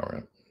Duncan power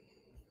amp.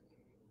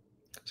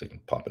 So I can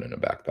pop it in a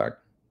backpack.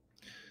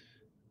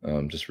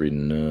 I'm just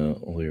reading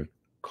all your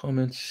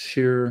comments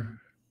here.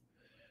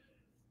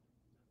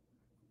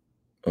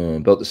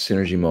 About the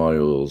Synergy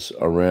modules.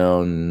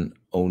 Around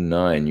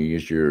 09, you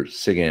used your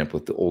SIG amp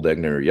with the old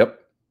Egner. Yep.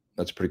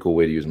 That's a pretty cool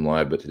way to use them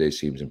live, but today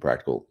seems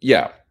impractical.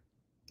 Yeah.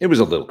 It was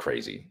a little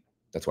crazy.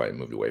 That's why I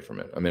moved away from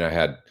it. I mean, I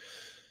had,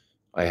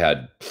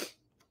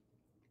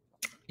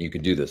 you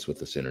could do this with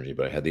the Synergy,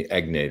 but I had the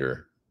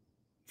Egnator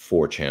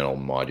 4-channel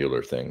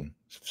modular thing,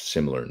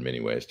 similar in many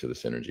ways to the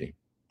Synergy.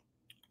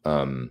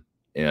 And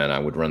I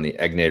would run the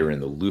Egnator in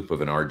the loop of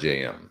an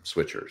RJM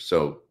switcher.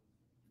 So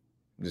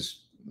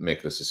just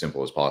make this as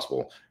simple as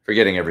possible.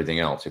 Forgetting everything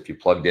else, if you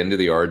plugged into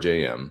the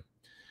RJM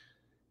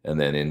and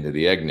then into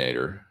the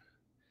Egnator,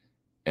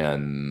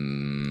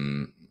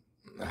 and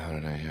how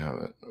did I have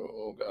it?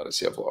 Oh God, I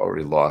see I've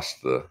already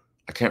lost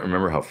I can't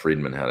remember how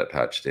Friedman had it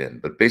patched in,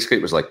 but basically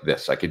it was like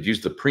this. I could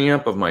use the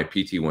preamp of my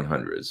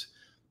PT100s,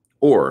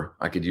 or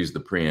I could use the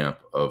preamp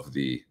of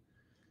the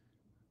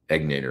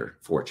Egnator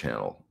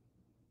 4-channel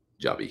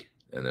Jubby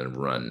and then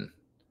run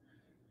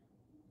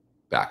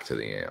back to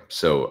the amp.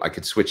 So I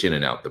could switch in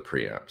and out the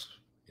preamps,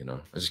 I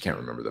just can't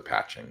remember the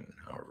patching,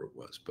 however it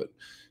was, but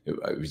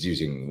I was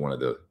using one of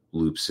the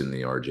loops in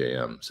the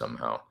RJM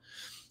somehow.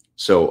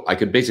 So I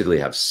could basically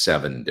have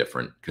 7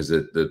 different, because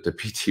the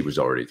PT was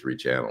already 3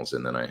 channels,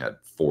 and then I had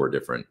 4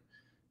 different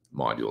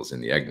modules in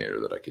the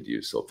Egnator that I could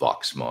use. So a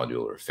Vox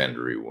module or a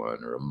Fendery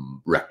one or a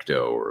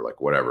Recto or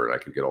like whatever. And I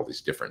could get all these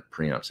different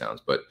preamp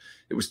sounds, but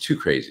it was too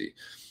crazy.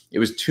 It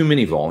was too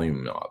many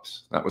volume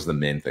knobs. That was the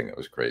main thing that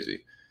was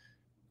crazy.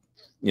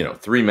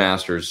 3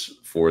 masters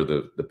for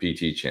the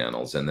PT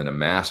channels, and then a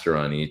master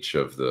on each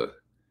of the,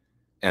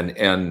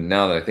 and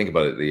now that I think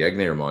about it, the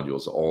Egnator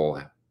modules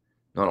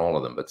not all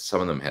of them, but some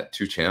of them had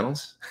 2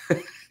 channels.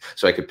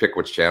 So I could pick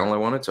which channel I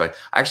wanted. So I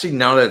actually,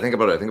 now that I think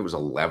about it, I think it was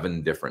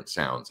 11 different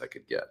sounds I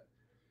could get,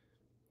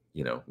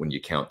 when you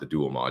count the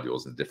dual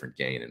modules and different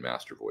gain and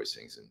master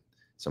voicings, and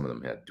some of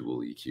them had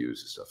dual EQs and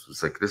stuff. So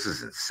it's like, this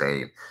is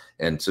insane.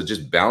 And so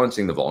just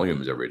balancing the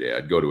volumes every day,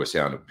 I'd go to a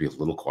sound, it would be a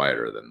little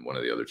quieter than one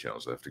of the other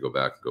channels. I have to go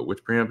back and go,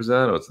 which preamp is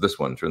that? Oh, it's this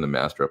one. Turn the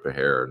master up a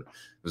hair. And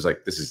it was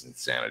like, this is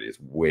insanity. It's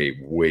way,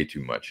 way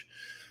too much.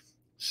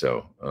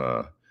 So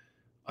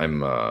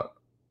I'm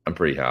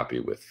pretty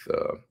happy with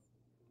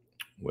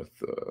what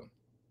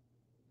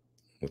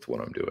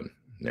I'm doing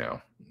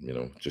now.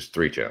 Just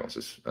 3 channels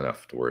is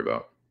enough to worry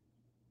about.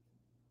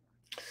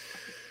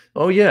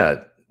 Oh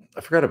yeah, I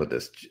forgot about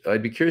this.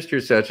 I'd be curious to hear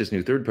Satch's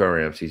new third power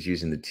amps. He's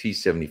using the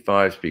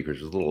T75 speakers.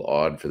 It was a little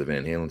odd for the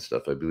Van Halen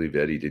stuff. I believe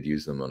Eddie did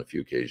use them on a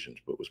few occasions,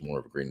 but was more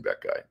of a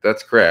Greenback guy.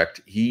 That's correct.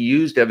 He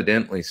used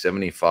evidently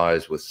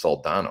 75s with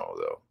Soldano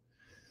though.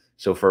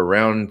 So for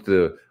around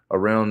the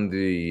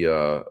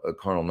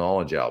Carnal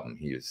Knowledge album,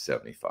 he used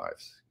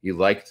 75s. He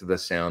liked the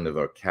sound of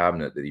a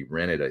cabinet that he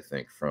rented, I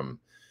think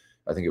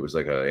it was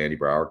like a Andy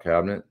Brower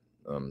cabinet.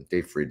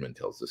 Dave Friedman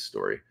tells this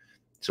story.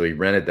 So he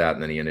rented that,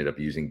 and then he ended up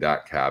using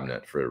that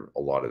cabinet for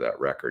a lot of that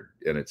record,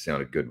 and it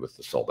sounded good with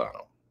the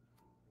Soldano.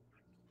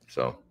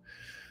 So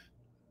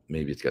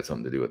maybe it's got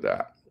something to do with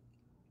that.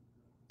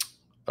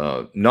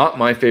 Not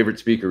my favorite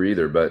speaker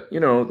either, but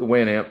the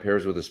way an amp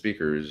pairs with a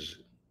speaker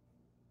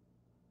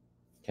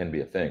can be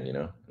a thing,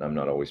 and I'm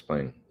not always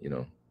playing,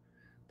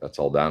 that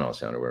Soldano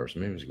sound or whatever. So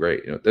maybe it was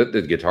great.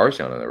 The guitar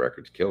sound on that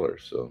record's killer.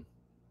 So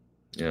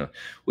yeah.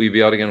 Will you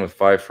be out again with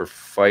Five for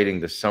Fighting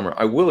this summer?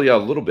 I will, yeah, a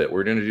little bit.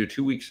 We're going to do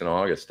 2 weeks in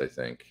August, I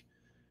think.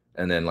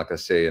 And then, like I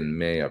say, in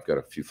May, I've got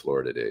a few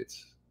Florida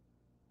dates.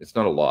 It's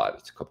not a lot.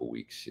 It's a couple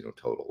weeks,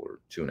 total,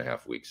 or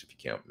 2.5 weeks if you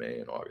count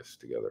May and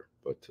August together.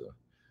 But,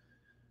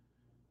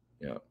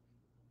 yeah.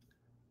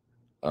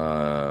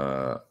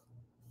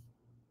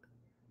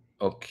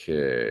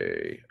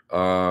 Okay.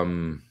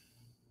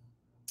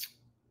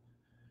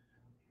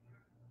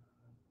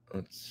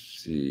 Let's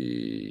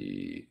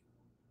see.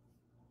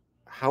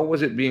 How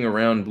was it being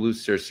around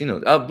Blues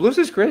Saraceno? Blues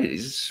is great.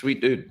 He's a sweet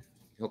dude.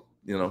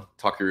 He'll,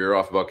 talk your ear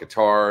off about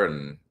guitar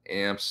and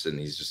amps, and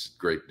he's just a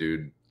great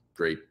dude,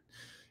 great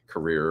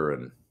career,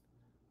 and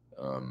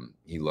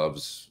he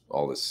loves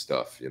all this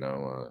stuff,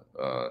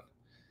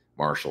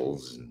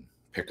 Marshalls and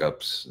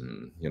pickups,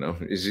 and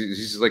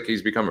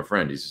he's become a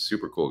friend. He's a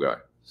super cool guy.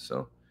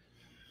 So,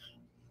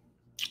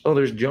 oh,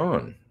 there's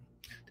John.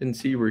 Didn't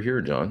see you were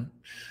here, John.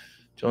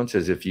 John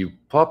says, if you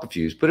pop a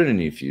fuse, put in a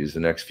new fuse,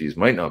 the next fuse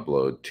might not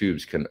blow.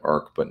 Tubes can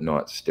arc but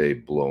not stay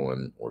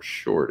blown or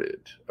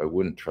shorted. I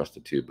wouldn't trust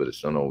a tube, but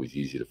it's not always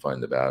easy to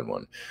find the bad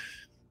one.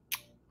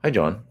 Hi,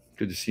 John.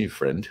 Good to see you,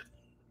 friend.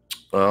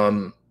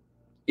 Yeah,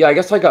 I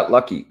guess I got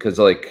lucky because,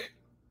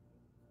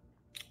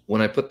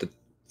 when I put the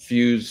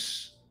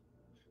fuse,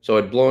 so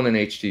I'd blown an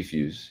HT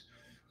fuse,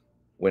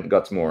 went and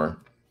got some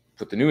more,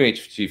 put the new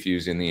HT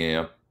fuse in the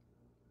amp.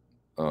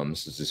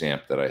 This is this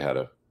amp that I had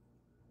a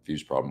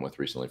fuse problem with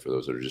recently, for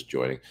those that are just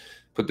joining.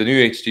 Put the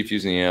new HT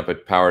fuse in the amp, I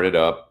powered it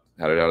up,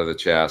 had it out of the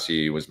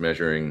chassis, was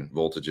measuring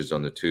voltages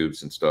on the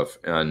tubes and stuff,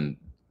 and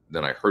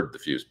then I heard the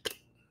fuse,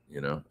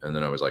 and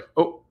then I was like,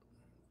 oh,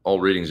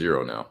 all reading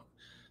 0 now.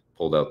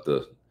 Pulled out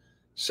the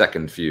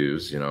second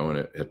fuse, and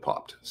it had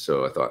popped.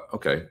 So I thought,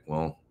 okay,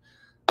 well,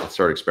 let's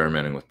start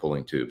experimenting with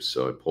pulling tubes.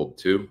 So I pulled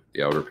 2,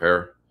 the outer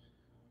pair,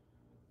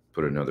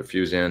 put another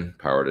fuse in,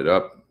 powered it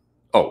up.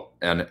 Oh,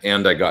 and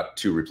I got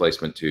 2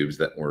 replacement tubes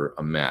that were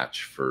a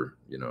match for,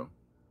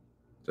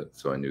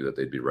 so I knew that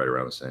they'd be right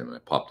around the same. And I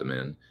popped them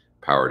in,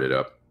 powered it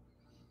up.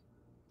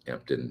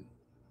 Amp didn't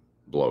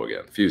blow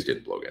again. Fuse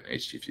didn't blow again.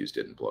 HT fuse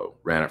didn't blow.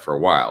 Ran it for a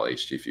while.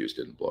 HT fuse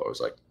didn't blow. I was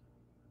like,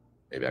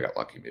 maybe I got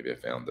lucky. Maybe I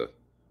found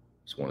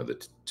it's one of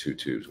the 2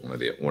 tubes, one of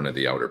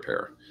the outer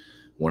pair.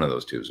 One of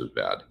those tubes was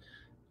bad.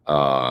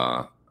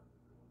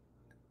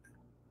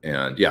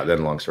 And yeah,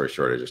 then long story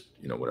short, I just,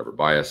 whatever,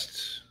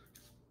 biased,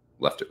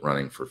 left it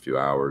running for a few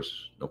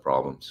hours, no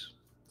problems.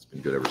 It's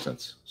been good ever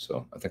since.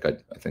 So I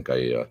think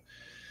I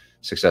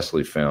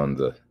successfully found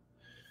the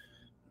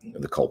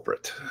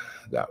culprit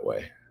that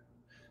way.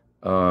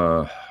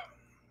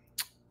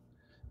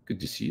 Good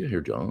to see you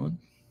here, John.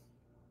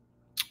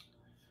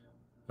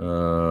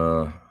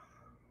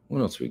 What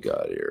else we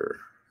got here?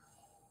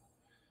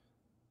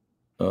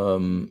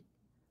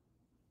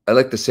 I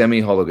like the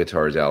semi-hollow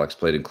guitars Alex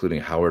played, including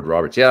Howard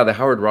Roberts. Yeah, the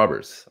Howard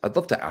Roberts. I'd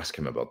love to ask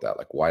him about that.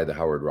 Like, why the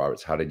Howard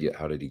Roberts? How did he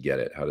get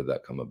it? How did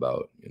that come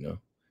about?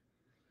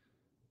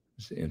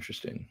 It's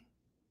interesting.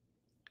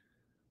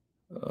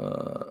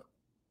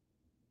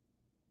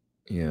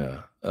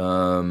 Yeah.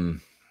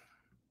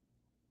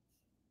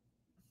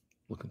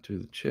 Looking through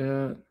the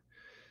chat.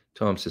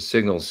 Tom says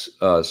Signals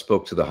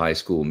spoke to the high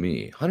school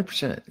me.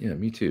 100%. Yeah,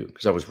 me too.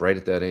 Because I was right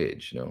at that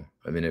age.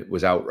 I mean, it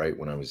was out right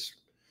when I was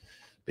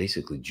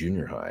basically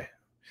junior high.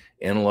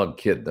 Analog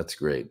Kid, that's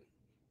great.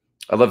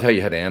 I love how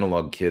you had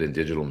Analog Kid and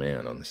Digital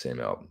Man on the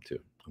same album too.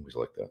 I always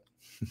like that.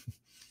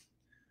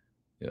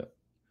 Yeah.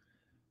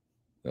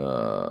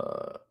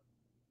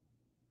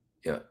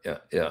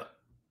 Yeah.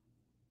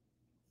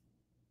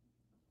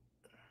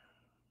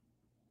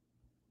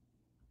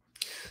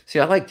 See,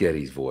 I like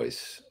Geddy's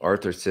voice.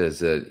 Arthur says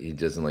that he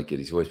doesn't like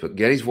Geddy's voice, but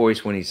Geddy's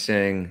voice when he's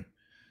saying,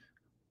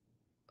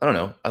 I don't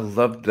know. I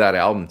loved that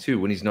album too,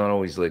 when he's not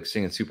always like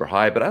singing super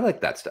high, but I like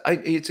that stuff.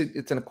 It's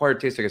an acquired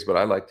taste, I guess, but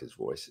I liked his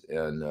voice,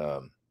 and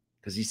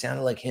because he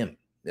sounded like him,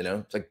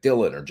 it's like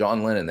Dylan or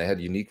John Lennon. They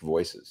had unique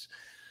voices,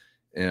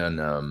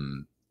 and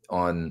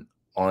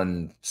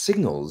on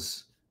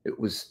Signals, it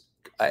was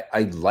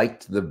I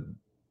liked the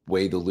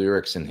way the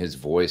lyrics and his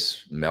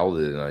voice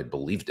melded, and I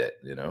believed it.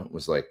 It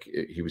was like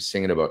he was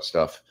singing about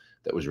stuff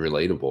that was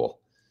relatable,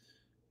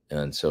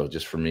 and so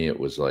just for me, it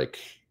was like.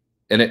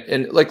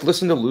 and like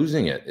listen to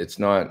Losing It. It's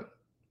not.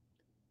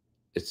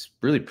 It's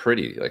really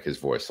pretty, like his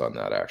voice on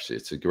that. Actually,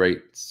 it's a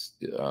great.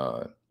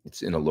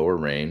 It's in a lower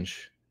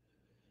range,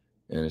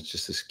 and it's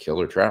just this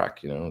killer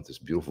track. You know, with this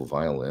beautiful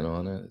violin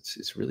on it.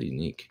 It's really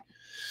unique.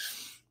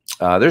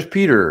 There's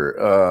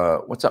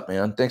Peter. What's up,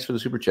 man? Thanks for the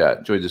super chat.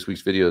 Enjoyed this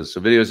week's videos. So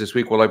videos this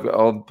week. Well,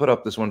 I'll put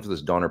up this one for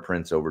this Donner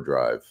Prince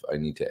Overdrive. I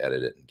need to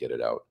edit it and get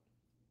it out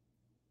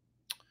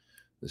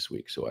this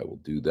week, so I will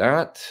do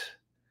that.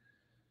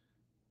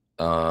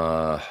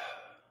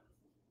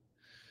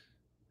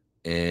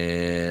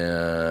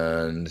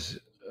 And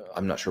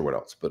I'm not sure what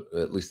else, but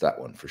at least that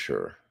one for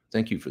sure.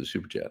 Thank you for the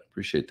super chat.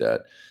 Appreciate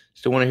that.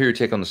 Still want to hear your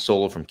take on the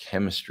solo from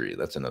Chemistry.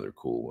 That's another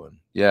cool one.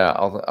 Yeah,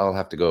 I'll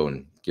have to go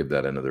and give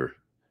that another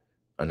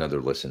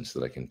listen so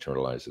that I can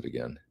internalize it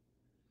again.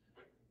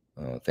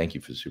 Thank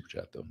you for the super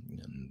chat though,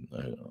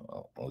 and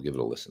I'll give it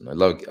a listen. I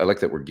like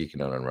that we're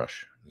geeking out on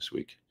Rush this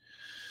week.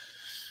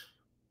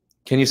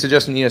 Can you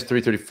suggest an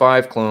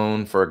ES335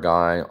 clone for a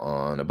guy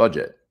on a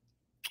budget?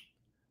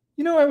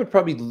 You know, I would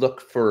probably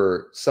look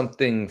for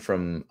something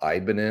from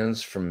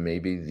Ibanez from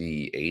maybe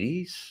the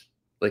 80s.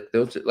 Like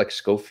those, like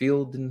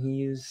Schofield didn't he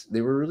use?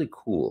 They were really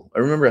cool. I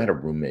remember I had a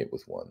roommate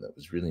with one that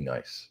was really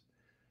nice.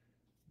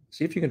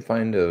 See if you can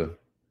find one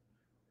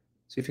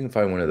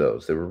of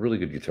those. They were really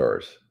good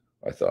guitars,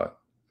 I thought.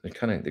 They're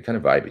kind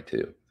of vibey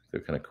too. They're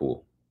kind of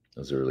cool.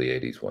 Those early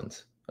 80s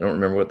ones. I don't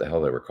remember what the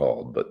hell they were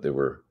called, but they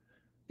were,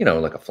 you know,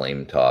 like a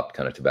flame top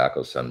kind of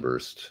tobacco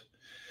sunburst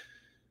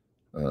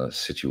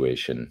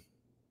situation.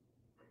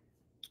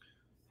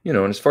 You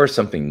know, and as far as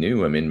something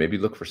new, I mean, maybe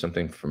look for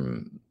something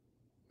from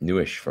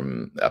newish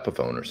from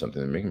Epiphone or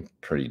something. They're making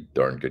pretty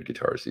darn good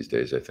guitars these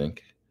days, I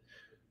think.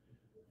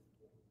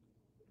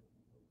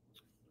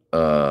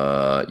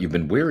 You've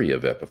been weary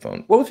of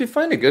Epiphone. Well, if you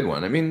find a good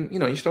one, I mean, you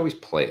know, you should always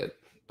play it.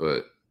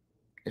 But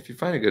if you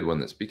find a good one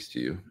that speaks to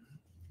you,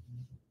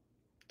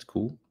 it's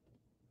cool.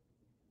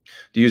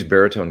 Do you use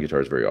baritone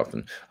guitars very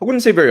often? I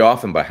wouldn't say very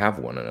often, but I have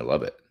one and I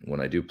love it. When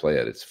I do play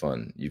it, it's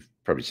fun. You've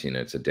probably seen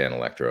it. It's a Dan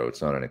Electro.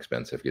 It's not an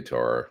expensive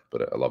guitar,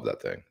 but I love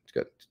that thing. It's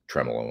got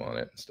tremolo on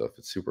it and stuff.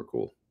 It's super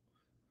cool.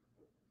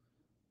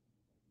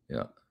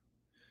 Yeah.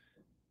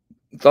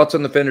 Thoughts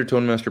on the Fender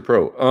Tone Master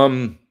Pro?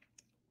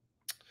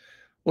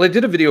 Well, I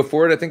did a video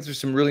for it. I think there's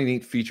some really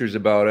neat features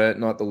about it,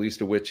 not the least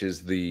of which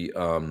is the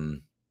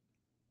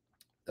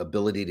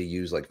ability to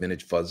use like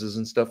vintage fuzzes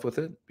and stuff with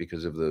it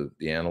because of the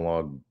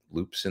analog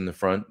loops in the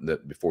front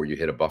that before you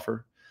hit a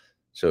buffer.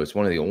 So it's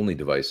one of the only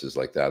devices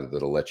like that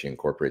that'll let you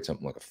incorporate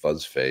something like a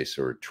fuzz face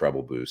or a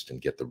treble boost and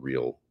get the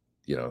real,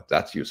 you know,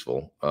 that's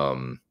useful.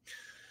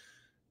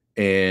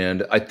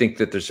 And I think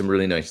that there's some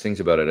really nice things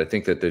about it. I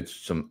think that there's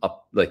some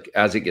like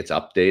as it gets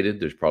updated,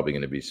 there's probably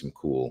going to be some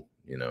cool,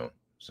 you know,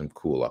 some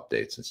cool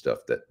updates and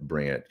stuff that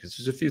bring it, because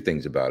there's a few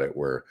things about it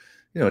where,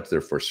 you know, it's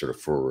their first sort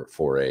of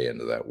foray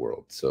into that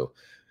world. So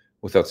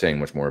without saying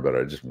much more about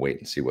it, I just wait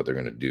and see what they're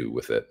going to do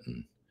with it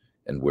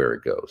and where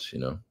it goes, you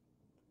know.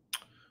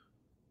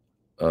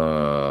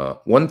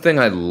 One thing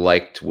I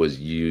liked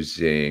was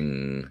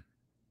using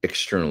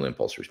external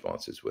impulse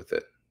responses with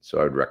it. So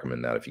I would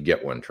recommend that if you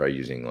get one, try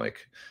using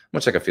like,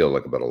 much like I feel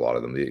like about a lot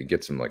of them, you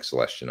get some like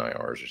Celestion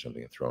IRs or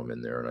something and throw them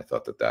in there. And I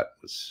thought that that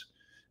was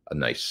a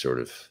nice sort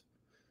of,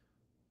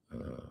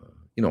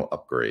 you know,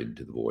 upgrade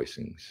to the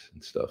voicings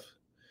and stuff.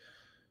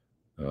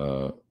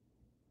 And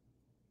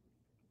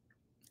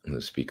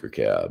the speaker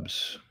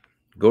cabs.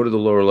 Go to the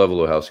lower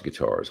level of House of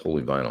Guitars,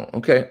 Holy Vinyl.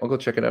 Okay, I'll go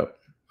check it out.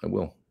 I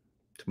will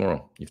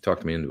tomorrow. You've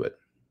talked me into it.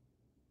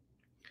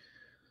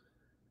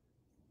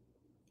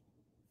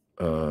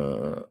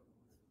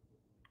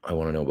 I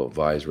want to know about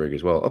Vi's rig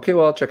as well. Okay,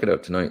 well, I'll check it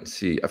out tonight and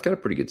see. I've got a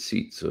pretty good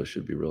seat, so it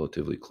should be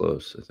relatively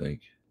close, I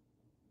think.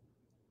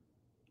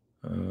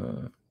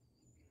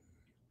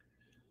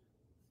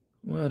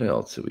 What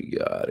else have we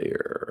got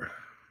here?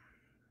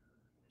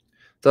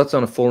 Thoughts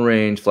on a full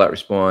range, flat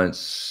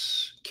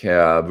response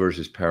cab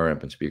versus power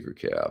amp and speaker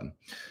cab?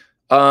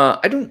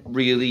 I don't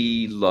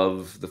really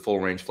love the full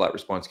range flat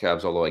response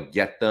cabs, although I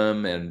get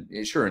them and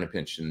sure in a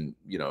pinch and,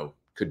 you know,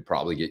 could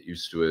probably get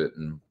used to it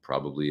and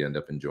probably end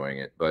up enjoying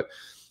it. But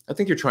I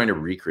think you're trying to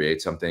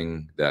recreate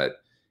something that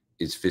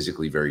is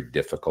physically very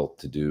difficult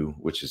to do,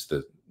 which is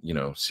the, you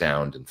know,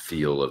 sound and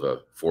feel of a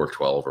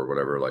 412 or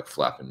whatever, like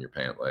flapping your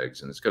pant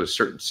legs. And it's got a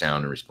certain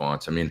sound and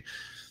response. I mean,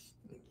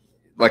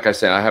 like I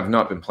said, I have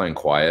not been playing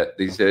quiet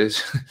these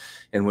days.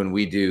 And when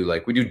we do,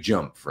 like we do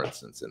Jump, for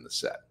instance, in the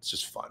set, it's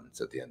just fun.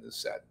 It's at the end of the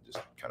set, just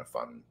kind of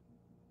fun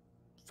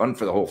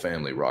for the whole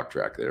family rock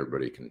track that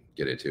everybody can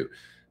get into.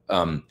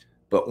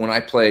 But when I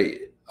play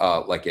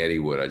like Eddie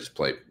would, I just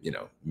play, you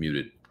know,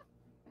 muted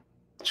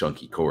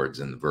chunky chords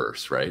in the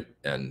verse, right?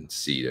 And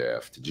C to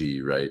F to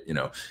G, right? You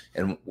know,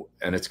 and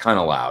it's kind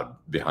of loud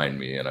behind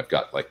me. And I've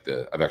got like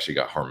I've actually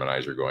got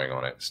harmonizer going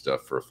on it and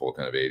stuff for a full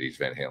kind of 80s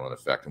Van Halen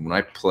effect. And when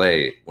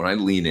I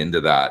lean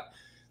into that,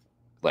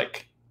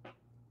 like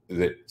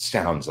it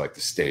sounds like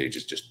the stage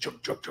is just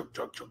chug, chug, chug,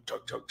 chug, chug,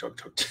 chug, chug, chug,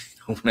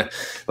 chug.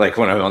 Like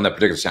when I'm on that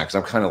particular sound, because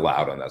I'm kind of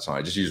loud on that song.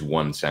 I just use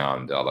one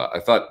sound. I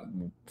thought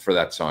for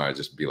that song, I'd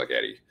just be like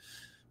Eddie.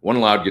 one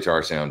loud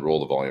guitar sound, roll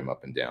the volume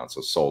up and down.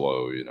 So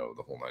solo, you know,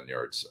 the whole 9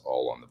 yards,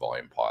 all on the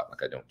volume pot.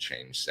 Like I don't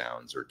change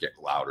sounds or get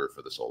louder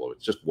for the solo.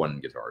 It's just one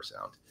guitar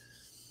sound.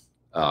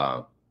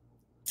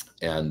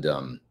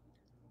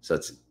 So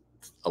it's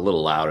a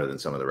little louder than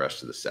some of the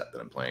rest of the set that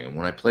I'm playing. And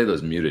when I play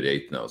those muted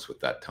eighth notes with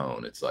that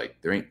tone, it's like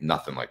there ain't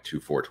nothing like 2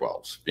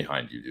 4/12s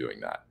behind you doing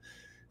that.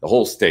 The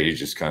whole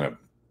stage is kind of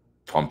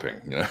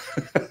pumping, you know.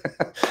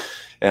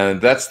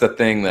 And that's the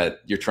thing that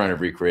you're trying to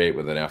recreate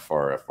with an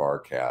FR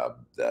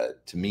cab.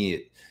 That to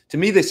me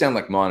they sound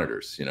like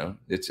monitors, you know.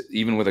 It's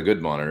even with a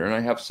good monitor, and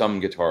I have some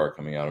guitar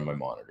coming out of my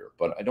monitor,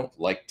 but I don't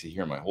like to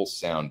hear my whole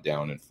sound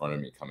down in front of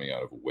me coming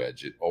out of a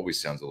wedge. It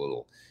always sounds a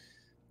little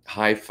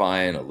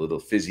hi-fi and a little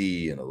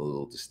fizzy and a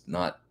little just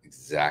not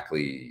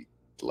exactly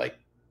like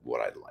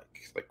what I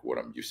like what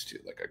I'm used to,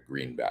 like a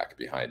greenback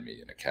behind me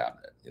in a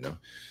cabinet, you know.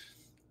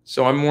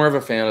 So I'm more of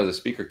a fan of the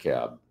speaker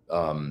cab.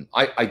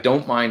 I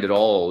don't mind at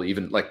all,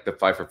 even like the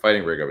 5 for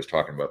Fighting rig I was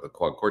talking about, the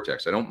Quad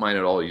Cortex. I don't mind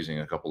at all using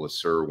a couple of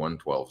Sir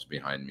 112s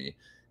behind me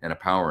and a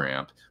power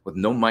amp with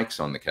no mics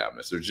on the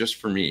cabinets. They're just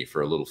for me,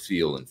 for a little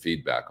feel and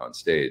feedback on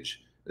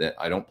stage. That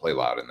I don't play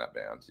loud in that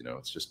band, you know.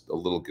 It's just a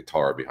little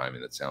guitar behind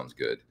me that sounds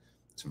good.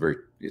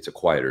 It's a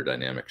quieter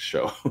dynamic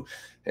show.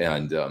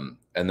 And then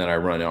I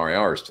run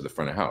RARs to the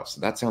front of house.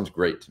 So that sounds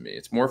great to me.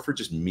 It's more for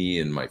just me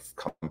and my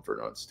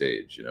comfort on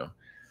stage, you know.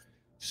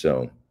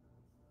 So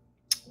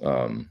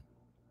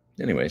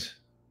anyways,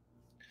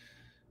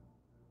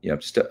 yeah,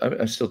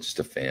 I'm still just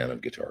a fan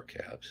of guitar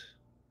cabs.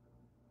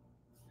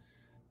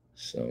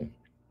 So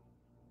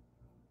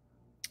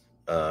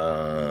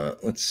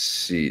let's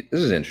see.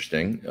 This is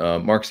interesting.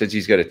 Mark says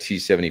he's got a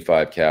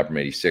T75 cab from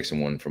 86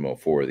 and one from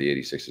 04. The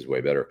 86 is way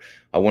better.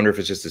 I wonder if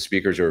it's just the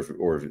speakers or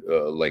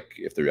like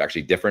if they're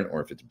actually different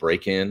or if it's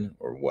break-in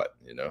or what,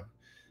 you know.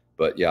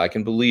 But yeah, I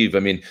can believe. I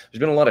mean, there's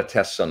been a lot of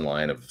tests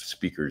online of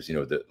speakers, you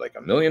know, that like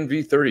a million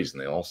V30s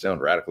and they all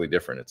sound radically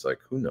different. It's like,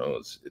 who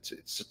knows? It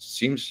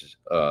seems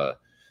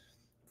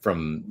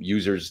from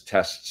users'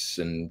 tests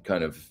and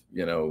kind of,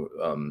 you know,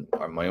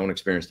 my own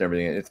experience and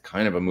everything, it's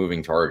kind of a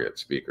moving target,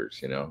 speakers,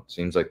 you know. It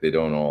seems like they're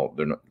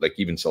not, like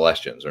even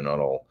Celestians are not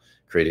all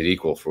created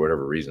equal for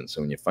whatever reason.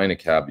 So when you find a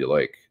cab you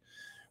like,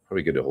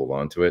 probably good to hold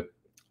on to it.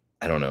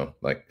 I don't know,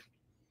 like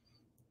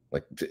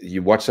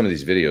you watch some of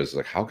these videos,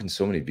 like how can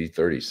so many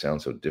V30s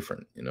sound so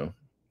different, you know?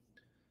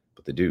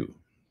 But they do,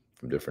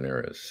 from different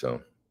eras.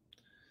 So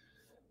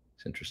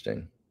it's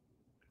interesting.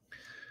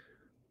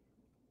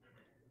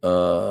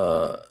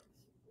 Yeah.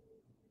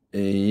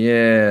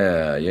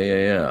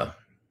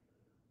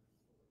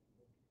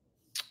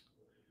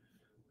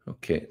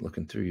 Okay,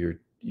 looking through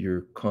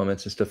your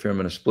comments and stuff here. I'm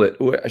gonna split.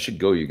 Oh, I should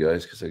go, you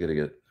guys, because I gotta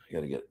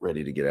get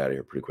ready to get out of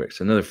here pretty quick.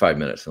 So another 5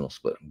 minutes, and I'll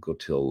split. I'll go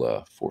till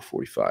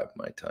 4:45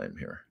 my time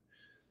here.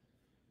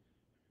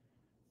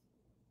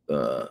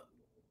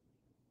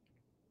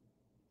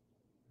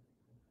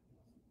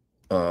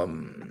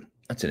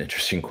 That's an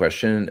interesting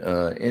question.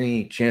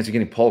 Any chance of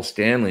getting Paul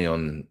Stanley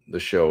on the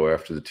show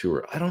after the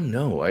tour? I don't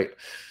know.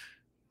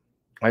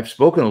 I've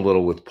spoken a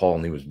little with Paul,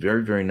 and he was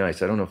very, very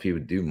nice. I don't know if he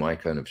would do my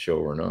kind of show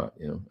or not.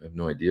 You know, I have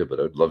no idea, but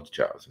I'd love to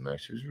chat with him.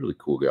 Actually, he was a really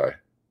cool guy.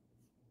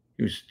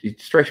 He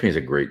strikes me as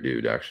a great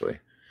dude, actually.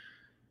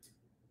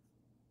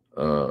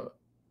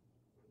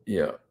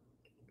 Yeah,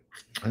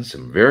 and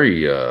some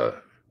very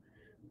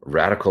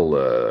radical,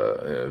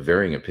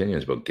 varying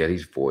opinions about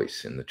Getty's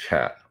voice in the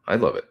chat. I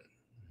love it.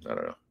 I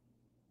don't know.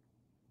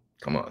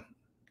 Come on.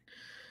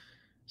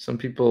 Some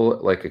people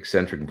like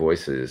eccentric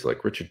voices,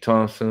 like Richard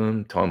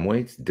Thompson, Tom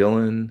Waits,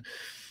 Dylan.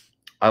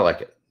 I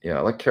like it. Yeah,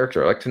 I like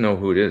character. I like to know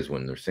who it is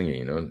when they're singing,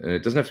 you know. And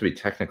it doesn't have to be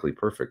technically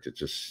perfect. It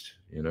just,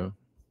 you know,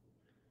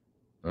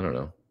 I don't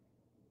know.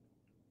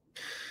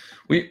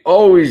 We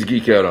always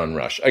geek out on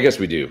Rush. I guess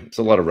we do. It's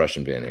a lot of Rush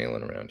and Van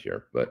Halen around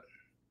here. But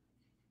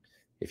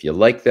if you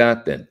like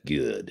that, then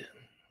good.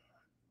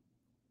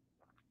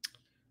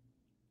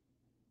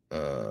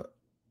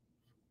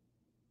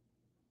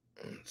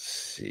 Let's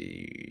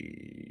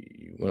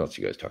see. What else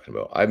you guys talking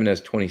about?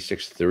 Ibanez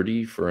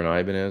 2630 for an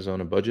Ibanez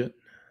on a budget.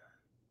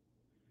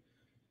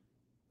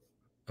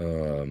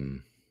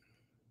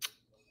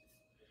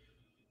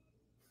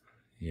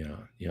 Yeah.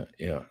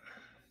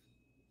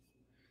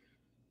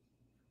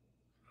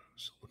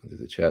 So looking through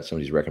the chat,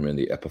 somebody's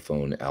recommending the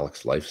Epiphone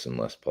Alex Lifeson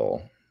Les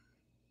Paul.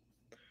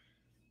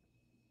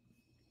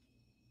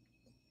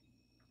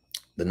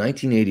 The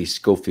 1980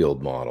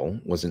 Schofield model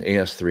was an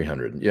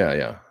AS300.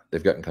 Yeah.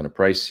 They've gotten kind of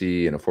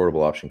pricey. An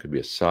affordable option could be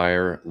a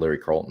Sire Larry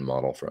Carlton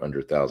model for under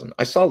 1,000.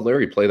 I saw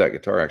Larry play that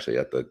guitar actually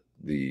at the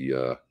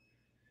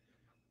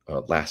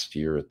last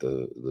year at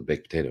the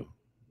Baked Potato. It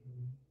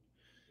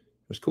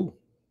was cool.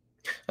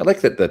 I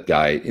like that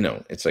guy, you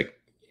know, it's like,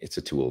 it's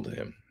a tool to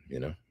him, you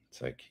know.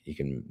 It's like he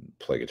can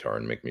play guitar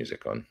and make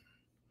music on,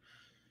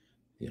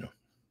 you know,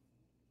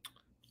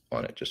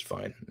 on it just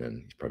fine.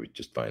 And he's probably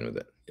just fine with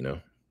it, you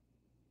know.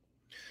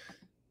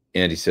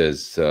 Andy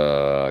says,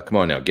 come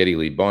on now, Geddy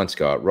Lee, Bon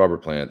Scott, Robert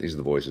Plant. These are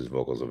the voices and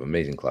vocals of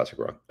amazing classic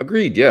rock.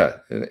 Agreed, yeah.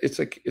 It's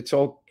like, it's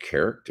all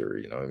character,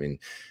 you know. I mean,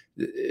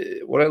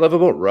 what I love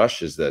about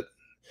Rush is that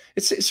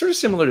It's sort of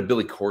similar to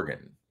Billy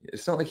Corgan.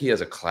 It's not like he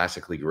has a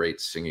classically great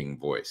singing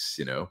voice,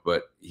 you know,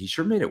 but he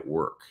sure made it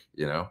work,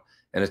 you know.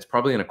 And it's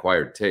probably an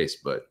acquired taste,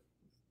 but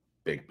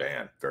big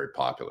band, very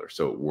popular,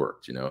 so it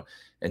worked, you know.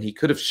 And he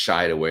could have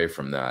shied away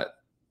from that,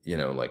 you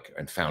know, like,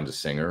 and found a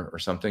singer or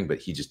something, but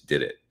he just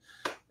did it.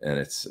 And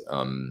it's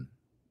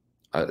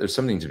there's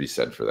something to be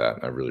said for that.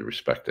 And I really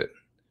respect it,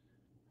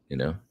 you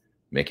know,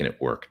 making it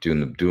work,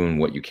 doing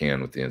what you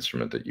can with the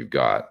instrument that you've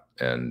got,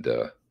 and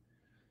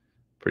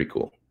pretty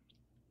cool.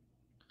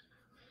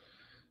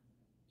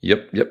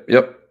 Yep.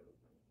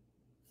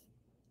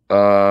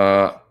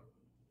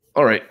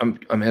 All right,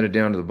 I'm headed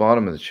down to the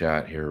bottom of the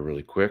chat here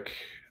really quick.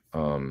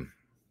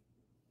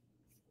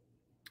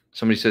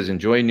 Somebody says,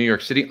 enjoy New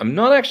York City. I'm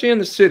not actually in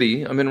the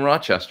city. I'm in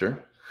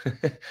Rochester,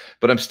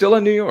 but I'm still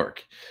in New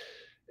York.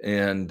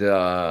 And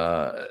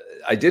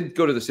I did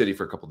go to the city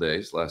for a couple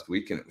days last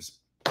week, and it was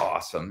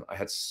awesome. I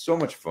had so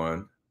much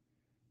fun.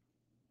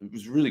 It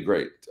was really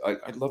great.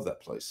 I love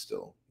that place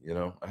still. You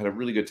know, I had a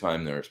really good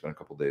time there. I spent a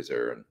couple days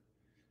there, and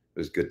it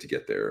was good to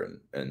get there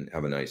and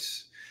have a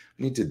nice.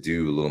 I need to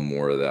do a little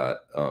more of that.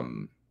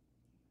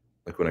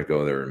 Like when I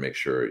go there and make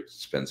sure I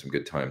spend some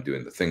good time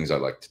doing the things I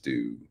like to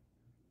do.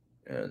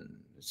 And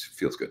it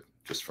feels good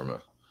just from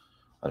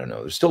I don't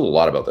know. There's still a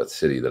lot about that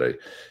city that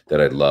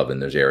I love,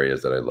 and there's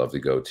areas that I love to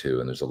go to,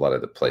 and there's a lot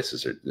of the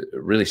places that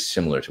are really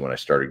similar to when I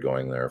started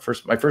going there.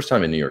 My first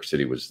time in New York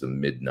City was the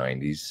mid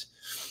 '90s,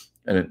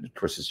 and of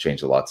course it's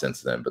changed a lot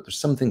since then. But there's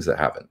some things that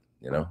haven't.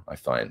 You know, I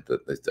find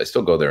that I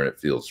still go there and it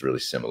feels really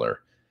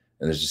similar,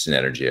 and there's just an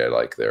energy I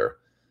like there.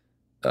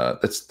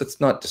 That's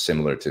not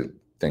dissimilar to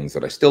things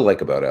that I still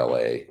like about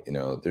LA. You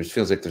know,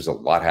 feels like there's a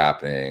lot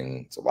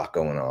happening. It's a lot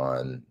going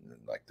on.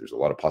 Like there's a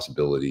lot of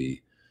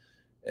possibility,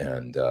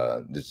 and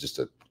there's just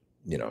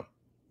you know,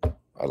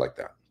 I like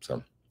that.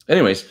 So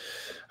anyways,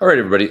 all right,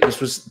 everybody,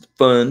 this was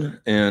fun.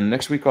 And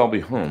next week I'll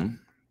be home.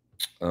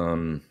 Let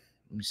me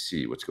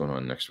see what's going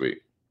on next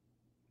week.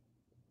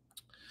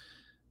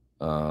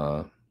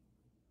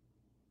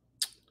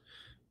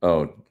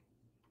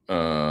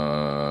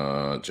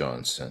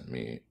 John sent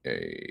me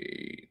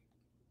a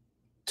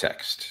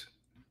text.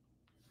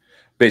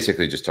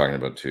 Basically just talking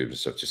about tubes and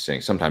stuff, just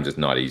saying sometimes it's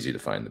not easy to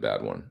find the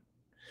bad one.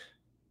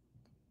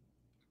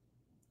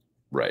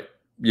 Right.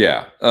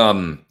 Yeah.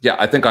 Yeah,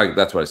 I think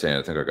that's what I'm saying.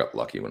 I think I got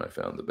lucky when I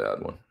found the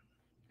bad one.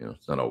 You know,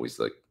 it's not always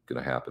like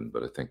going to happen,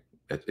 but I think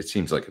it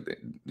seems like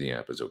the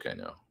amp is okay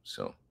now.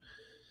 So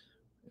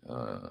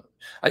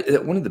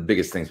one of the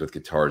biggest things with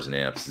guitars and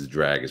amps is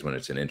drag is when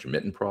it's an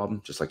intermittent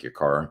problem, just like your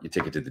car. You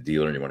take it to the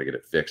dealer and you want to get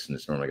it fixed, and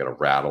it's normally got a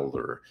rattle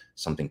or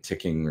something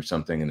ticking or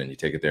something, and then you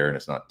take it there and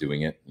it's not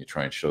doing it. You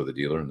try and show the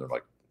dealer and they're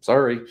like,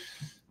 sorry,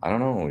 I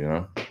don't know, you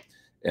know.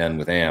 And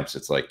with amps,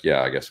 it's like,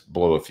 yeah, I guess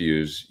blow a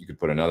fuse. You could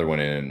put another one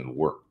in and it'll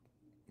work.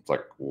 It's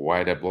like,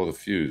 why'd I blow the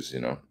fuse,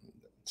 you know?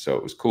 So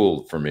it was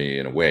cool for me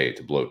in a way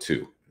to blow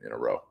two in a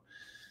row,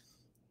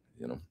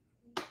 you know,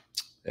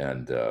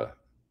 and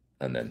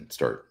then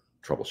start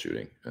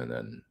troubleshooting and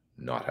then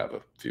not have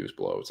a fuse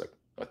blow. It's like,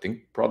 I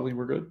think probably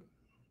we're good.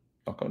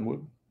 Knock on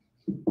wood.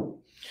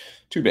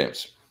 Tube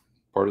amps,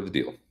 part of the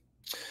deal.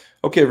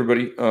 Okay,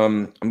 everybody.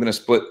 I'm going to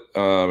split.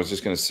 I was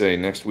just going to say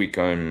next week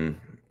where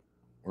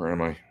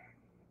am I?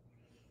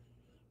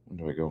 When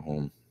do I go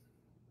home?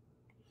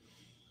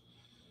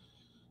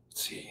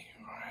 Let's see.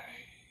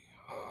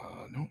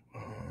 No.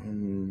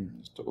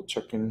 Just double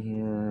checking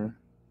here.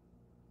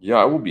 Yeah,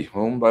 I will be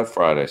home by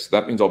Friday. So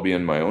that means I'll be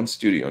in my own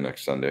studio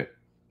next Sunday,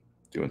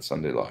 doing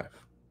Sunday Live.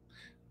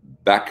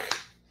 Back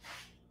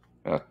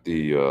at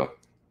the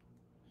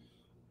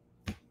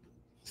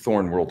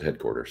Thorn World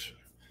Headquarters.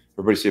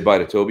 Everybody say bye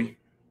to Toby.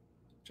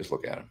 Just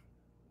look at him.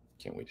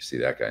 Can't wait to see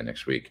that guy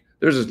next week.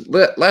 There's a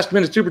last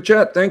minute super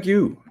chat. Thank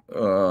you.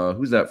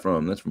 Who's that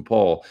from? That's from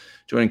Paul.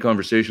 Joining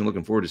conversation.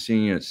 Looking forward to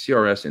seeing you at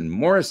CRS in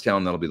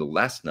Morristown. That'll be the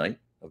last night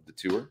of the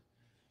tour.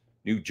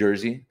 New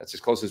Jersey. That's as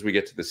close as we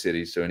get to the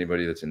city. So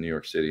anybody that's in New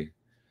York City,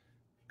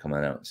 come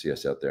on out and see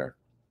us out there.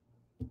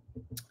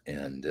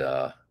 And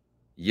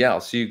yeah, I'll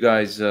see you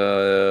guys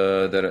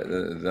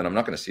that I'm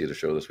not going to see at a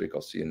show this week.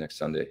 I'll see you next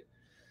Sunday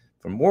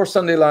for more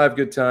Sunday Live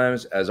good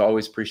times. As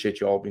always,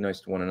 appreciate you all. Be nice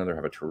to one another.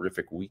 Have a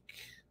terrific week.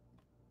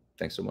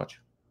 Thanks so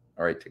much.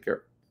 All right, take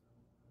care.